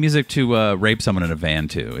definitely music to rape someone in a van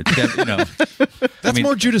too. It's That's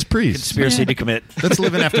more Judas Priest. Conspiracy to commit. That's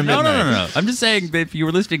living after No, midnight. no. I'm just saying that if you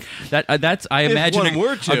were listening, that's I If imagine one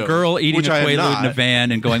were to, a girl eating which a I am Quaalude in a not.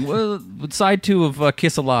 van and going, well, side 2 of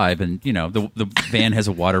Kiss Alive, and the van has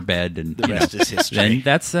a waterbed, and The rest is history. Then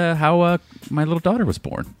that's how my little daughter was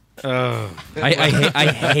born.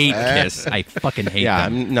 I hate Kiss. I fucking hate Yeah,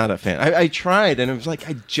 them. I'm not a fan. I tried, and I was like,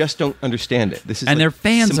 I just don't understand it. This is And like their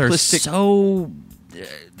fans are simplistic- so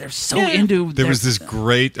they're so into. There was this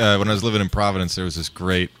great when I was living in Providence. There was this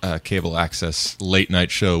great cable access late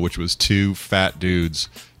night show, which was 2 fat dudes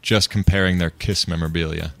just comparing their Kiss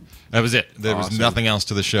memorabilia. That was it. There was nothing else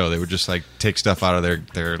to the show. They would just like take stuff out of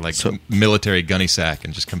their like military gunny sack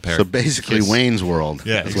and just compare. So basically, Kiss. Wayne's World.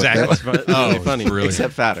 Yeah, is what exactly. That's fun. Really funny, brilliant.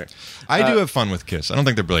 except fatter. I do have fun with Kiss. I don't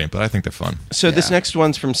think they're brilliant, but I think they're fun. So this next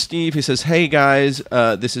one's from Steve. He says, "Hey guys,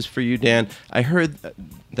 this is for you, Dan. I heard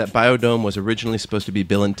that Biodome was originally supposed to be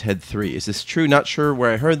Bill and Ted 3. Is this true? Not sure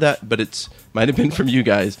where I heard that, but it's might have been from you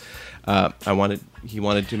guys. He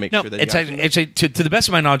wanted to make No, sure that it's actually to the best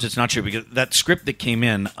of my knowledge, it's not true because that script that came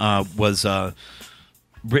in was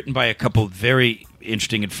written by a couple of very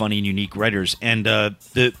interesting and funny and unique writers, and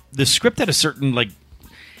the script had a certain like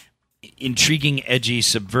intriguing, edgy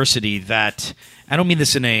subversity that I don't mean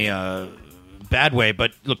this in a bad way,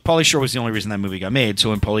 but look, Pauly Shore was the only reason that movie got made.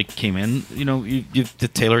 So when Pauly came in, you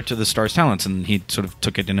tailor it to the star's talents, and he sort of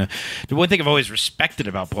took it in a. The one thing I've always respected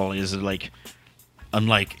about Pauly is that, like,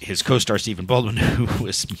 unlike his co-star Stephen Baldwin, who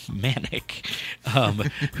was manic,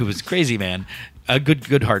 who was crazy man, a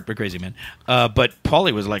good heart but crazy man. But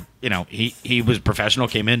Pauly was like, he was professional,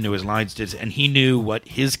 came in, knew his lines, and he knew what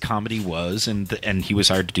his comedy was, and he was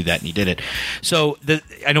hired to do that, and he did it. So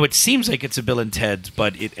I know it seems like it's a Bill and Ted's,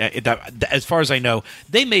 but as far as I know,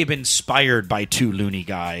 they may have been inspired by 2 loony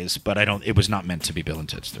guys, but it was not meant to be Bill and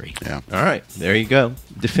Ted's 3. Yeah. All right, there you go.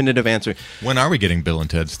 Definitive answer. When are we getting Bill and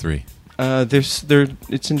Ted's 3?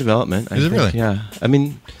 It's in development. Is it really? Yeah. I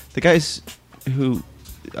mean, the guys who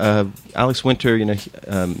Alex Winter,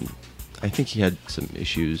 I think he had some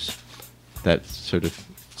issues that sort of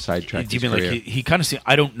sidetracked Do you his mean career. like he kind of seemed?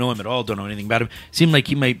 I don't know him at all. Don't know anything about him. Seemed like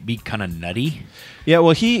he might be kind of nutty. Yeah,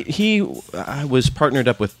 well, he was partnered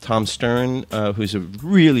up with Tom Stern, who's a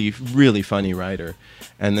really, really funny writer,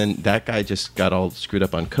 and then that guy just got all screwed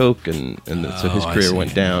up on coke, and so his I career see.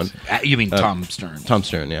 went down. You mean Tom Stern? Tom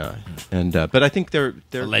Stern, yeah, and but I think they're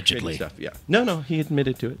Allegedly. creating stuff. Yeah, no, he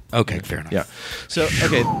admitted to it. Okay, fair enough. Yeah. So,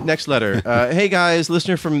 okay, next letter. Hey, guys,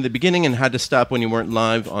 listener from the beginning and had to stop when you weren't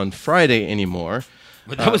live on Friday anymore.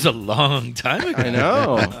 But that was a long time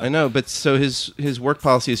ago. I know. But so his work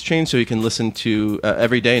policy has changed, so he can listen to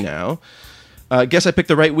every day now. Guess I picked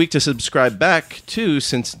the right week to subscribe back to,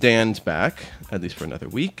 since Dan's back, at least for another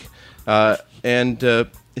week. And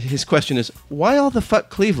his question is, why all the fuck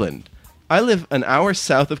Cleveland? I live an hour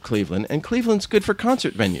south of Cleveland, and Cleveland's good for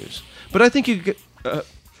concert venues. But I think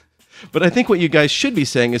what you guys should be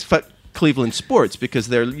saying is fuck Cleveland sports because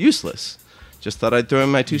they're useless. Just thought I'd throw in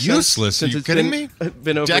my 2 cents. Useless? Since Are you it's kidding been, me?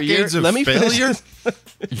 Been over Decades a year. of Let me finish failure?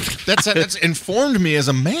 this. That's informed me as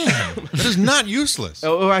a man. That is not useless.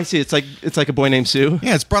 Oh, I see. It's like a boy named Sue.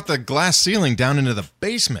 Yeah, it's brought the glass ceiling down into the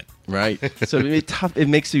basement. Right. So it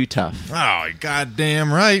makes you tough. Oh,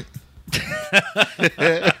 goddamn right.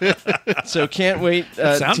 So can't wait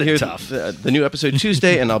to sounded hear tough. the new episode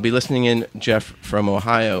Tuesday, and I'll be listening in. Jeff from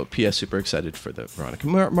Ohio. P.S. Super excited for the Veronica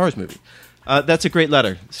Mars movie. That's a great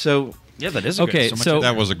letter. So Yeah, that is Okay, much so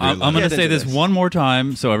That was a great I'm letter. going to Get say into this this. one more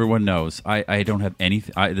time so everyone knows. I don't have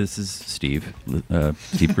anything. This is Steve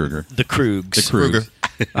Kruger. the Krugs. The Krugs.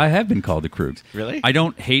 I have been called the Krugs. Really? I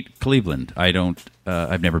don't hate Cleveland. I don't.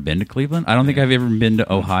 I've never been to Cleveland. I don't think I've ever been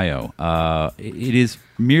to Ohio. It is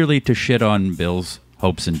merely to shit on Bill's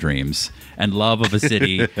hopes and dreams and love of a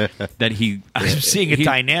city that he. I'm seeing a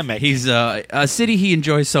dynamic. He's a city he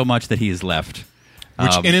enjoys so much that he has left.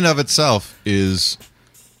 Which in and of itself is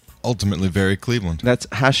ultimately very Cleveland. That's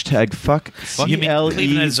hashtag fuck You mean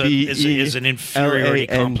Cleveland is an inferiority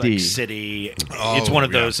CLEVELAND. complex city. It's one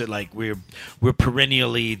of those that like we're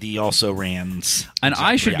perennially the also rans. And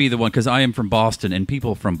I should be the one because I am from Boston, and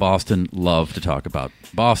people from Boston love to talk about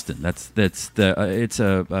Boston. It's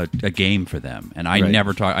a game for them, and I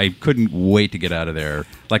never talk. I couldn't wait to get out of there.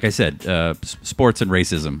 Like I said, sports and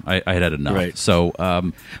racism. I had enough. Right. So,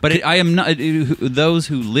 but I am not. Those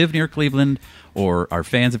who live near Cleveland or are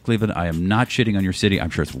fans of Cleveland, I am not shitting on your city. I'm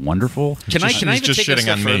sure it's wonderful. Can I even just take it a shitting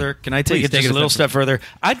step on me. further? Can I take Please it take just it a little step further?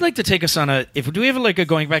 I'd like to take us on a. Do we have like a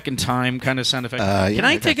going back in time kind of sound effect? Can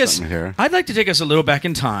I take us? Here. I'd like to take us a little back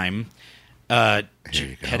in time. Here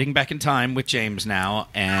you go. Heading back in time with James now,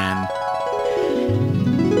 and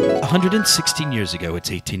 116 years ago, it's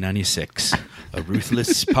 1896. A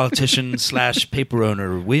ruthless politician / paper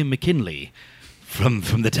owner, William McKinley, from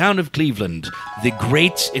the town of Cleveland, the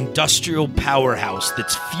great industrial powerhouse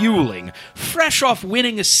that's fueling, fresh off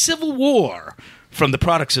winning a civil war from the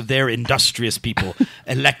products of their industrious people,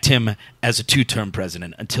 elect him as a 2-term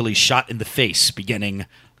president until he's shot in the face, beginning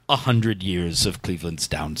 100 years of Cleveland's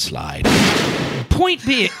downslide. Point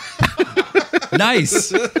being...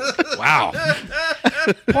 Nice. Wow.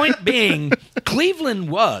 Point being, Cleveland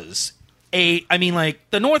was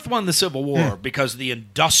the North won the Civil War because the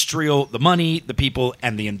money, the people,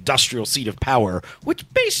 and the industrial seat of power, which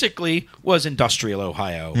basically was industrial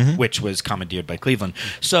Ohio, which was commandeered by Cleveland.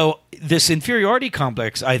 So this inferiority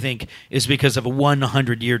complex, I think, is because of a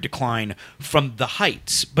 100-year decline from the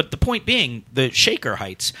heights. But the point being, the Shaker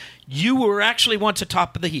Heights, you were actually once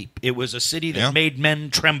atop of the heap. It was a city that made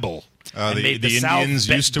men tremble. The made the South Indians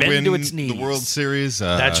used to bend win its knees. the World Series.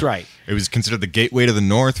 That's right. It was considered the gateway to the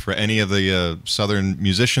North for any of the Southern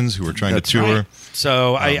musicians who were trying to tour. Right.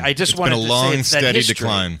 So I just it's wanted been a to long, say it's that steady history,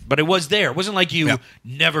 decline. but it was there. It wasn't like you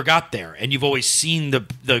never got there, and you've always seen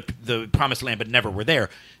the promised land, but never were there.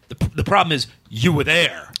 The problem is you were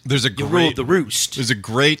there. You ruled the roost. There's a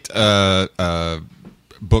great book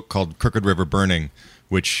called Crooked River Burning,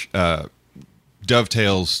 which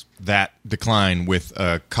dovetails that decline with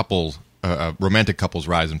romantic couples'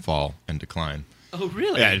 rise and fall and decline. Oh,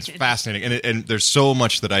 really? Yeah, it's fascinating, and there's so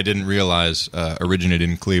much that I didn't realize originated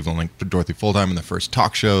in Cleveland, like Dorothy Fulltime and the first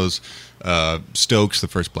talk shows, Stokes, the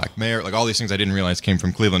first black mayor, like all these things I didn't realize came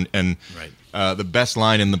from Cleveland. And the best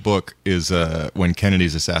line in the book is when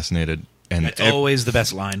Kennedy's assassinated, and It's always the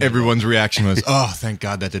best line. everyone's reaction was, "Oh, thank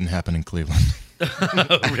God that didn't happen in Cleveland."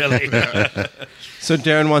 Oh, really? So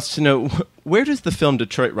Darren wants to know, where does the film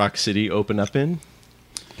Detroit Rock City open up in?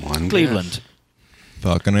 Cleveland.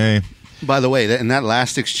 Fucking A. By the way, in that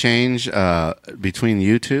last exchange between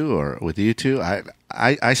you two, or with you two,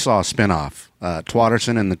 I saw a spinoff,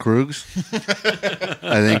 Twatterson and the Krugs.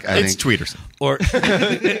 I think Tweeterson. Or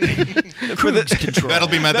cruise control. That'll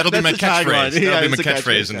be my That's the catchphrase. tagline. Yeah, That'll be my it's a catchphrase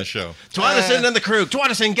catchphrase, in yeah. the show. Twatterson and the crew.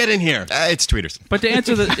 Twatterson, get in here. It's Tweeterson. But to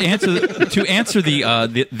answer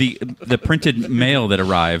the printed mail that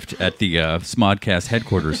arrived at the Smodcast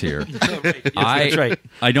headquarters here, That's right.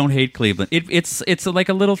 I don't hate Cleveland. It's like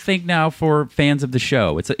a little thing now for fans of the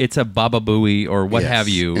show. It's a Baba Booey or what Yes, have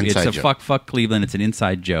you. It's inside a joke. fuck Cleveland. It's an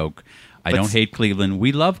inside joke. I don't hate Cleveland.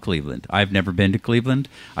 We love Cleveland. I've never been to Cleveland.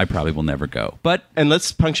 I probably will never go. But And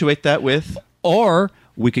let's punctuate that with... or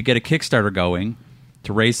we could get a Kickstarter going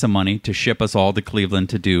to raise some money to ship us all to Cleveland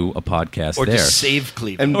to do a podcast Or there. just save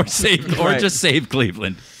Cleveland. or Right. just save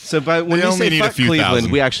Cleveland. So when They we only say need a fuck few Cleveland,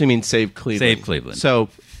 thousand. we actually mean save Cleveland. Save Cleveland. So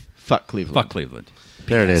fuck Cleveland. Fuck Cleveland.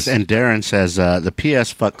 There it is. And Darren says the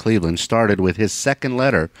PS Fuck Cleveland started with his second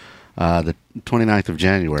letter, the 29th of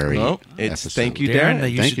January. Oh, it's episode. thank you, Darren,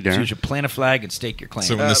 Darren. Thank you, Darren. You should plant a flag and stake your claim.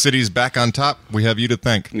 So when the city's back on top, we have you to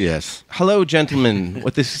thank. Yes. Hello, gentlemen.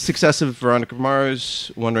 With the success of Veronica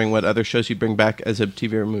Mars, wondering what other shows you bring back as a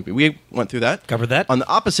TV or movie. We went through that. Covered that. On the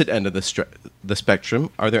opposite end of the spectrum,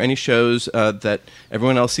 are there any shows that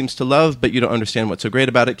everyone else seems to love, but you don't understand what's so great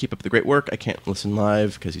about it? Keep up the great work. I can't listen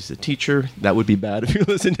live because he's a teacher. That would be bad if you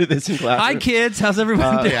listen to this in class. Hi, kids. How's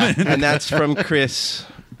everyone doing? And that's from Chris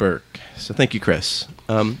Burke. So thank you, Chris.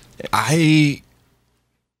 I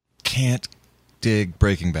can't dig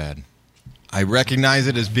Breaking Bad. I recognize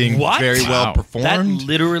it as being What? very well Wow. performed. That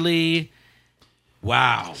literally...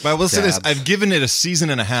 Wow. But I will say this: Dabs. I've given it a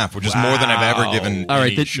season and a half, which is more than I've ever given. All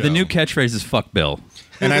right, any the new catchphrase is "fuck Bill."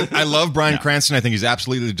 and I love Bryan Cranston. I think he's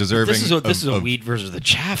absolutely deserving. This is a of- wheat versus the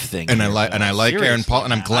chaff thing. And I here, like- though. and I like Aaron Seriously, Paul,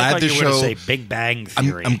 and I'm man. glad I thought the you were gonna show- say Big Bang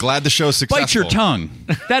Theory. I'm glad the show's successful. Bite your tongue.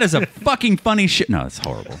 That is a fucking funny shit. No, it's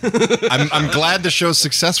horrible. I'm glad the show's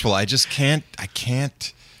successful. I just can't.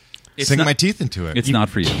 sink my teeth into it. It's not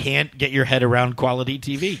for you. Can't get your head around quality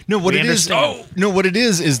TV. No, what We it is. understand. No, what it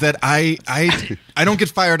is that I don't get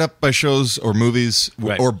fired up by shows or movies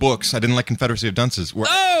Right. or books. I didn't like Confederacy of Dunces,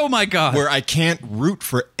 Oh my God! where I can't root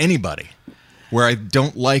for anybody, where I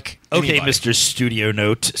don't like. Okay, anybody. Mr. Studio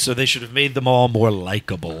Note. So they should have made them all more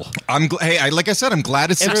likable. Like I said, I'm glad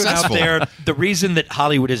it's Everyone successful. out there, the reason that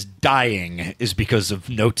Hollywood is dying is because of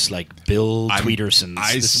notes like Bill Tweederson's.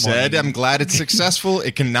 I this said morning. I'm glad it's successful.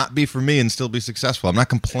 It cannot be for me and still be successful. I'm not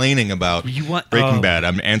complaining about You want- Breaking oh. Bad.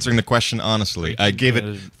 I'm answering the question honestly. I gave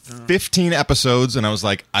it 15 episodes, and I was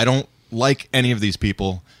like, I don't like any of these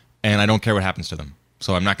people, and I don't care what happens to them.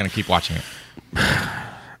 So I'm not going to keep watching it.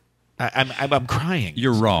 I'm crying.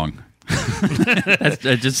 You're wrong. That's,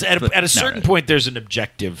 just At a certain point, there's an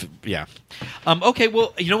objective. Yeah. Okay.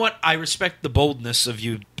 Well, you know what? I respect the boldness of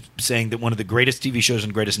you saying that one of the greatest TV shows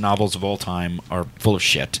and greatest novels of all time are full of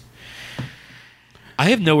shit. I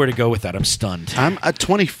have nowhere to go with that. I'm stunned. I'm at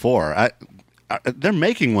 24. They're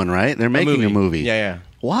making one, right? They're making a movie. Yeah.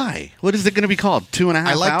 Why? What is it going to be called? 2.5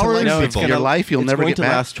 I like to hours? like No, it's people. Your life you'll it's never going get to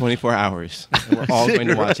back. last 24 hours. And we're all going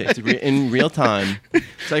to watch it. It's in real time. It's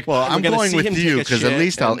like, Well, we're I'm gonna going see with him you take a because at shit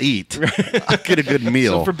least I'll and- eat. I'll get a good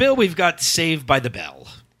meal. So for Bill, we've got Saved by the Bell.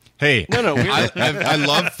 Hey, No, I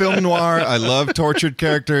love film noir. I love tortured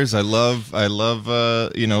characters. I love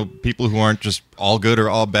people who aren't just all good or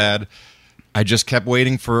all bad. I just kept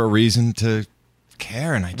waiting for a reason to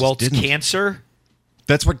care, and I just Walt's didn't. Cancer.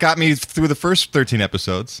 That's what got me through the first 13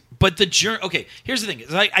 episodes. But the journey. Okay, here's the thing.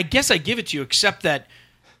 Is I guess I give it to you, except that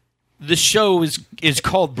the show is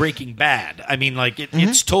called Breaking Bad. I mean, like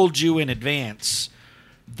it's told you in advance.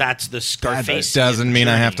 That's the Scarface. Doesn't mean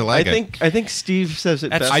I have to like I think Steve says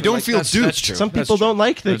it That's- best. I don't Like, feel that's- duped. true. Some That's people true. don't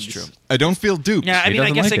like That's things. true. I don't feel duped. Yeah, I He mean, I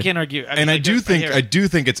doesn't guess like I it. can't argue. And I do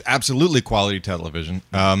think it's absolutely quality television.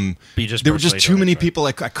 You just There were just personally too don't many enjoy it. people.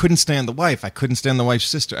 I couldn't stand the wife. I couldn't stand the wife's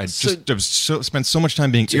sister. I spent so much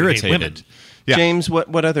time being you hate irritated. women. Yeah, James,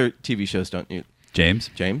 what other TV shows don't you? James.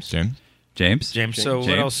 James? James. So what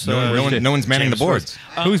James. else? no one's manning James the boards.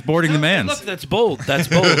 Who's boarding the mans? Look, that's bold. That's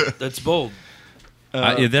bold. That's bold.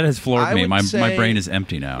 Yeah, that has floored I me. would My say- brain is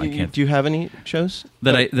empty now. I can't. Do you have any shows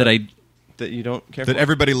That you don't care That for?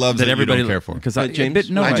 everybody loves that, everybody you don't care for. because James?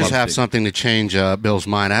 no, I I just love have Steve. something to change Bill's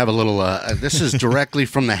mind. I have a little. This is directly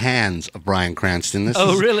from the hands of Bryan Cranston. This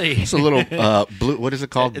Oh, is, really? It's a little blue. What is it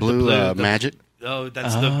called? The Blue, the- magic. Oh,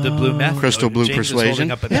 that's the blue meth. Crystal blue James is persuasion.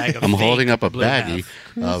 holding up a bag of I'm fake holding up a blue baggie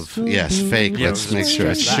meth. of fake. Yeah, Let's make let's sure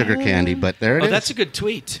it's that. sugar candy. But there it Oh, is. that's a good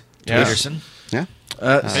tweet, Yeah. Tweederson. Yeah.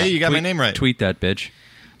 Hey, you got my name right. Tweet that bitch.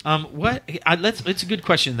 What? It's a good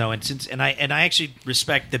question though, and I actually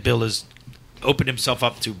respect that Bill has opened himself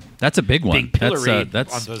up to That's a big being one. That's pilloried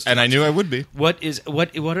that's on those. And I knew I would be. What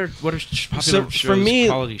are popular So shows, for me,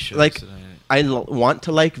 quality shows? like that I want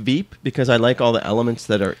to like Veep because I like all the elements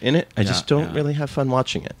that are in it. I just don't yeah. really have fun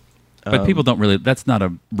watching it. But people don't really. That's not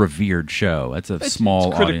a revered show. That's a small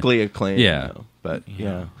it's critically audience. acclaimed. Yeah. though, but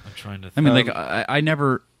yeah. I'm trying to. I mean, like I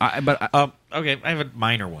never. Okay, I have a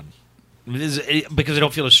minor one. Because I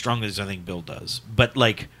don't feel as strongly as I think Bill does. But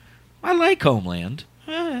like, I like Homeland.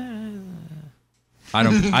 I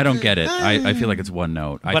don't get it. I feel like it's one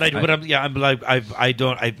note. I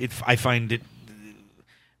find it.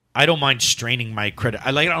 I don't mind straining my credit.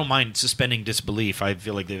 I don't mind suspending disbelief. I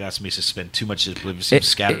feel like they've asked me to suspend too much disbelief. Some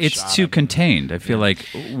scattershot. It's too contained. I feel like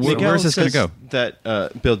where's this going to says go?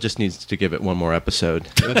 That Bill just needs to give it one more episode.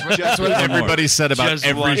 That's what everybody said about Just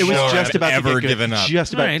every one show more. It was just I've about to ever get good. given up.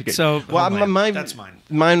 Just about All right, to get so well, Homeland. That's mine.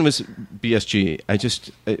 Mine was BSG.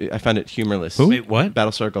 I found it humorless. Who? Wait, what?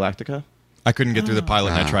 Battlestar Galactica. I couldn't get through the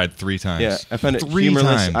pilot, and I tried 3 times. Yeah, I found it 3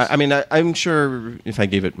 humorless. times. I mean, I'm sure if I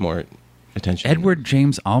gave it more attention, Edward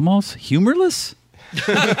James Olmos, humorless. We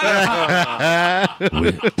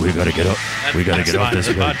gotta get up. We gotta get off this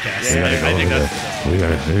podcast.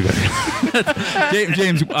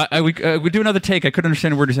 James, we do another take. I couldn't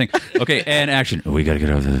understand a word you're saying. Okay, and action. We gotta get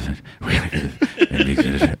off this. We gotta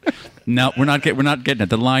get it. No, we're not getting it.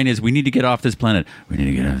 The line is, we need to get off this planet. We need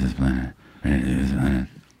to get off this planet.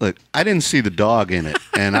 Look, I didn't see the dog in it,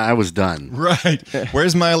 and I was done. Right.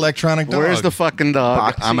 Where's my electronic dog? Where's the fucking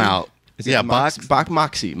dog? Boxy? I'm out. Is it Yeah, Moxie?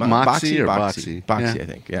 Moxie. Moxie or Boxy? Boxy? Boxy, Yeah. I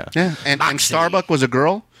think. Yeah. Yeah, and Starbuck was a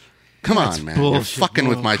girl. Come on, man! You're bullshit. fucking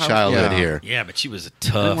with my How- childhood yeah. here. Yeah, but she was a I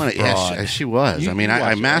tough wanna- broad. yeah, she was. You- I mean, you I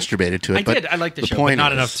watched it, right? masturbated to it. I but did. I like the show, but point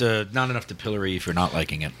not is- enough to pillory if you're not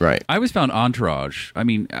liking it. Right. I always found Entourage. I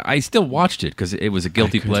mean, I still watched it because it was a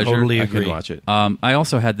guilty pleasure. totally I could agree. watch it. I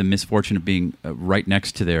also had the misfortune of being right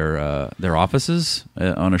next to their offices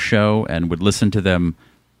on a show and would listen to them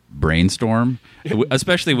brainstorm,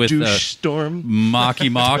 especially with Douche storm. Mocky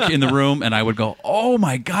Mock in the room, and I would go, "Oh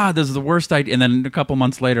my God, this is the worst idea." And then a couple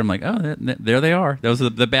months later, I'm like, "Oh, there they are." Those are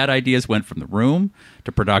the bad ideas went from the room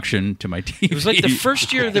to production to my TV. It was like the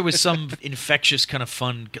first year there was some infectious kind of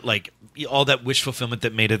fun, like all that wish fulfillment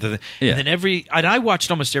that made it. Yeah. And then I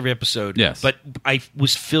watched almost every episode. Yes. But I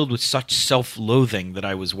was filled with such self-loathing that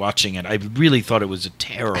I was watching it. I really thought it was a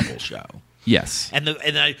terrible show. Yes. And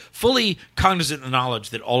I fully cognizant of the knowledge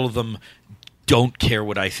that all of them don't care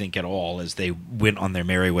what I think at all as they went on their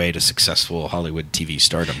merry way to successful Hollywood TV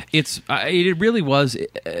stardom. It really was,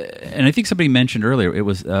 and I think somebody mentioned earlier, it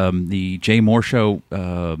was the Jay Moore show,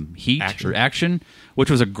 Heat or Action, which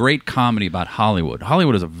was a great comedy about Hollywood.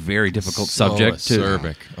 Hollywood is a very difficult subject.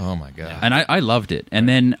 Acerbic. Oh my God. And I loved it. And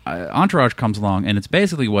then Entourage comes along, and it's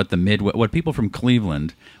basically what what people from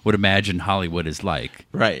Cleveland would imagine Hollywood is like.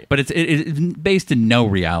 Right. But it's based in no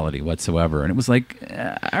reality whatsoever. And it was like,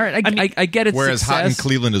 all right, I get it. Whereas success. Hot in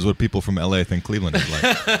Cleveland is what people from LA think Cleveland is like.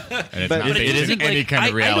 And it's But not it based isn't in any like- kind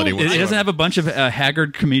of reality I don't- It whatsoever. doesn't have a bunch of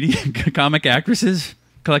haggard comic actresses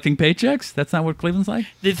collecting paychecks. That's not what Cleveland's like.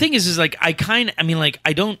 The thing is like I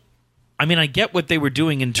get what they were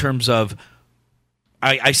doing in terms of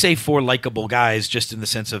I say four likable guys just in the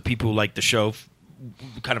sense of people who like the show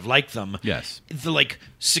kind of like them. Yes. The like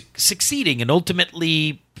succeeding and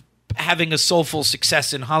ultimately having a soulful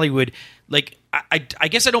success in Hollywood. Like I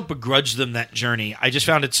guess I don't begrudge them that journey. I just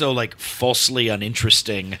found it so like falsely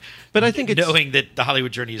uninteresting. But I think it's- knowing that the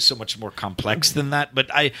Hollywood journey is so much more complex than that. But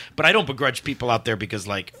I don't begrudge people out there because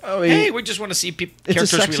like, hey, we just want to see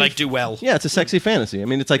characters we like do well. Yeah, it's a sexy fantasy. I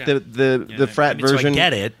mean, it's like the frat I mean, so I version.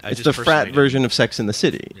 get it. I It's just the personally frat don't. version of Sex in the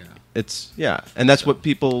City. Yeah. It's and that's what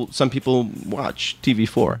some people watch TV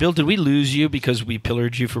for. Bill, did we lose you because we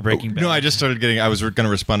pillared you for Breaking Bad? No, I just started getting. I was going to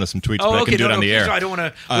respond to some tweets, but I can do it on the air. So I don't want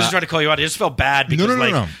to. I was just trying to call you out. I just felt bad because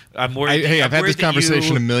No. I'm worried. Hey, I'm I've had worried this that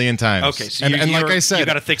conversation you- a million times. Okay, so and like I said, you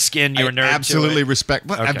got a thick skin. You're a nerd. I absolutely to it. respect.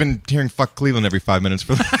 Well, Okay. I've been hearing "fuck Cleveland" every 5 minutes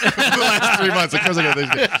for the last 3 months. Of course, I got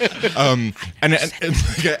this. And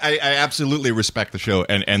like, I absolutely respect the show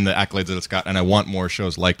and the accolades that it's got, and I want more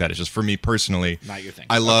shows like that. It's just for me personally, Not your thing.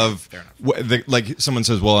 I love fair enough. like someone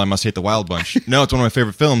says, "Well, I must hate the Wild Bunch." No, it's one of my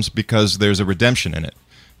favorite films because there's a redemption in it.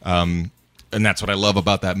 And that's what I love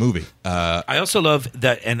about that movie. I also love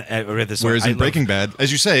that, and I read this. Whereas I in love- Breaking Bad,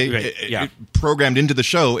 as you say, Right, it programmed into the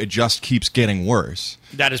show, it just keeps getting worse.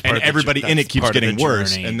 That is part and of the everybody in that's it keeps part of the getting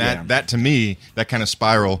worse, journey, and yeah. that to me, that kind of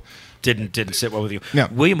spiral. didn't sit well with you. Yeah.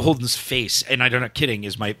 William Holden's face, and I'm not kidding,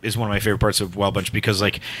 is one of my favorite parts of Wild Bunch because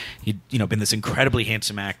like he'd been this incredibly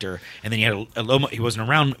handsome actor, and then he had a low. He wasn't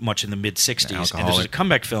around much in the mid '60s, and this was a Alcoholic.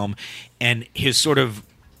 comeback film, and his sort of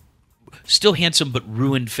still handsome but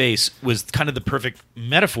ruined face was kind of the perfect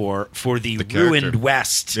metaphor for the character. ruined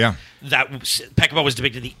West. Yeah. that Peckinpah was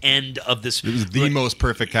depicted at the end of this. It was the most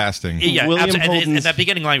perfect casting. Yeah, William absolutely. And Holden's- that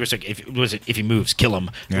beginning line was like, if he moves, kill him.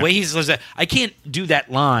 Yeah. The way he says that, I can't do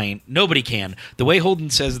that line. Nobody can. The way Holden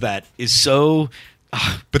says that is so.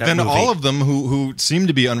 But that then movie. all of them who seem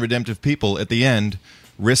to be unredemptive people at the end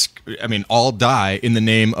all die in the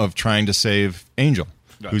name of trying to save Angel,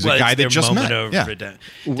 who's Well, a guy it's their that just moment met. of Yeah. redemption.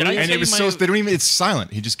 Did I And tell it was you so my- they don't even. It's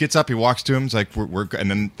silent. He just gets up. He walks to him. It's like we're and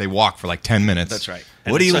then they walk for like 10 minutes. That's right.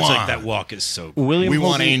 What do you Such, want? Like, that walk is so. William We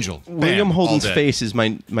want Holden- Angel. Bam, William all Holden's day. face is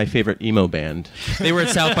my favorite emo band. They were at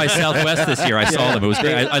South by Southwest this year. I saw them. It was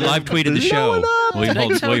great. I live tweeted the show. William I've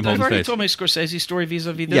Holden's already face. told my Scorsese story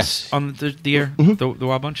vis-a-vis this Yes. on the air, the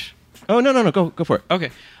Wild Bunch. Oh no, go for it.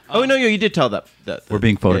 Okay. Oh no, you did tell that. We're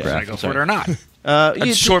being Should I photographed. go for it or not?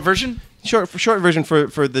 Yeah, Short version. short version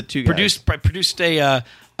for the two guys. Produced a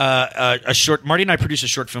short. Marty and I produced a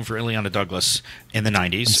short film for Ileana Douglas in the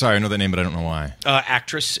I'm '90s. sorry, I know that name, but I don't know why.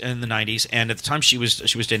 Actress in the '90s, and at the time she was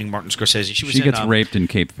dating Martin Scorsese. She was She in, gets raped in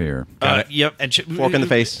Cape Fear. Yep, and Fork in the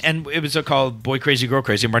face. and it was called Boy Crazy Girl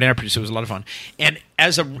Crazy. Marty and I produced it. It was a lot of fun. And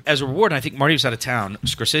as a reward, I think Marty was out of town.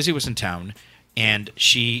 Scorsese was in town, and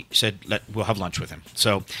she said, "We'll have lunch with him."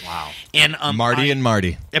 So wow. And Marty and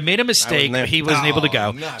Marty. I made a mistake. there. He wasn't able to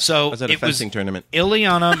go. So I was at a it was fencing tournament.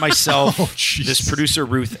 Ileana, myself, jeez. this producer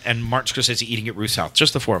Ruth, and Martin Scorsese eating at Ruth's house.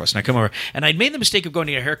 Just the four of us. And I come over, and I'd made the mistake of going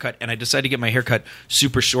to get a haircut, and I decided to get my haircut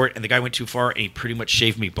super short, and the guy went too far, and he pretty much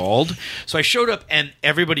shaved me bald. So I showed up, and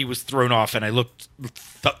everybody was thrown off, and I looked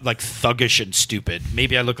like thuggish and stupid.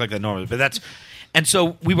 Maybe I look like that normally, but that's. And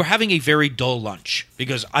so we were having a very dull lunch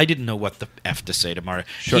because I didn't know what the F to say to Marta.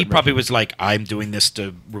 He probably was like, I'm doing this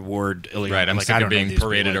to reward Ileana. Right, I'm like, sick I of don't know being these people.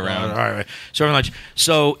 paraded Like, around. all right. So we're lunch.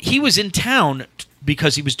 So he was in town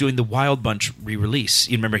because he was doing the Wild Bunch re-release.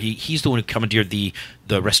 You remember he's the one who commandeered the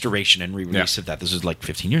restoration and re-release Yeah. of that. This was like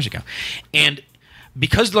 15 years ago. And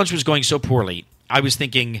because lunch was going so poorly, I was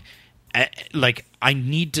thinking, like, I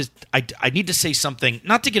need to say something,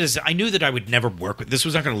 not to get as I knew that I would never work with this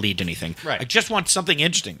was not going to lead to anything. Right. I just want something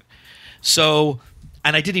interesting. So,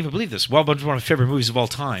 and I didn't even believe this. Wild Bunch is one of my favorite movies of all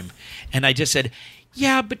time, and I just said,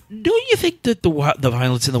 yeah, but don't you think that the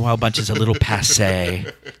violence in the Wild Bunch is a little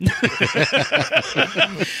passé?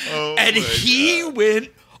 And he went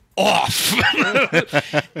off.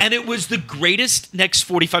 And it was the greatest next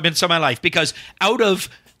 45 minutes of my life, because out of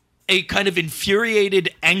a kind of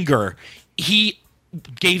infuriated anger, he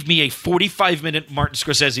gave me a 45-minute Martin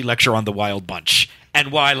Scorsese lecture on the Wild Bunch and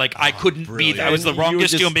why, like, I couldn't be that. I was the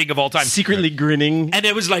wrongest human being of all time. Secretly grinning. And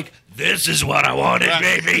it was like, this is what I wanted,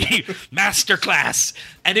 baby. Masterclass.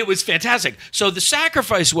 And it was fantastic. So the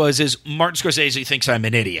sacrifice is Martin Scorsese thinks I'm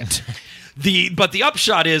an idiot. But the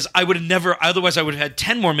upshot is I would have never, otherwise I would have had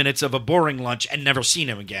 10 more minutes of a boring lunch and never seen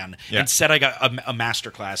him again. Yeah. Instead, I got a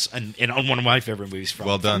masterclass on one of my favorite movies from.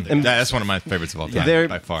 Well done. from That's one of my favorites of all time, They're-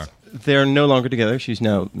 by far. They're no longer together. She's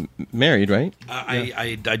now married, right?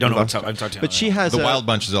 I don't know what I'm talking about. But she has The a, Wild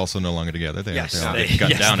Bunch is also no longer together. They Yes, all they- got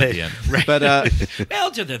yes, down they- at the end. Right. But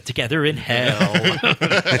Well, they're together in hell.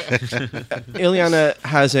 Ileana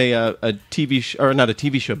has a TV or not a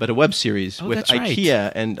TV show, but a web series with that's right.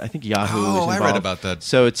 IKEA and I think Yahoo. Oh, is I read involved. about that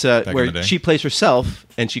So it's in the where day. she plays herself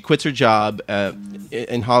and she quits her job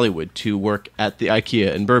in Hollywood to work at the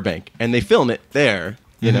IKEA in Burbank, and they film it there.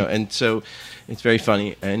 You know, and so it's very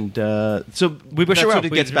funny, and so We wish that's her well. what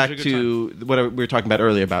it We gets wish her a back good to what we were talking about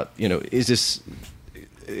earlier about is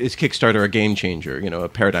Kickstarter a game changer, a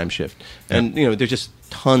paradigm shift, and there's just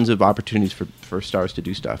tons of opportunities for stars to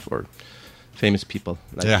do stuff or famous people.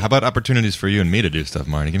 Like, Yeah, how about opportunities for you and me to do stuff,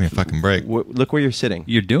 Marty? Give me a fucking break. look where you're sitting.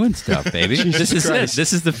 You're doing stuff, baby. This is it.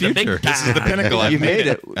 This is the future. This is the pinnacle. I've You made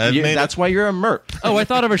it. I've made That's why you're a merp. Oh, I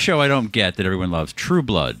thought of a show I don't get that everyone loves. True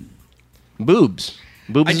Blood. Boobs.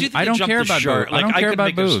 Boobs. I do think I don't it jumped care the about shark. boobs. I don't Like, care could about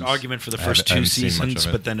make boobs. an argument for the first I two haven't seen much seasons, of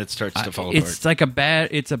it. but then it starts to fall apart. It's like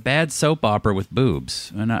it's a bad soap opera with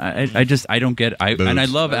boobs, and I don't get. And I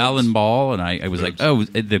Boobs. love Alan Ball, and I was like, oh,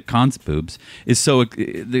 the concept boobs is so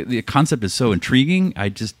the concept is so intriguing. I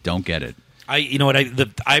just don't get it. You know what?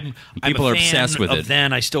 I'm People a are fan obsessed with of it.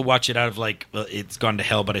 Then I still watch it out of like, well, it's gone to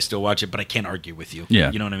hell, but I still watch it. But I can't argue with you.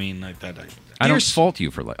 Yeah. You know what I mean? Like that. I don't fault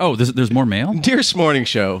you for like. Oh, there's more mail. Dear Smorning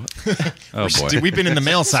Show, Oh boy. Dude, we've been in the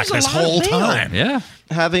mail sack is a this lot of whole mail. time. Yeah.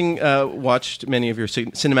 having watched many of your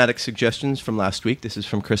cinematic suggestions from last week, this is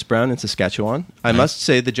from Chris Brown in Saskatchewan. I must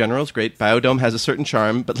say the General's great. Biodome has a certain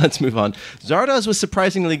charm, but let's move on. Zardoz was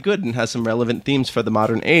surprisingly good and has some relevant themes for the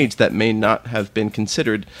modern age that may not have been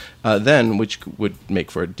considered then, which would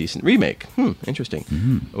make for a decent remake.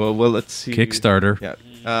 Interesting. Well, let's see. Kickstarter. Yeah.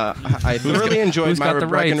 I thoroughly enjoyed who's got Myra the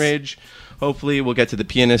rights? Breckenridge. Hopefully, we'll get to The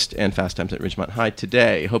Pianist and Fast Times at Ridgemont High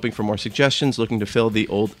today. Hoping for more suggestions, looking to fill the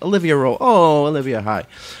old Olivia role. Oh, Olivia, hi.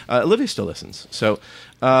 Olivia still listens. So,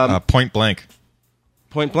 Point Blank.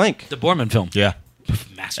 Point Blank. The Borman film. Yeah.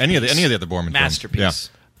 Masterpiece. Any of the other Borman Masterpiece.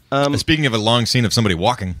 films. Yeah. Speaking of a long scene of somebody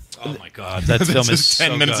walking, Oh my god, that film is just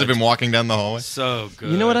 10 so minutes good. of him walking down the hallway. So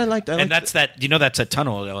good. You know what I liked? And that's that. You know that's a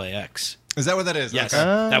tunnel at LAX. Is that what that is? Yes, Okay.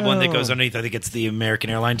 that one that goes underneath. I think it's the American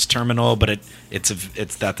Airlines terminal, but it's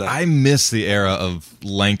that. I miss the era of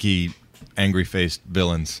lanky, angry-faced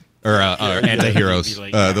villains. Or anti-heroes.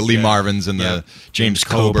 Like, the Lee yeah. Marvins and the James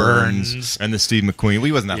Coburns Coburns. and the Steve McQueen. Well,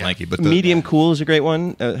 he wasn't that lanky, but the, Medium Cool is a great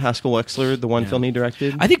one. Haskell Wexler, the one film he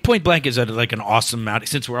directed. I think Point Blank is like an awesome.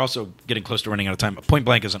 Since we're also getting close to running out of time, Point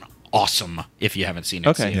Blank is an awesome. If you haven't seen it,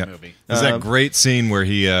 Okay. see Yeah. the movie. There's that great scene where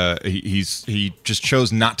he just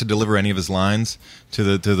chose not to deliver any of his lines to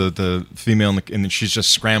the female, and she's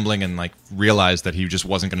just scrambling and like realized that he just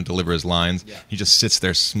wasn't going to deliver his lines. Yeah. He just sits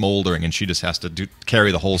there smoldering, and she just has to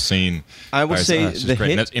carry the whole scene. I would say it's just the great.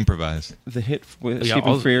 hit- And that's improvised. The hit with Yeah, Stephen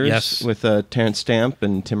all- Frears yes. with Terrence Stamp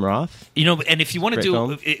and Tim Roth. You know, and if you want to Great do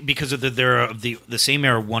film. it, because of there are the same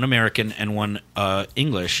era, one American and one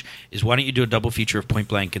English, is why don't you do a double feature of Point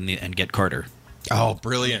Blank and Get Carter? Oh,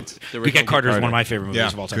 brilliant! Get Carter is one of my favorite movies Yeah,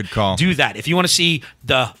 of all time. good call. Do that if you want to see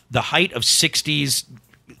the height of '60s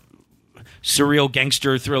surreal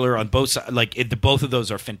gangster thriller on both sides. Like both of those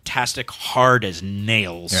are fantastic, hard as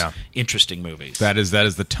nails. Yeah. Interesting movies. That is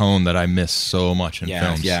the tone that I miss so much in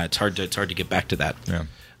films. yeah. It's hard to get back to that. Yeah.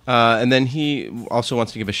 And then he also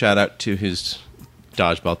wants to give a shout out to his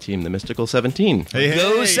dodgeball team, the Mystical 17. Hey,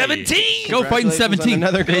 Go 17. Go fighting Congratulations on 17.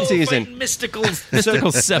 Another great Go season. fight Mystical.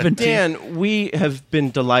 Mystical 17. Dan, we have been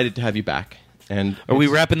delighted to have you back. And Are we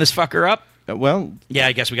wrapping this fucker up? Well, Yeah,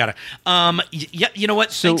 I guess we got to. Yeah, you know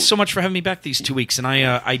what? Thanks so much for having me back these 2 weeks. And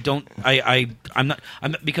I'm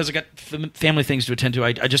not because I got family things to attend to.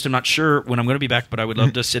 I just am not sure when I'm going to be back, but I would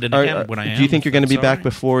love to sit in again when I am. Do you think you're going to be That's back all right.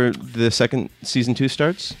 before the second season 2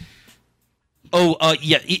 starts? Oh,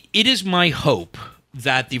 yeah. It is my hope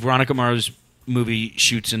that the Veronica Mars movie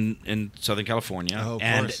shoots in Southern California, Oh, of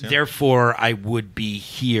and course, yeah. therefore I would be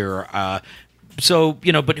here. So,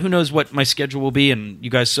 but who knows what my schedule will be, and you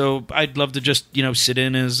guys. So I'd love to just sit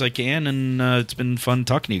in as I can, and it's been fun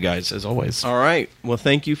talking to you guys as always. All right. Well,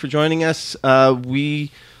 thank you for joining us.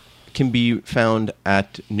 We can be found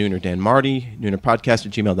at Nooner Dan Marty,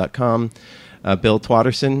 noonerpodcast@gmail.com. Bill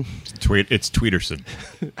Twatterson. It's Tweederson.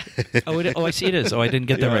 Oh, I see it is. Oh, I didn't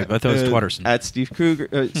get that right. I thought it was Twatterson. At Steve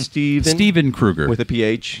Kruger. Stephen Kruger. With a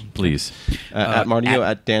PH. Please. At Martio,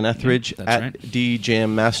 at Dan Etheridge, that's at right. D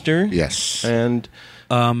Jam Master. Yes. And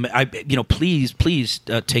Please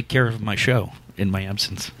take care of my show in my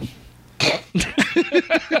absence.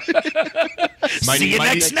 See you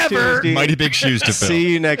next never. Tuesday. Mighty big shoes to fill. See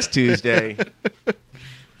you next Tuesday.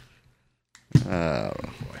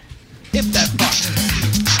 If that fuck.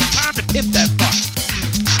 If that fuck.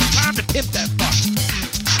 If that fuck.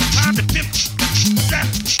 If that fuck.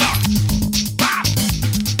 Bop.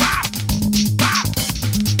 Bop. Bop. Bop.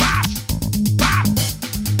 Bop. Bop. Bop.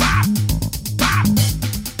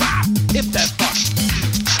 Bop. If that fuck.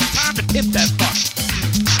 If that fuck.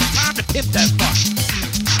 If that fuck. If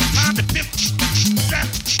that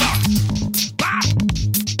fuck. Bop. Bop.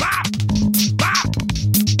 Bop.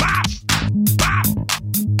 Bop. Bop.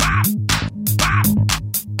 Bop. Bop.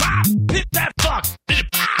 Bop. Hit that fuck. Hit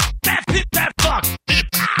that fuck.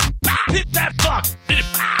 Hit that fuck.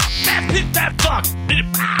 Hit that fuck.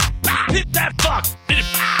 Hit that fuck.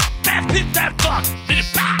 Hit that fuck.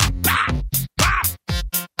 Bop. Bop.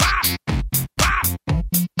 Bop.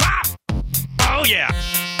 Bop. Oh yeah.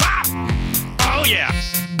 Bop. Oh yeah.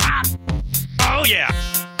 Bop. Oh yeah.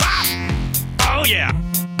 Bop. Oh yeah.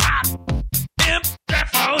 Bop. Imp that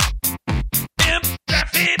phone. Imp that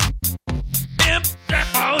fit. Imp that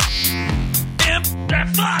phone. Imp that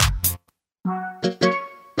fuck.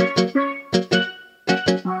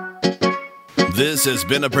 This has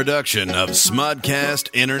been a production of Smodcast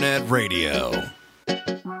Internet Radio.